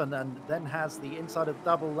happen, and then has the inside of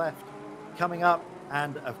double left coming up.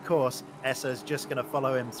 And of course, Essa's just going to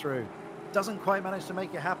follow him through. Doesn't quite manage to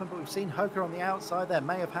make it happen, but we've seen Hoke on the outside there.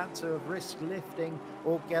 May have had to have risked lifting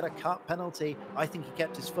or get a cut penalty. I think he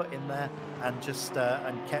kept his foot in there and just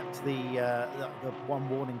and kept the one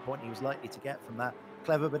warning point he was likely to get from that.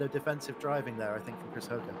 Clever bit of defensive driving there, I think, from Chris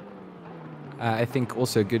Hoke. I think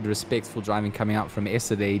also good respectful driving coming out from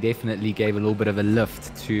Essa there. He definitely gave a little bit of a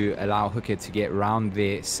lift to allow Hook to get round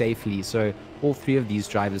there safely. So all three of these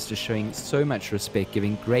drivers just showing so much respect,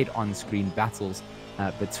 giving great on-screen battles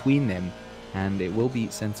between them. And it will be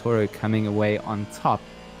Santoro coming away on top.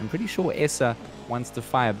 I'm pretty sure Essa wants to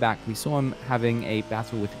fire back. We saw him having a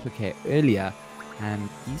battle with Hook earlier. And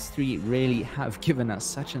these three really have given us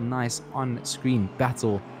such a nice on-screen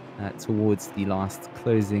battle towards the last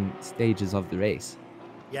closing stages of the race.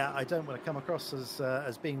 Yeah, I don't want to come across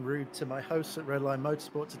as being rude to my hosts at Redline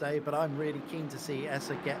Motorsport today, but I'm really keen to see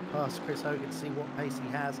Essa get past Chris Hogan to see what pace he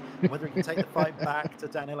has, and whether he can take the fight back to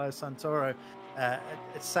Danilo Santoro.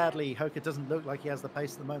 Sadly, Hoka doesn't look like he has the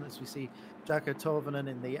pace at the moment, as we see Jaakko Torvinen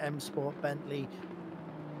in the M Sport Bentley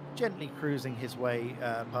gently cruising his way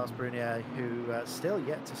past Brunier, who still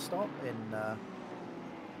yet to stop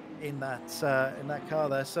in that car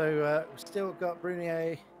there. So we've still got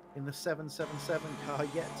Brunier in the 777 car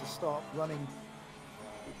yet to stop, running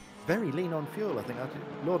very lean on fuel. I think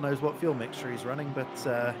Lord knows what fuel mixture he's running, but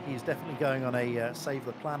he's definitely going on a save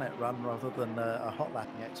the planet run rather than a hot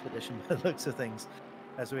lapping expedition by the looks of things.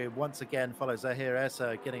 As we once again follow Zahir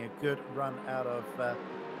Essa getting a good run out of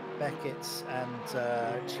Beckett's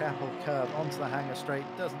and Chapel Curve onto the Hangar Straight.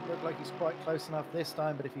 Doesn't look like he's quite close enough this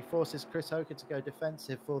time, but if he forces Chris Hoker to go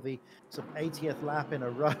defensive for the sort of 80th lap in a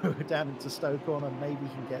row down into Stowe Corner, maybe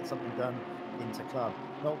he can get something done into Club.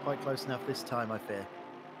 Not quite close enough this time, I fear.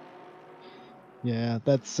 Yeah,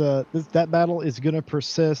 that's that battle is going to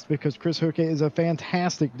persist because Chris Hoke is a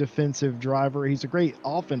fantastic defensive driver. He's a great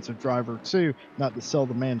offensive driver too. Not to sell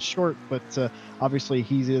the man short, but obviously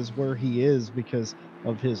he is where he is because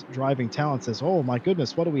of his driving talents. As oh my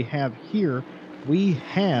goodness, what do we have here? We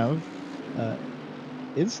have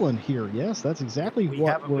insulin here. Yes, that's exactly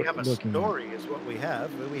what we're looking at. We have a story, is what we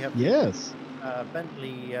have. We have yes,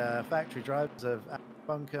 Bentley factory drivers of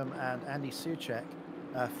Buncombe and Andy Suchek.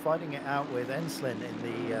 Fighting it out with Enslin in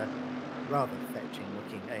the rather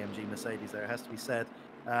fetching-looking AMG Mercedes there, it has to be said,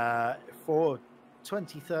 for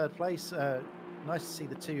 23rd place. Nice to see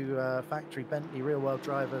the two factory Bentley real-world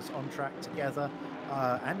drivers on track together.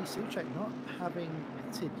 Andy Suchek not having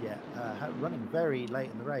pitted yet, running very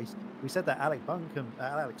late in the race. We said that Alex Buncombe,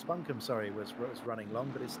 was running long,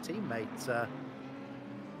 but his teammate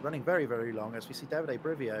running very, very long, as we see Davide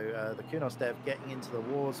Brivio, the Kunos dev, getting into the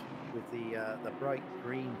wars with the bright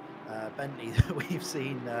green Bentley that we've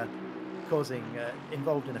seen causing,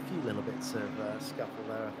 involved in a few little bits of scuffle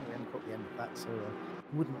there. I think we only caught the end of that, so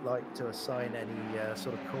wouldn't like to assign any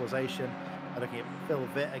sort of causation. Looking at Phil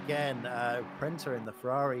Vitt again, Prenter in the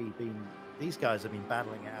Ferrari, these guys have been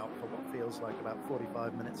battling it out for what feels like about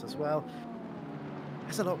 45 minutes as well.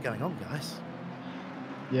 There's a lot going on, guys.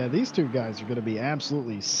 Yeah, these two guys are going to be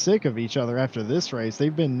absolutely sick of each other after this race.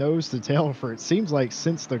 They've been nose to tail for, it seems like,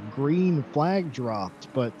 since the green flag dropped.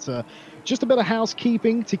 But just a bit of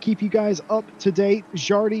housekeeping to keep you guys up to date.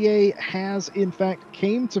 Jardier has, in fact,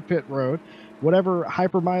 came to pit road. Whatever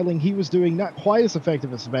hypermiling he was doing, not quite as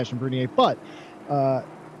effective as Sebastian Brunier, but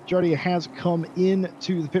Jardier has come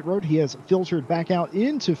into the pit road. He has filtered back out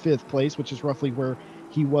into 5th place, which is roughly where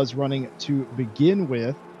he was running to begin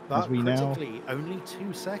with. But as we critically, now only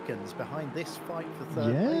 2 seconds behind this fight for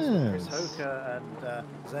 3rd place with Chris Hoker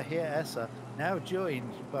and Zahir Essa, now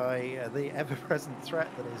joined by the ever-present threat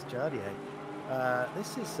that is Jardier.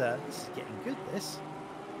 This is getting good, this.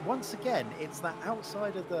 Once again, it's that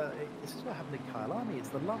outside of this is what happened in Kyalami. It's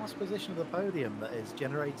the last position of the podium that is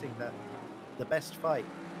generating the best fight.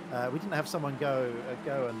 We didn't have someone go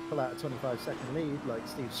and pull out a 25-second lead like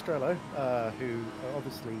Steve Strello, who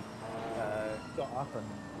obviously got up and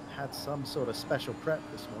had some sort of special prep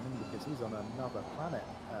this morning because he's on another planet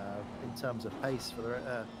in terms of pace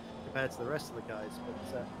for compared to the rest of the guys.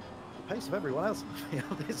 But the pace of everyone else in the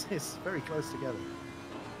field is very close together.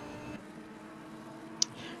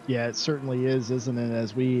 Yeah, it certainly is, isn't it?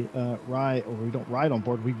 As we ride, or we don't ride on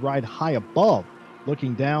board, we ride high above,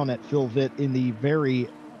 looking down at Phil Vitt in the very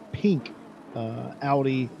pink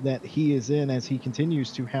Audi that he is in as he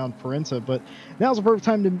continues to hound Parenza. But now's the perfect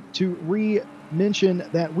time to re-mention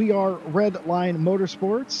that we are Red Line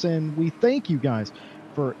Motorsports, and we thank you guys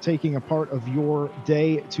for taking a part of your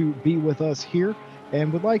day to be with us here,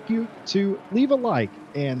 and would like you to leave a like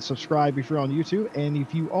and subscribe if you're on YouTube, and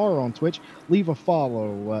if you are on Twitch, leave a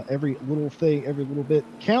follow. Every little thing, every little bit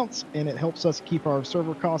counts, and it helps us keep our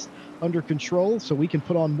server costs under control so we can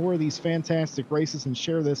put on more of these fantastic races and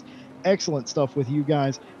share this excellent stuff with you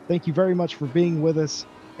guys. Thank you very much for being with us,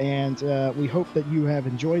 and we hope that you have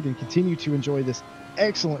enjoyed and continue to enjoy this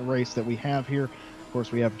excellent race that we have here. Of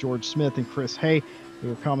course, we have George Smith and Chris Haye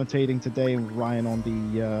who are commentating today, and Ryan on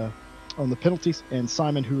the penalties, and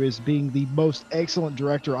Simon, who is being the most excellent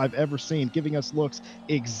director I've ever seen, giving us looks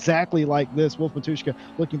exactly like this. Wolf Matushka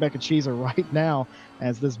looking back at Shiza right now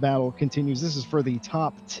as this battle continues. This is for the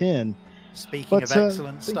top 10. Speaking of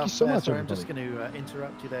excellent stuff, thank you so much, I'm just going to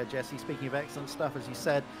interrupt you there, Jesse. Speaking of excellent stuff, as you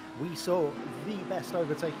said, we saw the best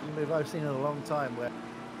overtaking move I've seen in a long time, where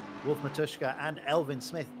Wolf Matushka and Elvin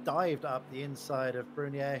Smith dived up the inside of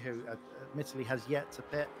Brunier, who admittedly has yet to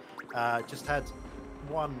pit. Just had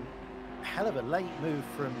one hell of a late move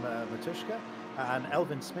from Matushka, and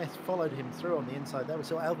Elvin Smith followed him through on the inside there. We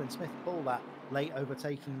saw Elvin Smith pull that late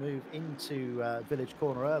overtaking move into Village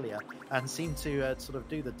Corner earlier, and seemed to sort of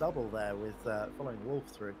do the double there with following Wolf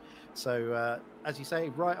through. So as you say,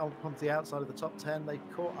 right onto the outside of the top 10, they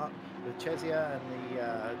caught up with Chesia and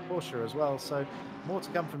the Porsche as well. So more to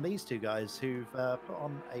come from these two guys who've put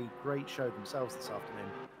on a great show themselves this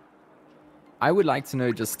afternoon. I would like to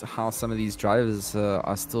know just how some of these drivers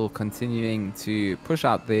are still continuing to push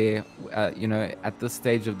out there, at this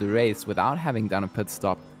stage of the race without having done a pit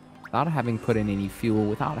stop, without having put in any fuel,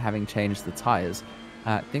 without having changed the tires.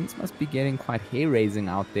 Things must be getting quite hair-raising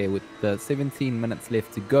out there with the 17 minutes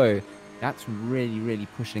left to go. That's really, really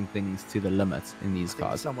pushing things to the limit in these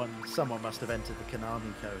cars. Someone must have entered the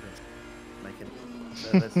Konami code and make it.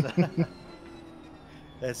 So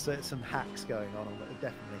there's some hacks going on it,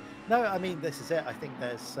 definitely. No, I mean, this is it. I think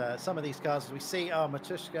there's some of these cars as we see.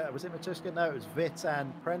 Matuszka, was it Matuszka? No, it was Witt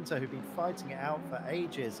and Prenta who've been fighting it out for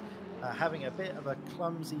ages, having a bit of a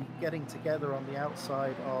clumsy getting together on the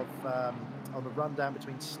outside of on the rundown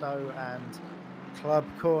between Stowe and Club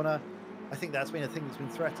Corner. I think that's been a thing that's been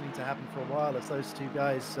threatening to happen for a while, as those two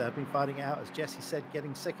guys have been fighting it out, as Jesse said,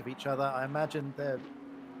 getting sick of each other. I imagine they're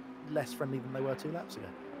less friendly than they were 2 laps ago.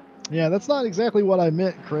 Yeah, that's not exactly what I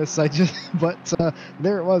meant, Chris. But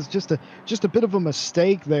there it was, just a bit of a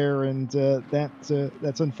mistake there, and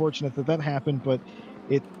that's unfortunate that happened. But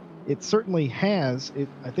it certainly has.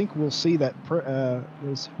 I think we'll see that.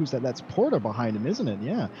 Who's that? That's Porta behind him, isn't it?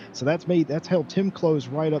 Yeah. So that's helped him close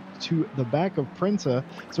right up to the back of Prenta.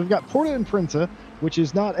 So we've got Porta and Prenta, which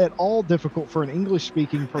is not at all difficult for an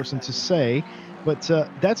English-speaking person to say. But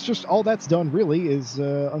that's just all that's done, really, is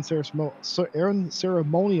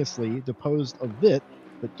unceremoniously deposed a Witt,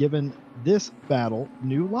 but given this battle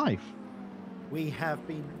new life. We have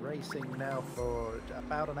been racing now for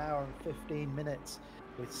about an hour and 15 minutes,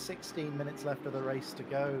 with 16 minutes left of the race to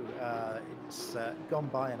go. It's gone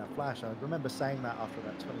by in a flash. I remember saying that after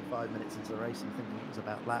about 25 minutes into the race and thinking it was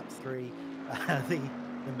about lap 3. The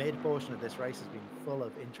mid portion of this race has been full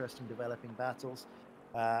of interesting developing battles.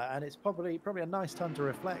 And it's probably a nice time to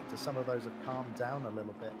reflect, as some of those have calmed down a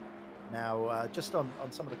little bit. Now, just on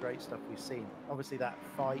some of the great stuff we've seen, obviously that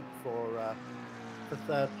fight for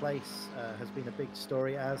third place has been a big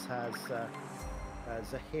story, as has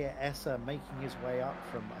Zahir Essa making his way up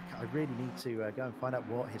from. I really need to go and find out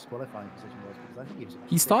what his qualifying position was, because I think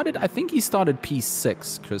he started. I think he started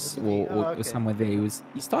P6, Chris, or somewhere there.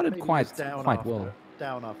 He started quite well.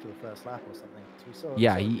 Down after the first lap or something. So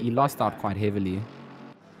he lost out quite heavily.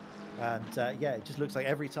 And yeah, it just looks like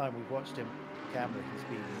every time we've watched him on camera, he's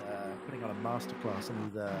been putting on a masterclass in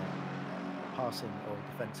either passing or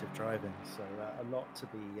defensive driving. So a lot to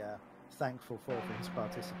be thankful for his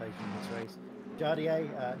participation in this race. Jardier,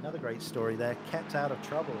 another great story there, kept out of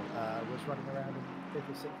trouble, was running around in 5th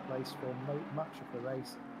or 6th place for much of the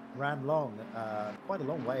race, ran long, quite a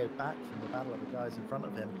long way back from the battle of the guys in front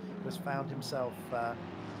of him, was found himself...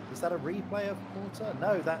 is that a replay of Porter?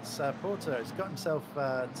 No, that's Porter. He's got himself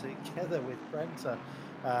together with Prenta.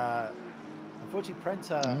 Unfortunately,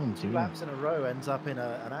 Prenta, 2 laps in a row, ends up in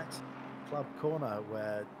an accident Club Corner,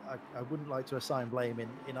 where I wouldn't like to assign blame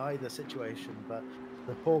in either situation, but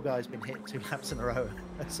the poor guy's been hit 2 laps in a row.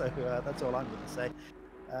 So that's all I'm going to say.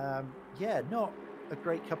 Yeah, not a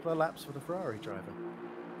great couple of laps for the Ferrari driver.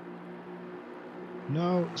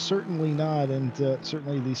 No, certainly not, and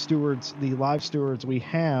certainly the live stewards we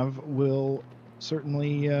have will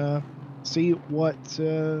certainly see what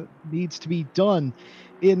needs to be done.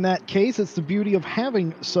 In that case, it's the beauty of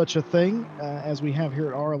having such a thing as we have here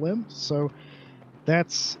at RLM. So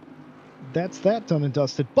that's that done and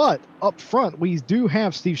dusted. But up front, we do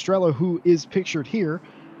have Steve Strello, who is pictured here.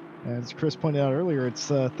 As Chris pointed out earlier, it's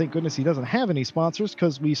thank goodness he doesn't have any sponsors,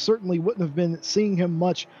 because we certainly wouldn't have been seeing him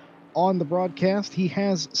much on the broadcast. He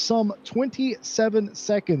has some 27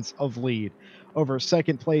 seconds of lead over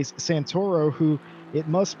second place Santoro, who, it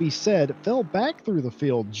must be said, fell back through the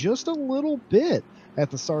field just a little bit at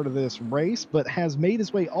the start of this race, but has made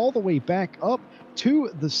his way all the way back up to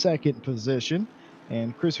the second position.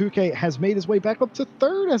 And Chris Huke has made his way back up to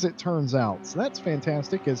third, as it turns out. So that's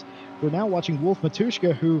fantastic, as we're now watching Wolf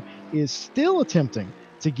Matuszka, who is still attempting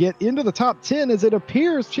to get into the top 10, as it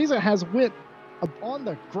appears Chiza has went on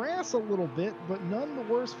the grass a little bit, but none the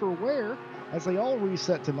worse for wear, as they all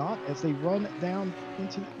reset to naught as they run down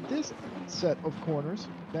into this set of corners.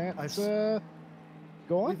 That's go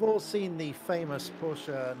on. We've all seen the famous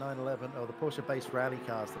Porsche 911, or the Porsche-based rally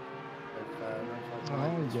cars.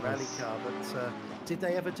 Yes. Rally car, but did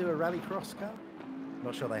they ever do a rallycross car?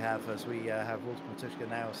 Not sure they have, as we have Wolf Matuszka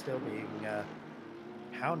now still being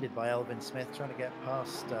hounded by Elvin Smith, trying to get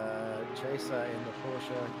past Chaser in the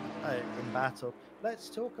Porsche in battle. Let's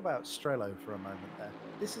talk about Strello for a moment there.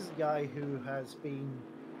 This is a guy who has been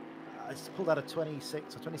pulled out a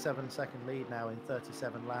 26 or 27 second lead now in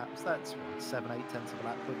 37 laps. That's 7-8 tenths of a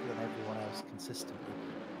lap quicker than everyone else consistently.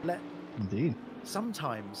 Indeed.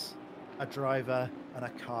 Sometimes a driver and a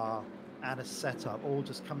car and a setup all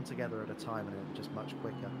just come together at a time, and it was just much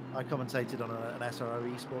quicker. I commentated on an SRO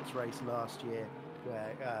esports race last year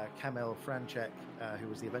where Kamil Franchek, who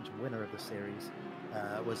was the eventual winner of the series,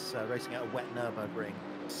 was racing at a wet Nürburgring,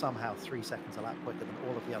 somehow 3 seconds a lap quicker than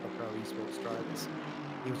all of the other pro esports drivers.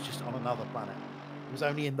 He was just on another planet. It was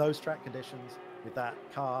only in those track conditions with that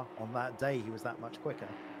car on that day he was that much quicker.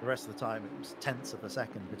 The rest of the time it was tenths of a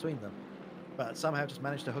second between them. But somehow just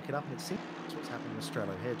managed to hook it up, and it seems that's what's happening with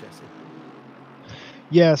Strello here, Jesse.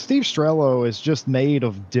 Yeah, Steve Strello is just made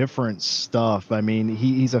of different stuff. I mean,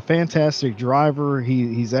 he's a fantastic driver.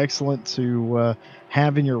 He's excellent to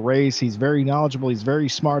have in your race. He's very knowledgeable. He's very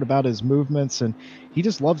smart about his movements, and he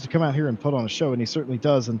just loves to come out here and put on a show, and he certainly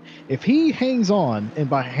does. And if he hangs on, and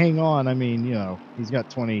by hang on, I mean, you know, he's got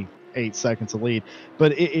 28 seconds to lead.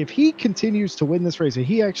 But if he continues to win this race, and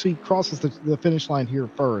he actually crosses the finish line here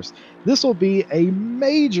first, this will be a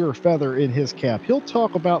major feather in his cap. He'll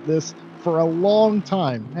talk about this for a long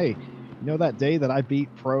time. Hey, you know that day that I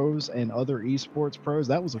beat pros and other esports pros?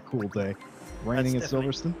 That was a cool day. Raining at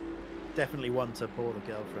Silverstone. Definitely one to bore the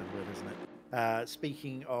girlfriend with, isn't it?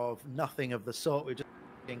 Speaking of nothing of the sort, we're just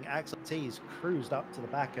seeing Axel T's cruised up to the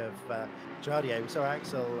back of Jardier. We saw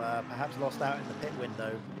Axel perhaps lost out in the pit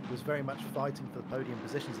window. He was very much fighting for the podium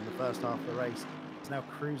positions in the first half of the race. He's now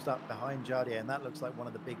cruised up behind Jardier, and that looks like one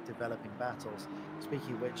of the big developing battles.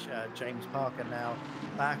 Speaking of which, James Parker now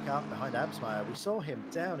back up behind Absmeyer. We saw him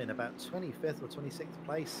down in about 25th or 26th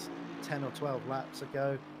place 10 or 12 laps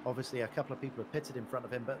ago. Obviously, a couple of people have pitted in front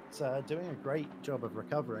of him, but doing a great job of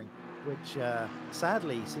recovering, which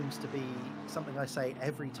sadly seems to be something I say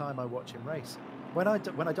every time I watch him race. When I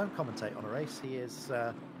don't commentate on a race, he is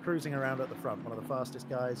cruising around at the front, one of the fastest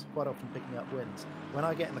guys, quite often picking up wins. When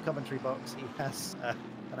I get in the commentary box, he has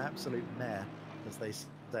an absolute mare, as they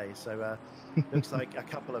say. So looks like a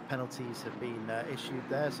couple of penalties have been issued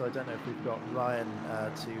there. So I don't know if we've got Ryan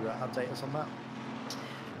to update us on that.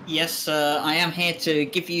 Yes, I am here to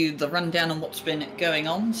give you the rundown on what's been going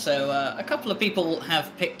on. So a couple of people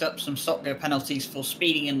have picked up some stop go penalties for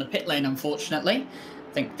speeding in the pit lane, unfortunately.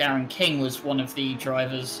 I think Darren King was one of the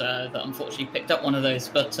drivers that unfortunately picked up one of those.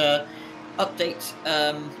 But update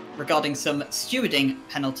regarding some stewarding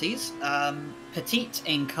penalties. Petit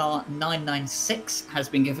in car 996 has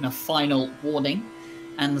been given a final warning,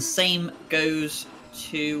 and the same goes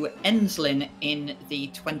to Enslin in the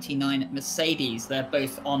 29 Mercedes. They're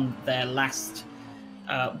both on their last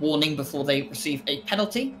warning before they receive a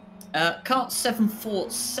penalty. Car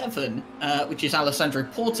 747, which is Alessandro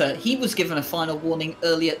Porta, he was given a final warning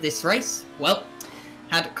earlier this race. Well,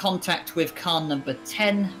 had contact with car number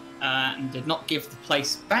 10 and did not give the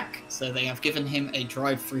place back, so they have given him a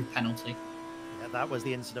drive-through penalty. Yeah, that was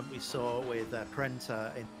the incident we saw with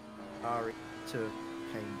Prenta in Ferrari. Two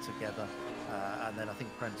came together, and then I think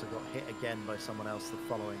Prenta got hit again by someone else the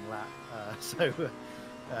following lap. So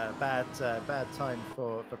bad time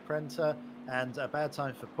for Prenta, and a bad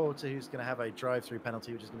time for Porter, who's going to have a drive-through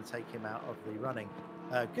penalty, which is going to take him out of the running.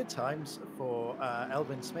 Good times for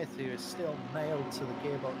Elvin Smith, who is still nailed to the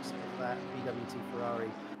gearbox of that BWT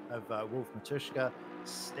Ferrari of Wolf Matuszka.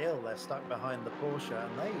 Still, they're stuck behind the Porsche,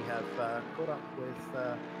 and they have caught up with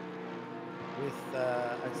is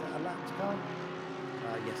that a lap to go?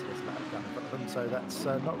 Yes, it is a lap to go in front of them, so that's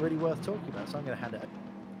not really worth talking about. So I'm going to hand it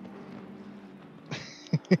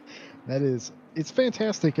over. It's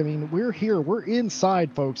fantastic. I mean, we're here, we're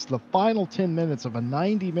inside, folks, the final 10 minutes of a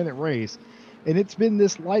 90-minute race, and it's been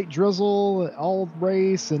this light drizzle all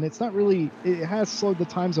race, and it's not really, it has slowed the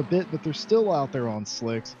times a bit, but they're still out there on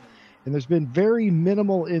slicks, and there's been very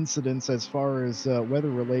minimal incidents as far as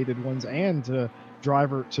weather-related ones, and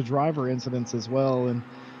driver incidents as well. And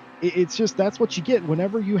it's just, that's what you get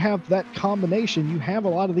whenever you have that combination. You have a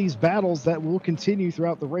lot of these battles that will continue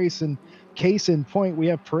throughout the race. And case in point, we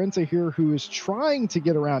have Parenta here, who is trying to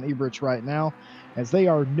get around Ebrich right now, as they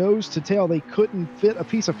are nose to tail. They couldn't fit a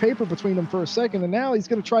piece of paper between them for a second, and now he's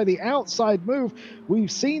going to try the outside move.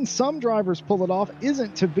 We've seen some drivers pull it off.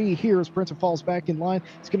 Isn't to be here as Parenta falls back in line.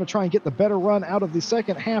 He's going to try and get the better run out of the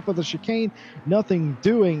second half of the chicane. Nothing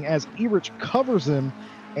doing as Ebrich covers him,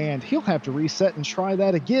 and he'll have to reset and try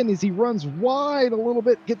that again as he runs wide a little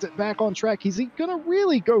bit, gets it back on track. Is he going to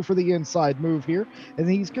really go for the inside move here? And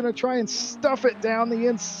he's going to try and stuff it down the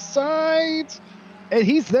inside. And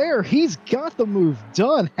he's there. He's got the move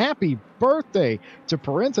done. Happy birthday to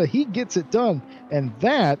Parenta. He gets it done. And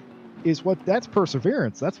that's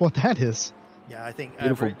perseverance. That's what that is. Yeah, I think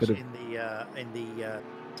Beautiful Rich in the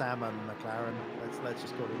Salmon McLaren, let's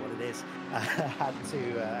just call it what it is, had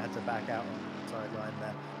to back out on the sideline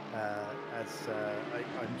there.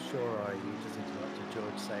 I'm sure I just interrupted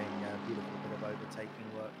George saying beautiful bit of overtaking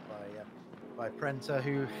work by Prenter,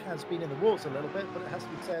 who has been in the wars a little bit, but it has to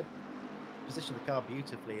be said, positioned the car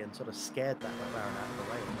beautifully and sort of scared that McLaren out of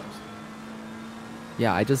the way almost.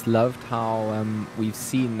 Yeah, I just loved how we've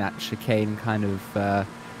seen that chicane kind of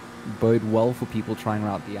bode well for people trying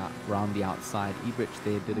around the outside. Ebrich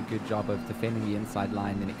there did a good job of defending the inside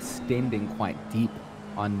line and extending quite deep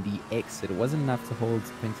on the exit. It wasn't enough to hold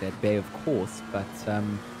Prenter at bay, of course, but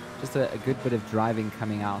just a good bit of driving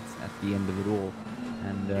coming out at the end of it all.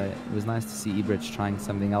 And it was nice to see Ebrich trying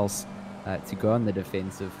something else to go on the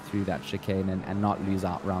defensive through that chicane and not lose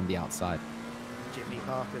out around the outside. Jimmy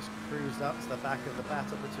Parker's cruised up to the back of the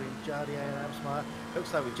battle between Jardier and Absmeyer.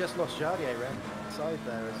 Looks like we just lost Jardier around the side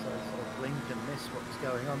there as I sort of blinked and missed what was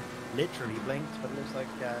going on. Literally blinked, but it looks like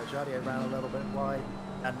Jardier ran a little bit wide.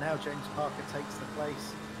 And now James Parker takes the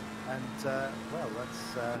place. And, well,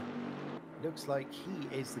 that's looks like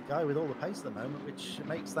he is the guy with all the pace at the moment, which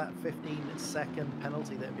makes that 15-second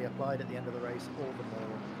penalty that would be applied at the end of the race all the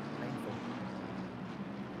more painful.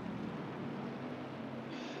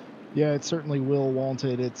 Yeah, it certainly will, won't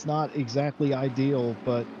it? It's not exactly ideal,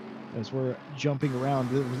 but as we're jumping around,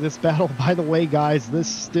 this battle, by the way, guys, this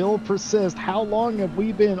still persists. How long have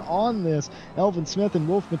we been on this? Elvin Smith and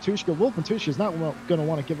Wolf Matuszka. Wolf Matuszka is not going to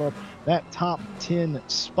want to give up that top 10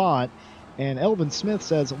 spot. And Elvin Smith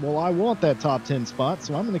says, well, I want that top 10 spot,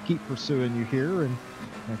 so I'm going to keep pursuing you here. And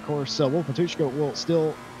of course, Wolf Matuszka will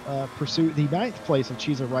still pursue the 9th place of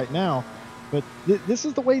Chiza right now. But this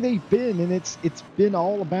is the way they've been, and it's been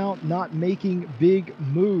all about not making big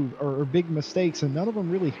moves or big mistakes, and none of them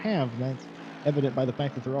really have. And that's evident by the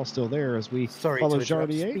fact that they're all still there as we follow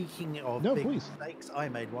Jardier. Speaking of big mistakes, I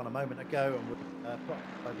made one a moment ago and put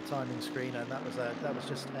by the timing screen, and that was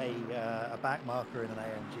just a back marker in an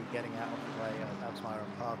AMG getting out of the way of Absmeyer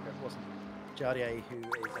and Parker. It wasn't Jardier who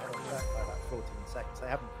is ahead of track by about 14 seconds. They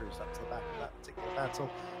haven't cruised up to the back of that particular battle.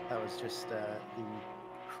 That was just the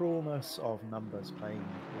cruelness of numbers playing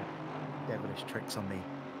devilish tricks on me.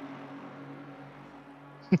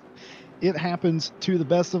 It happens to the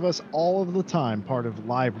best of us all of the time, part of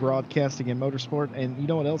live broadcasting in motorsport. And you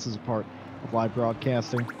know what else is a part of live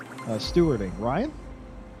broadcasting? Stewarding. Ryan?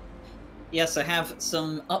 Yes, I have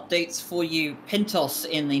some updates for you. Pintos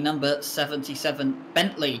in the number 77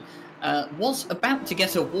 Bentley was about to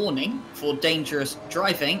get a warning for dangerous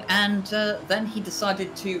driving, and then he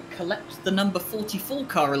decided to collect the number 44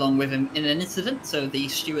 car along with him in an incident, so the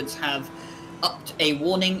stewards have upped a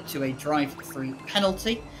warning to a drive-through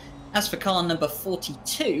penalty. As for car number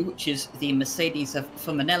 42, which is the Mercedes of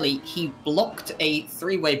Fuminelli, he blocked a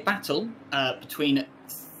three-way battle between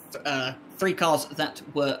three cars that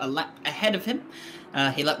were a lap ahead of him.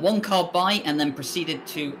 He let one car by and then proceeded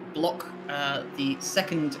to block the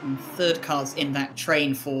second and third cars in that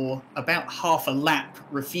train for about half a lap,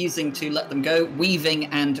 refusing to let them go, weaving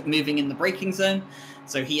and moving in the braking zone.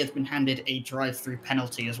 So he has been handed a drive-through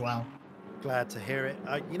penalty as well. Glad to hear it.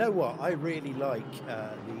 You know what? I really like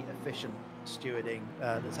the efficient stewarding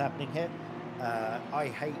that's happening here. I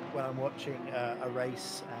hate when I'm watching a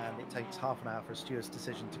race and it takes half an hour for a steward's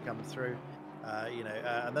decision to come through.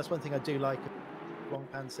 And that's one thing I do like.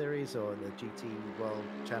 Blancpain series, or the GT World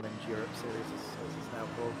Challenge Europe series as it's now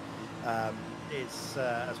called, is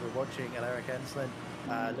as we're watching, and Eric Enslin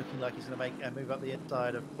looking like he's going to make a move up the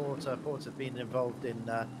inside of Porter. Porter being involved in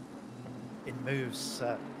moves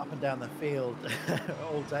up and down the field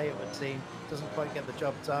all day, it would seem. Doesn't quite get the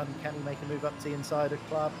job done. Can he make a move up to the inside of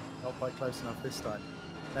Club? Not quite close enough this time.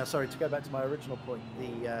 Now, sorry, to go back to my original point,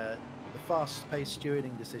 the fast-paced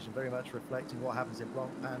stewarding decision very much reflecting what happens in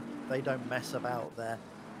Blancpain. They don't mess about there.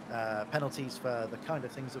 Penalties for the kind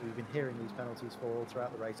of things that we've been hearing these penalties for all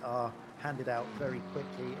throughout the race are handed out very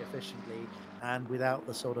quickly, efficiently, and without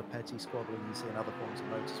the sort of petty squabbling you see in other forms of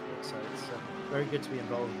motorsport. So it's very good to be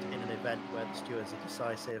involved in an event where the stewards are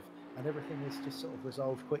decisive and everything is just sort of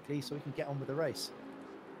resolved quickly so we can get on with the race.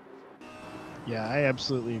 Yeah, I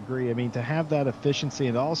absolutely agree. I mean, to have that efficiency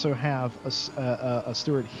and also have a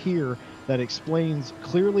steward here that explains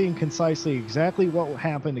clearly and concisely exactly what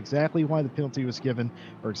happened, exactly why the penalty was given,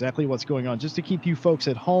 or exactly what's going on, just to keep you folks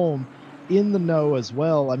at home in the know as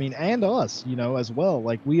well. I mean, and us, as well.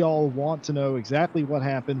 Like, we all want to know exactly what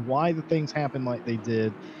happened, why the things happened like they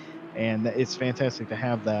did, and it's fantastic to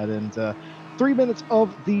have that. And 3 minutes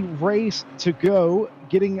of the race to go,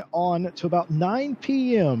 getting on to about 9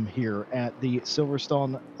 p.m. here at the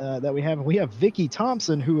Silverstone that we have. We have Vicky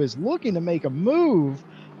Thompson, who is looking to make a move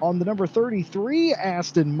on the number 33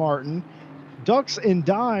 Aston Martin. Ducks and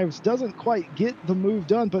dives, doesn't quite get the move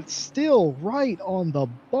done, but still right on the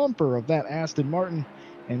bumper of that Aston Martin.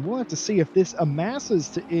 And we'll have to see if this amasses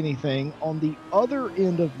to anything on the other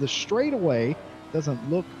end of the straightaway. Doesn't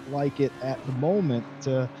look like it at the moment.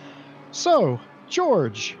 So,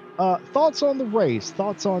 George, thoughts on the race?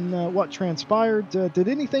 Thoughts on what transpired? Did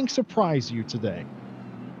anything surprise you today?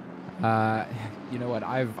 You know what?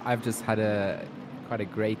 I've just had quite a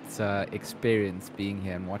great experience being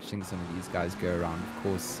here and watching some of these guys go around. Of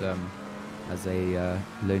course, as a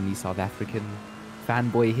lonely South African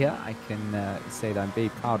fanboy here, I can say that I'm very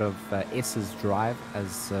proud of S's drive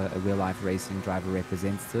as a real-life racing driver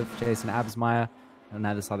representative. Jason Absmeyer,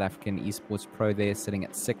 another South African esports pro there, sitting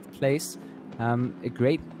at 6th place. A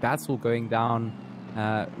great battle going down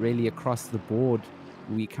really across the board.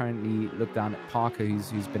 We currently look down at Parker,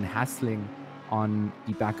 who's been hassling on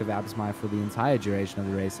the back of Absmeyer for the entire duration of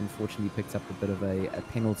the race. Unfortunately, picked up a bit of a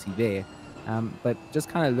penalty there. But just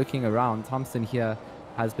kind of looking around, Thompson here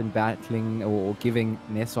has been battling or giving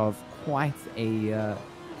Nesov quite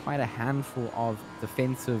a handful of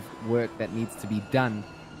defensive work that needs to be done.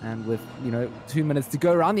 And with 2 minutes to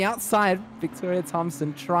go around the outside, Victoria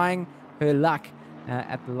Thompson trying her luck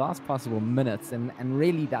at the last possible minutes, and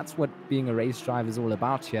really that's what being a race driver is all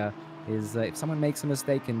about here. Is if someone makes a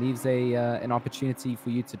mistake and leaves an opportunity for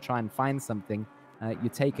you to try and find something, you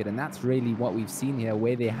take it. And that's really what we've seen here,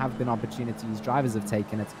 where there have been opportunities, drivers have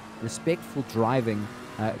taken it. Respectful driving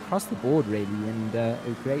across the board, really, and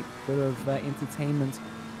a great bit of entertainment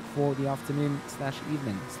for the afternoon /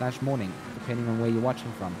 evening / morning, depending on where you're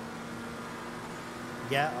watching from.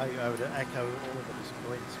 Yeah, I would echo all of those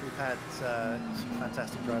points. We've had some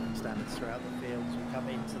fantastic driving standards throughout the field as we come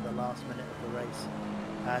into the last minute of the race.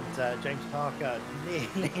 And James Parker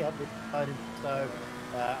nearly up inside him, so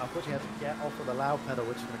unfortunately had to get off of the loud pedal,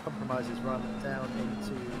 which is going to compromise his run down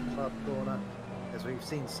into Club Corner. As we've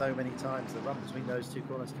seen so many times, the run between those two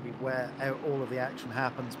corners can be where all of the action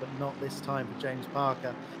happens, but not this time for James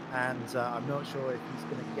Parker. And I'm not sure if he's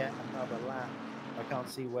going to get another lap. I can't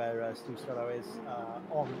see where Stu Strello is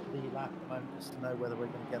on the lap at the moment, just to know whether we're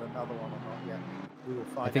going to get another one or not yet. We will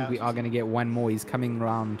find out. I think we are going to get one more. He's coming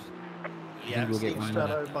round. Yeah, Steve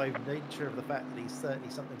Strello, by nature of the fact that he's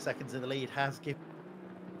 30-something seconds in the lead, has given...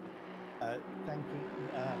 thank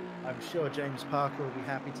you. I'm sure James Parker will be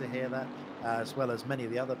happy to hear that, as well as many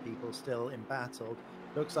of the other people still in battle.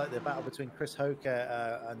 Looks like the battle between Chris Hoke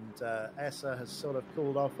and Essa has sort of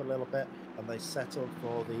cooled off a little bit, and they settled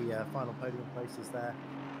for the final podium places there.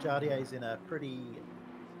 Jardier's in a pretty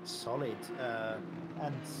solid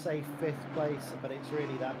and safe 5th place, but it's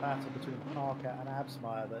really that battle between Parker and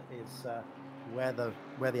Absmeyer that is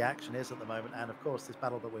where the action is at the moment. And of course, this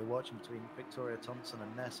battle that we're watching between Victoria Thompson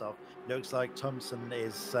and Nesov, looks like Thompson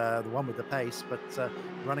is the one with the pace, but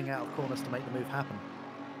running out of corners to make the move happen.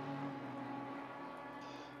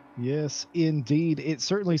 Yes, indeed. It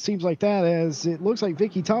certainly seems like that, as it looks like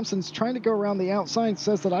Vicky Thompson's trying to go around the outside.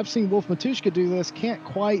 Says that I've seen Wolf Matushka do this. Can't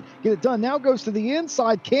quite get it done. Now goes to the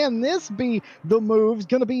inside. Can this be the move?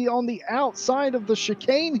 Going to be on the outside of the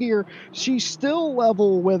chicane here. She's still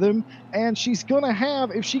level with him, and she's going to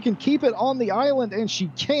have, if she can keep it on the island, and she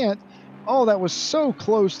can't. Oh, that was so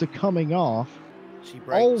close to coming off. She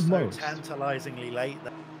brakes so tantalizingly late.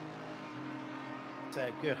 It's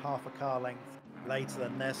a good half a car length later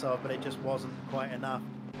than Nesov, but it just wasn't quite enough.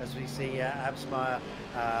 As we see Absmeyer,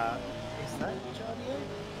 is that Jardier?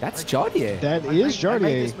 That's Jardier. That is Jardier. I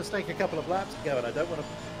made this mistake a couple of laps ago, and I don't want to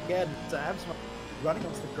again. Absmeyer running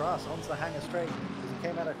onto the grass, onto the hangar straight, as he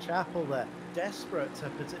came out of Chapel there, desperate to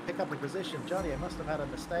pick up a position. Jardier must have had a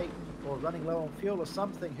mistake, or running low on fuel or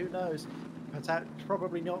something, who knows.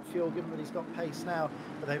 Probably not fuel, given that he's got pace now,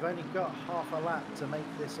 but they've only got half a lap to make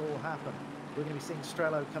this all happen. We're going to be seeing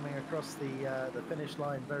Strello coming across the finish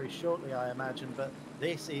line very shortly, I imagine, but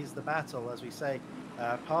this is the battle, as we say.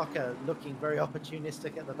 Parker looking very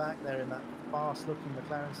opportunistic at the back there in that fast-looking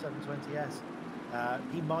McLaren 720S.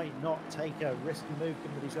 He might not take a risky move,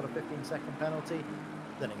 given that he's got a 15-second penalty.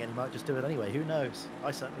 Then again, he might just do it anyway. Who knows?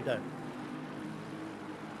 I certainly don't.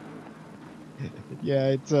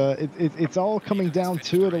 Yeah, it's all coming down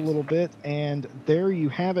to it a little bit, and there you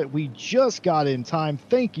have it. We just got in time.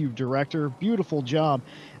 Thank you, director. Beautiful job,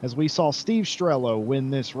 as we saw Steve Strello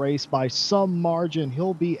win this race by some margin.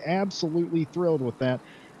 He'll be absolutely thrilled with that.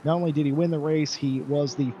 Not only did he win the race, he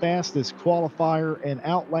was the fastest qualifier and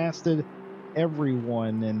outlasted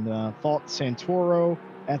everyone, and fought Santoro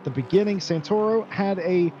at the beginning. Santoro had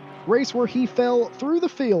a race where he fell through the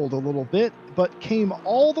field a little bit, but came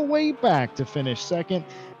all the way back to finish second.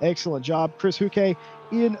 Excellent job. Chris Huke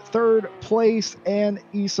in 3rd place, and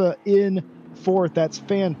Issa in fourth. That's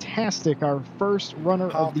fantastic. Our first runner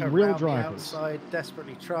of the real around drivers. The outside,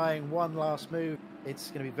 desperately trying one last move.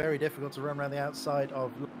 It's going to be very difficult to run around the outside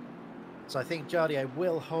of. So I think Jardier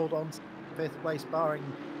will hold on to fifth place, barring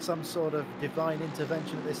some sort of divine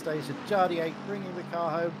intervention at this stage. So Jardier bringing the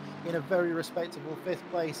car home in a very respectable fifth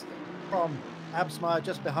place from Absmeyer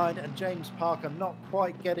just behind, and James Parker not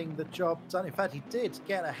quite getting the job done. In fact, he did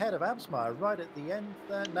get ahead of Absmeyer right at the end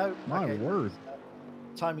there. No, my word.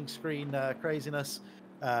 Timing screen craziness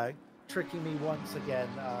tricking me once again.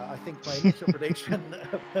 I think my initial prediction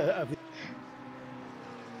of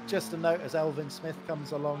just a note as Elvin Smith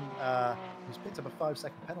comes along, who's picked up a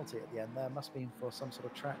 5-second penalty at the end there. Must be for some sort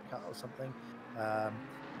of track cut or something.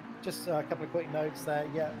 Just a couple of quick notes there.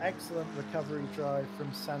 Yeah, excellent recovery drive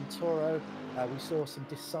from Santoro. We saw some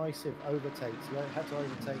decisive overtakes. He had to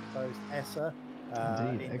overtake both Esser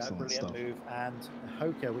in that brilliant move and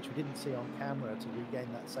Hoka, which we didn't see on camera, to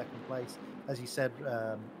regain that second place. As you said,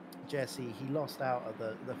 Jesse, he lost out at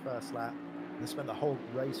the first lap and spent the whole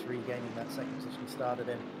race regaining that second position he started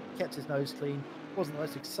in. Kept his nose clean. Wasn't the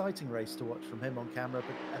most exciting race to watch from him on camera,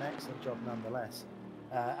 but an excellent job nonetheless.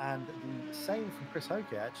 And the same from Chris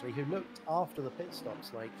Hoka, actually, who looked after the pit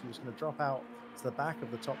stops like he was going to drop out to the back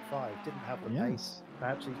of the top 5. Didn't have the pace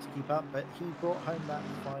perhaps to keep up, but he brought home that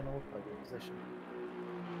final podium position.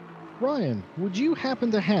 Ryan, would you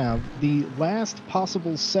happen to have the last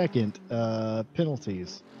possible second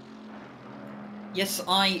penalties? Yes,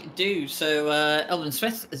 I do. So Elvin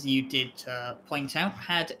Smith, as you did point out,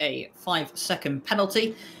 had a 5-second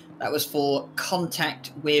penalty. That was for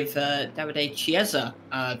contact with Davide Chiesa,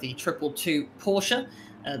 the 222 Porsche.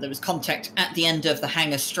 There was contact at the end of the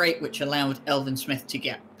hangar straight, which allowed Elvin Smith to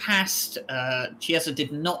get past. Chiesa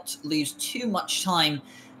did not lose too much time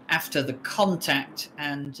after the contact,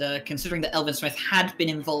 and considering that Elvin Smith had been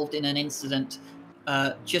involved in an incident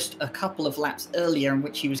just a couple of laps earlier in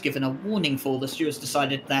which he was given a warning for, the stewards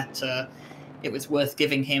decided that it was worth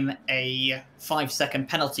giving him a 5-second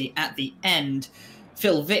penalty at the end.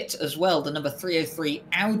 Phil Vitt as well, the number 303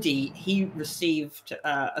 Audi, he received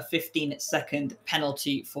a 15-second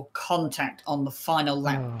penalty for contact on the final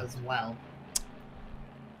lap as well.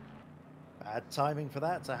 Bad timing for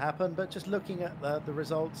that to happen, but just looking at the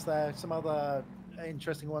results there, some other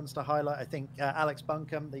interesting ones to highlight. I think Alex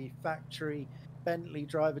Buncombe, the factory Bentley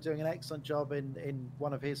driver, doing an excellent job in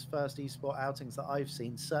one of his first eSport outings that I've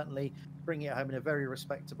seen, certainly bringing it home in a very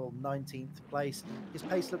respectable 19th place. His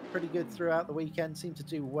pace looked pretty good throughout the weekend, seemed to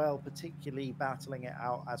do well, particularly battling it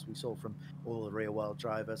out, as we saw from all the real world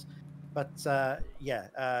drivers. But Zahir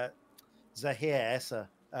Esser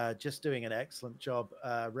just doing an excellent job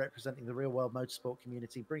representing the real world motorsport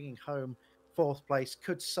community, bringing home 4th place.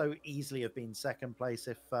 Could so easily have been 2nd place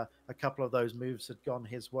if a couple of those moves had gone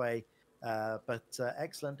his way. But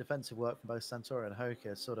excellent defensive work from both Santoro and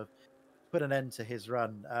Hoka sort of put an end to his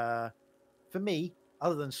run. For me,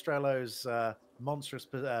 other than Strello's monstrous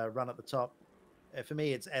run at the top, for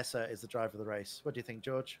me, it's Esser is the driver of the race. What do you think,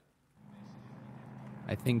 George?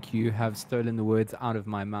 I think you have stolen the words out of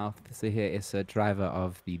my mouth. Zahir Esser, driver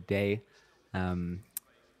of the day. I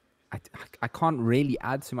can't really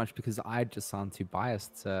add too much because I just sound too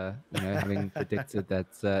biased, having predicted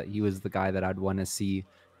that he was the guy that I'd want to see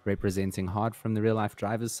representing hard from the real life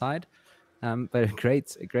driver's side. But a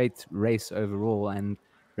great race overall, and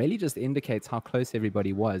really just indicates how close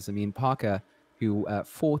everybody was. I mean, Parker, who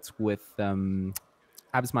fought with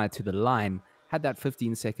Absmeyer to the line, had that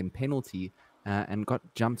 15-second penalty and got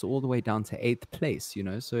jumped all the way down to 8th place,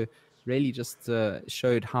 so really just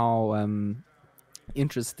showed how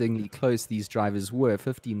interestingly close these drivers were.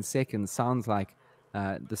 15 seconds sounds like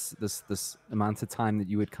this amount of time that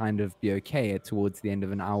you would kind of be okay at towards the end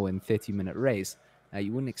of an hour and 30-minute race.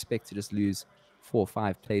 You wouldn't expect to just lose 4 or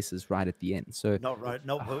 5 places right at the end. So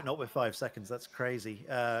not with 5 seconds. That's crazy.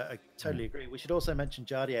 I totally agree. We should also mention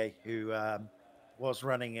Jardier, who was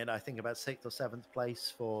running in, I think, about 6th or 7th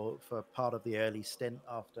place for part of the early stint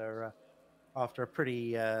after a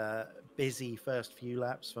pretty busy first few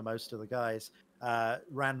laps for most of the guys.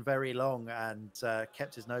 Ran very long and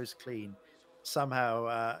kept his nose clean.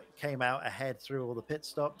 Somehow came out ahead through all the pit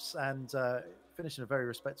stops and finished in a very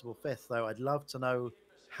respectable 5th, though I'd love to know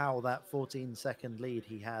how that 14-second lead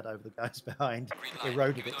he had over the guys behind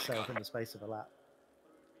eroded itself in the space of a lap.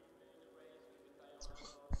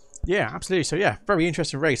 Yeah, absolutely. So yeah, very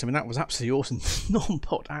interesting race. I mean, that was absolutely awesome.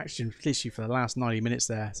 Non-pot action literally for the last 90 minutes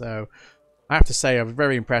there. So I have to say I was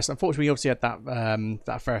very impressed. Unfortunately, we obviously had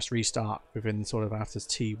that first restart within sort of after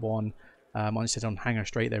T1. I said on Hangar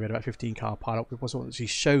Straight there we had about 15 car pileup. It wasn't actually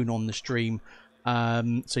shown on the stream.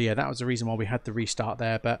 So yeah, that was the reason why we had the restart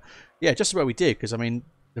there. But yeah, just about we did, because I mean,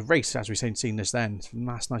 the race, as we've seen this then, the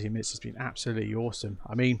last 90 minutes has been absolutely awesome.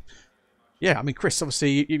 I mean, yeah, I mean, Chris,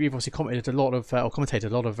 obviously, you've obviously commentated a lot of, or commentated a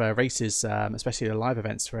lot of races, especially the live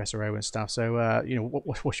events for SRO and stuff. So, you know,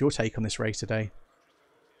 what's your take on this race today?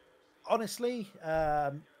 Honestly,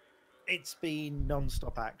 it's been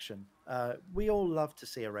non-stop action. We all love to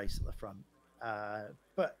see a race at the front,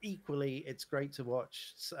 but equally, it's great to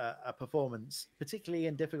watch a performance, particularly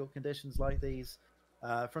in difficult conditions like these,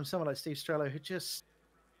 from someone like Steve Strello,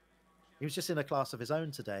 he was just in a class of his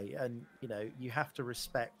own today. And, you know, you have to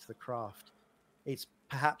respect the craft. It's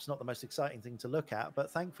perhaps not the most exciting thing to look at,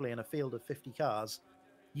 but thankfully in a field of 50 cars,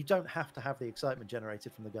 you don't have to have the excitement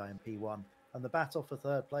generated from the guy in P1. And the battle for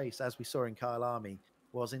third place, as we saw in Kyle Army,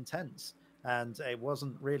 was intense. And it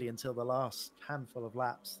wasn't really until the last handful of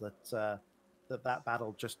laps that that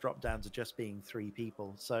battle just dropped down to just being 3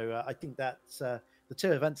 people. So I think that the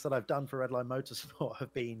 2 events that I've done for Redline Motorsport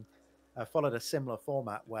have been followed a similar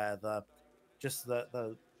format where the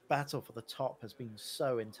battle for the top has been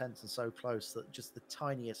so intense and so close that just the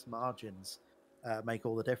tiniest margins make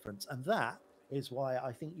all the difference. And that is why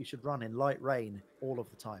I think you should run in light rain all of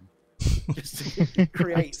the time, just to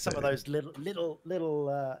create some of those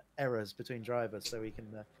little errors between drivers, so we can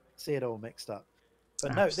see it all mixed up.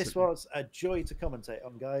 But no, this was a joy to commentate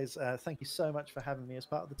on, guys. Thank you so much for having me as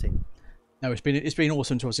part of the team. No, it's been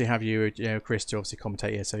awesome to obviously have you, Chris, to obviously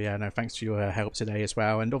commentate here. So yeah, no, thanks for your help today as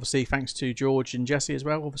well, and obviously thanks to George and Jesse as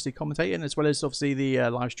well, obviously commentating, as well as obviously the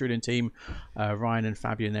live streaming team, Ryan and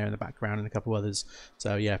Fabian there in the background, and a couple others.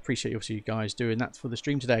 So yeah, appreciate obviously you guys doing that for the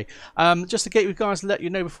stream today. Just to get you guys, let you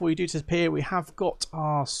know before you do disappear, we have got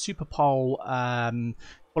our Super Pole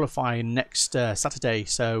qualifying next Saturday.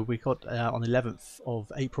 So we got on the 11th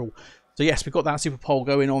of April. So yes, we've got that Super Pole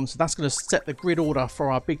going on. So that's going to set the grid order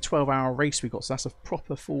for our big 12-hour race we've got. So that's a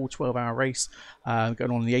proper full 12-hour race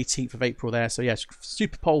going on the 18th of April there. So yes,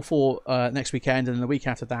 Super Pole for next weekend, and then the week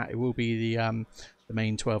after that it will be the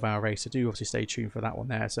main 12-hour race. So do obviously stay tuned for that one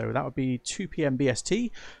there. So that would be 2 p.m.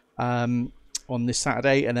 BST on this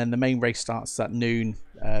Saturday, and then the main race starts at noon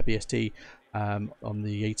BST. On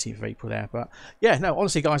the 18th of April there. But yeah, no,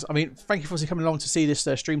 honestly guys, I mean, thank you for coming along to see this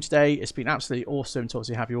stream today. It's been absolutely awesome to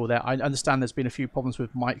obviously have you all there. I understand there's been a few problems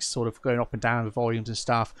with mics sort of going up and down with volumes and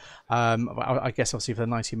stuff. I guess obviously for the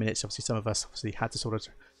 90 minutes, obviously some of us obviously had to sort of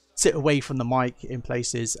sit away from the mic in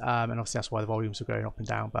places, and obviously that's why the volumes were going up and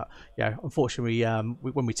down. But yeah, unfortunately,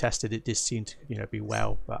 when we tested, it did seem to be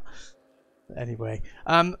well. But anyway,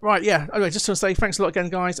 right, yeah, anyway, just to say thanks a lot again,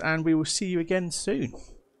 guys, and we will see you again soon.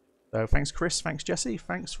 So thanks, Chris. Thanks, Jesse.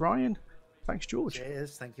 Thanks, Ryan. Thanks, George.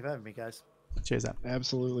 Cheers. Thank you for having me, guys. Cheers, then.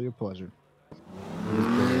 Absolutely a pleasure.